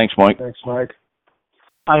 Thanks, Mike. Thanks, Mike.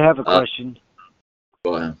 I have a question.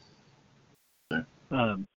 Go ahead.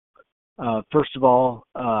 First of all,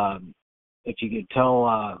 if you could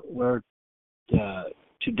tell where to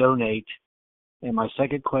donate. And my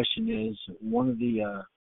second question is, one of the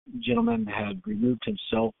gentlemen had removed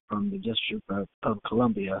himself from the District of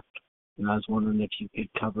Columbia, and I was wondering if you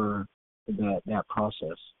could cover that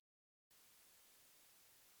process.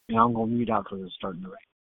 And I'm going to mute out because it's starting to rain.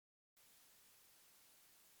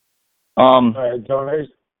 All right,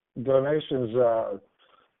 donations,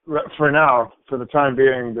 for now, for the time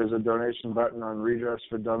being, there's a donation button on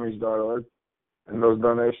redressfordummies.org, and those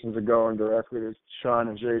donations are going directly to Sean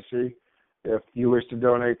and JC. If you wish to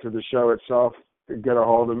donate to the show itself, get a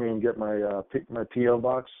hold of me and get my P.O.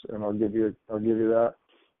 box, and I'll give you that.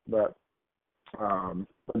 But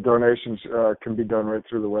donations can be done right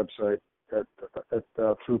through the website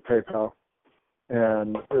through PayPal.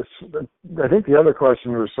 And I think the other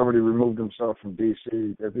question was somebody removed himself from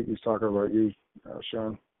D.C. I think he's talking about you,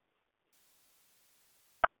 Sean.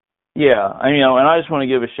 Yeah, and I just want to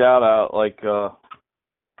give a shout out, like I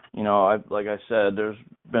said, there's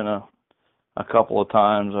been a couple of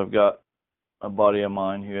times I've got a buddy of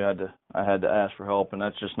mine who I had to ask for help, and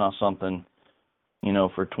that's just not something,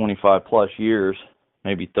 for 25 plus years,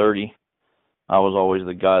 maybe 30, I was always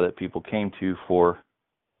the guy that people came to for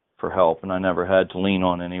help, and I never had to lean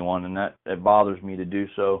on anyone, and that it bothers me to do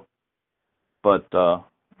so. but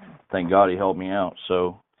thank God he helped me out.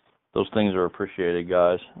 So those things are appreciated,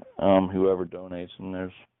 guys. Whoever donates, and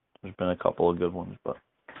there's been a couple of good ones, but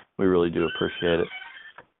we really do appreciate it.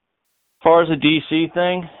 As far as the DC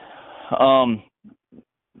thing,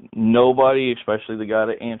 nobody, especially the guy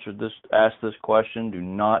that asked this question, do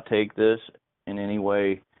not take this in any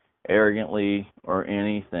way arrogantly or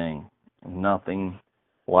anything. Nothing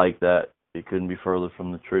like that. It couldn't be further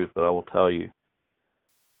from the truth, but I will tell you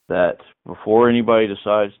that before anybody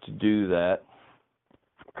decides to do that,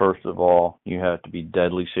 first of all, you have to be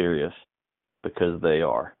deadly serious, because they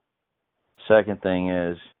are. Second thing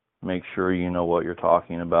is, make sure you know what you're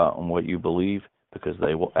talking about and what you believe, because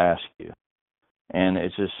they will ask you. And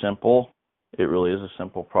it's just simple. It really is a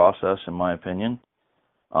simple process, in my opinion.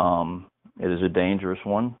 It is a dangerous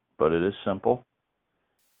one, but it is simple.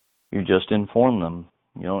 You just inform them.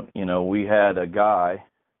 You know, we had a guy,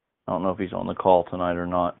 I don't know if he's on the call tonight or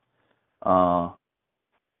not. I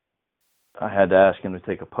had to ask him to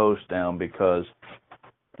take a post down because,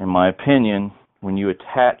 in my opinion, when you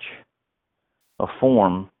attach a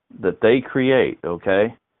form that they create,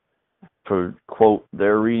 okay, for, quote,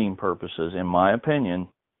 their reading purposes, in my opinion,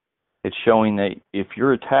 it's showing that if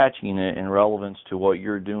you're attaching it in relevance to what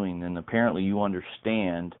you're doing, then apparently you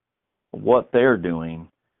understand what they're doing,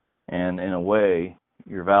 and in a way,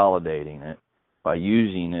 you're validating it by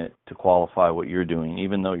using it to qualify what you're doing,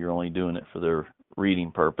 even though you're only doing it for their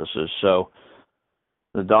reading purposes. So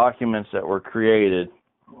the documents that were created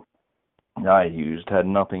that I used had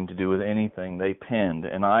nothing to do with anything they penned.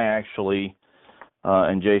 And I actually,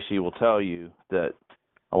 and JC will tell you that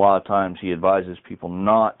a lot of times he advises people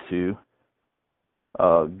not to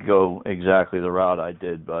go exactly the route I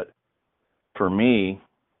did. But for me,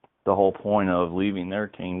 the whole point of leaving their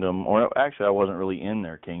kingdom, or actually I wasn't really in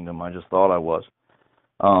their kingdom, I just thought I was.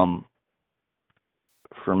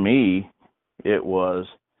 For me, it was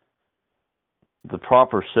the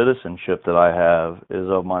proper citizenship that I have is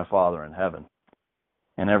of my Father in heaven.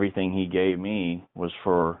 And everything he gave me was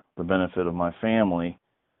for the benefit of my family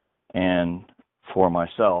and for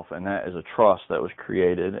myself. And that is a trust that was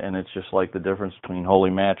created. And it's just like the difference between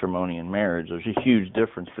holy matrimony and marriage. There's a huge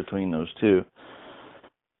difference between those two.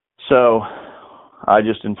 So I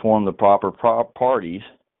just informed the proper parties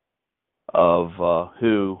of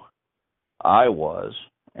who I was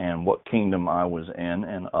and what kingdom I was in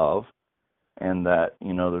and of, and that,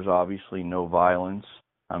 you know, there's obviously no violence.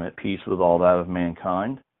 I'm at peace with all that of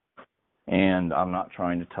mankind, and I'm not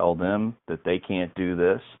trying to tell them that they can't do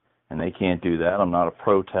this and they can't do that. I'm not a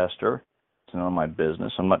protester. It's none of my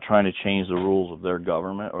business. I'm not trying to change the rules of their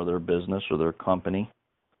government or their business or their company.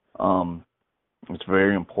 It's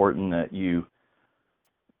very important that you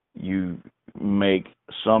make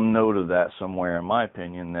some note of that somewhere, in my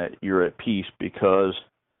opinion, that you're at peace, because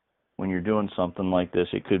when you're doing something like this,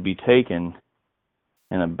 it could be taken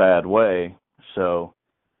in a bad way. So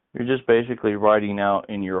you're just basically writing out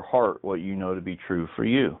in your heart what you know to be true for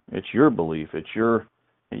you. It's your belief. It's you're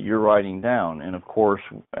writing down. And of course,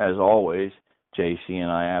 as always, JC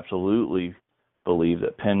and I absolutely believe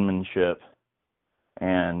that penmanship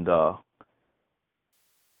and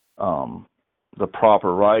the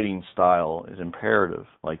proper writing style is imperative.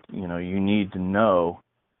 Like, you know, you need to know,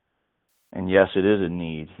 and yes, it is a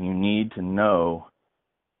need, you need to know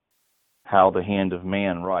how the hand of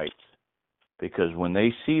man writes. Because when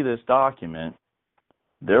they see this document,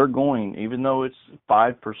 they're going, even though it's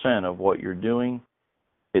 5% of what you're doing,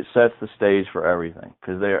 it sets the stage for everything.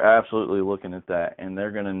 Because they're absolutely looking at that, and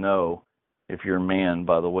they're going to know if you're a man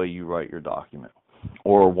by the way you write your document,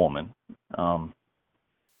 or a woman.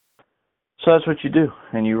 So that's what you do,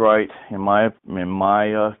 and you write. In my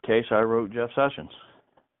case, I wrote Jeff Sessions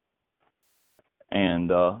and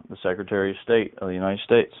the Secretary of State of the United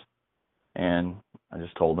States, and I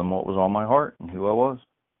just told them what was on my heart and who I was,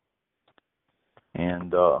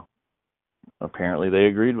 and apparently they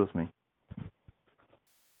agreed with me.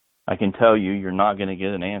 I can tell you, you're not going to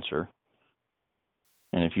get an answer,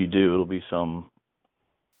 and if you do, it'll be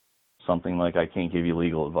something like, I can't give you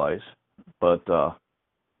legal advice, but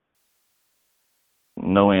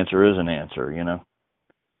no answer is an answer, you know.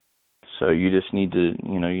 So you just need to,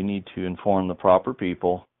 you need to inform the proper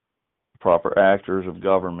people, proper actors of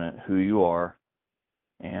government, who you are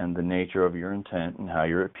and the nature of your intent and how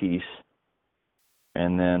you're at peace,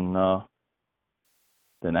 and then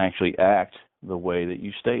actually act the way that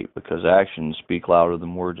you state, because actions speak louder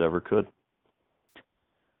than words ever could.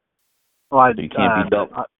 Well, so you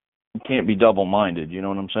can't be double-minded. You know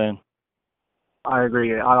what I'm saying? I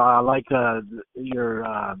agree. I like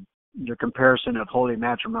your comparison of holy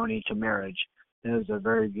matrimony to marriage. It is a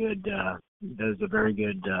very good that is a very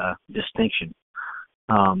good distinction.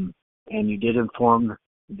 And you did inform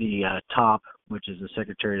the top, which is the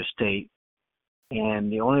Secretary of State,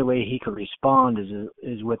 and the only way he could respond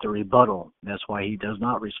is with a rebuttal. That's why he does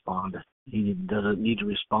not respond. He doesn't need to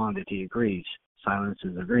respond if he agrees. Silence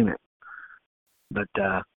is agreement. But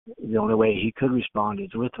the only way he could respond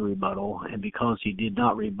is with a rebuttal, and because he did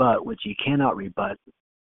not rebut, which he cannot rebut,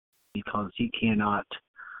 because he cannot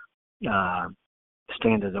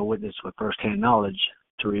stand as a witness with first-hand knowledge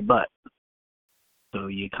to rebut. So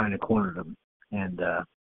you kind of cornered him, and I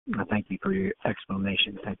thank you for your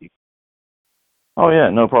explanation. Thank you. Oh, yeah,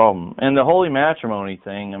 no problem. And the holy matrimony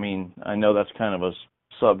thing, I mean, I know that's kind of a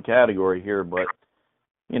subcategory here, but,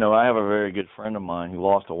 you know, I have a very good friend of mine who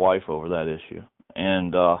lost a wife over that issue.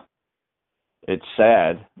 And it's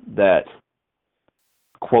sad that,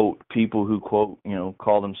 quote, people who, quote, you know,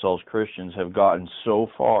 call themselves Christians have gotten so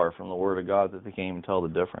far from the Word of God that they can't even tell the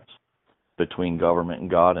difference between government and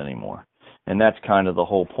God anymore. And that's kind of the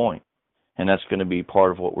whole point. And that's going to be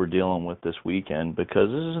part of what we're dealing with this weekend, because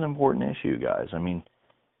this is an important issue, guys. I mean,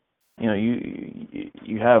 you know,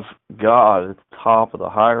 you have God at the top of the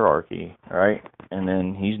hierarchy, right? And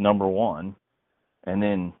then he's number one. And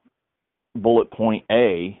then bullet point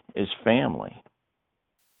A is family.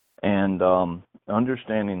 And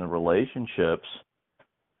understanding the relationships,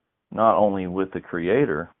 not only with the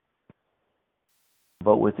Creator,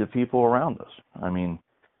 but with the people around us. I mean,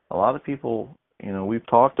 a lot of people, you know, we've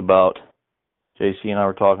talked about, JC and I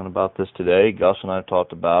were talking about this today, Gus and I have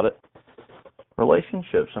talked about it,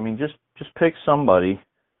 relationships. I mean, just pick somebody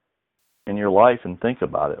in your life and think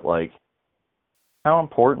about it. Like, how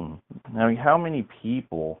important, I mean, how many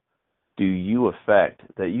people do you affect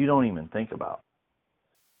that you don't even think about?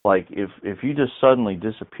 Like, if you just suddenly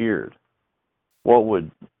disappeared,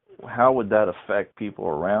 how would that affect people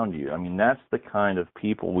around you? I mean, that's the kind of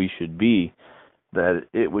people we should be, that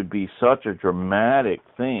it would be such a dramatic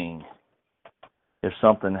thing if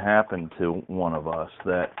something happened to one of us,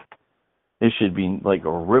 that it should be like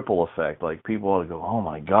a ripple effect. Like, people ought to go, oh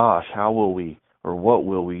my gosh, how will we, or what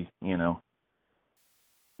will we, you know,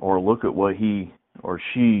 or look at what he or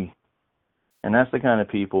she, and that's the kind of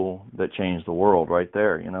people that change the world right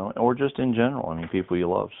there, you know, or just in general, I mean, people you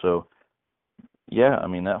love. So, yeah, I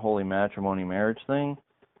mean, that holy matrimony marriage thing,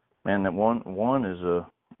 man, that one is a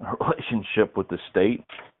relationship with the state,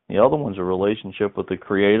 the other one's a relationship with the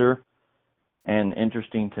Creator. And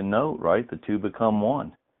interesting to note, right, the two become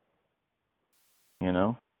one. You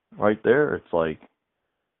know, right there, it's like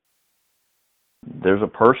there's a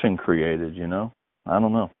person created, you know. I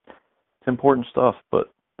don't know. It's important stuff,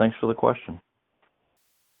 but thanks for the question.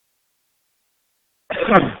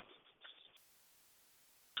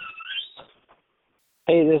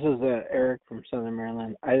 Hey, this is Eric from Southern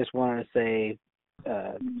Maryland. I just wanted to say,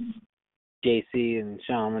 JC and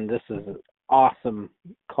Shaman, this is an awesome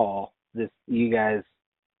call. You guys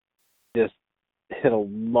just hit a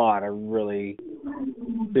lot of really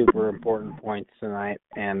super important points tonight,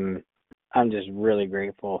 and I'm just really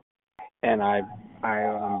grateful. And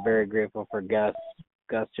I'm very grateful for Gus.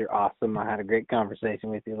 Gus, you're awesome. I had a great conversation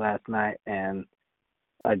with you last night, and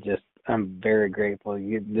I'm very grateful.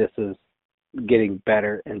 This is getting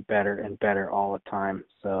better and better and better all the time.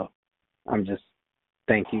 So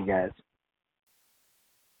thank you guys.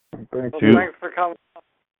 Thank Well, you. thanks for coming.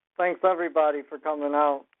 Thanks everybody for coming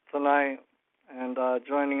out tonight and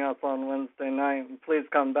joining us on Wednesday night. And please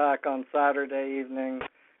come back on Saturday evening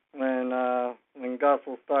when Gus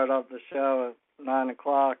will start up the show at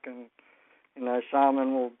 9:00, and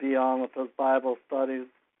Shaman will be on with his Bible studies.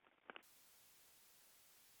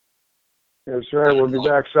 That's right. We'll be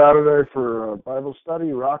back Saturday for Bible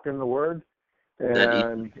study, Rocking the Word,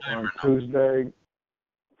 and on Tuesday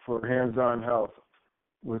for Hands-on Health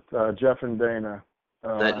with Jeff and Dana.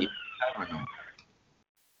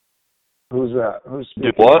 Who's that? Who's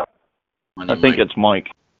speaking? What? I think it's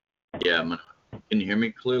Mike. Yeah, can you hear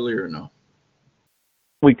me clearly or no?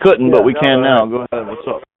 We couldn't, but we can now. Go ahead. What's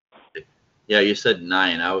up? Yeah, you said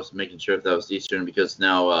 9. I was making sure if that was Eastern, because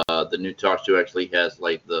now the new talk show actually has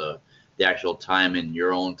like the actual time in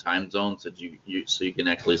your own time zone, so you can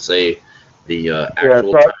actually say the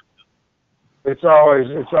actual time. It's always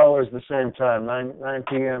the same time, 9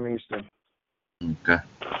 p.m. Eastern. Okay.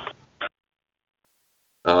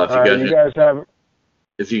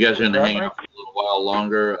 If you guys are gonna hang out for a little while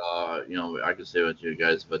longer, I can stay with you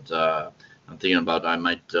guys. But I'm thinking about I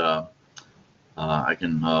might I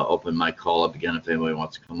can open my call up again if anybody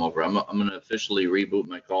wants to come over. I'm gonna officially reboot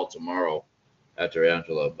my call tomorrow after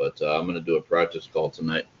Angela, but I'm gonna do a practice call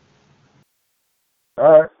tonight.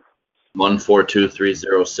 All right.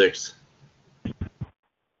 142306.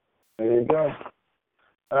 There you go.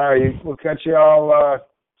 All right, we'll catch you all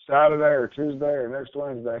Saturday or Tuesday or next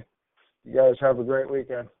Wednesday. You guys have a great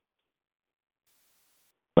weekend.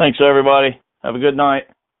 Thanks, everybody. Have a good night.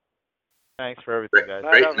 Thanks for everything, guys.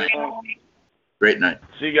 Great night. Great night.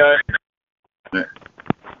 See you guys.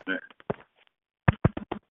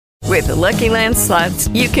 With the Lucky Land Slots,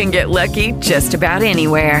 you can get lucky just about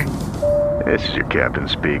anywhere. This is your captain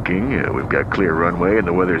speaking. We've got clear runway and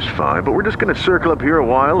the weather's fine, but we're just going to circle up here a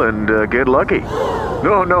while and get lucky.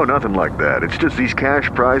 No, nothing like that. It's just these cash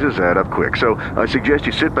prizes add up quick. So I suggest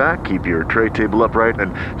you sit back, keep your tray table upright,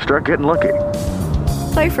 and start getting lucky.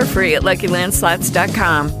 Play for free at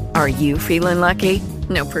LuckyLandSlots.com. Are you feeling lucky?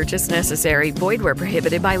 No purchase necessary. Void where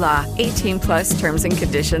prohibited by law. 18+ terms and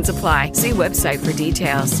conditions apply. See website for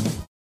details.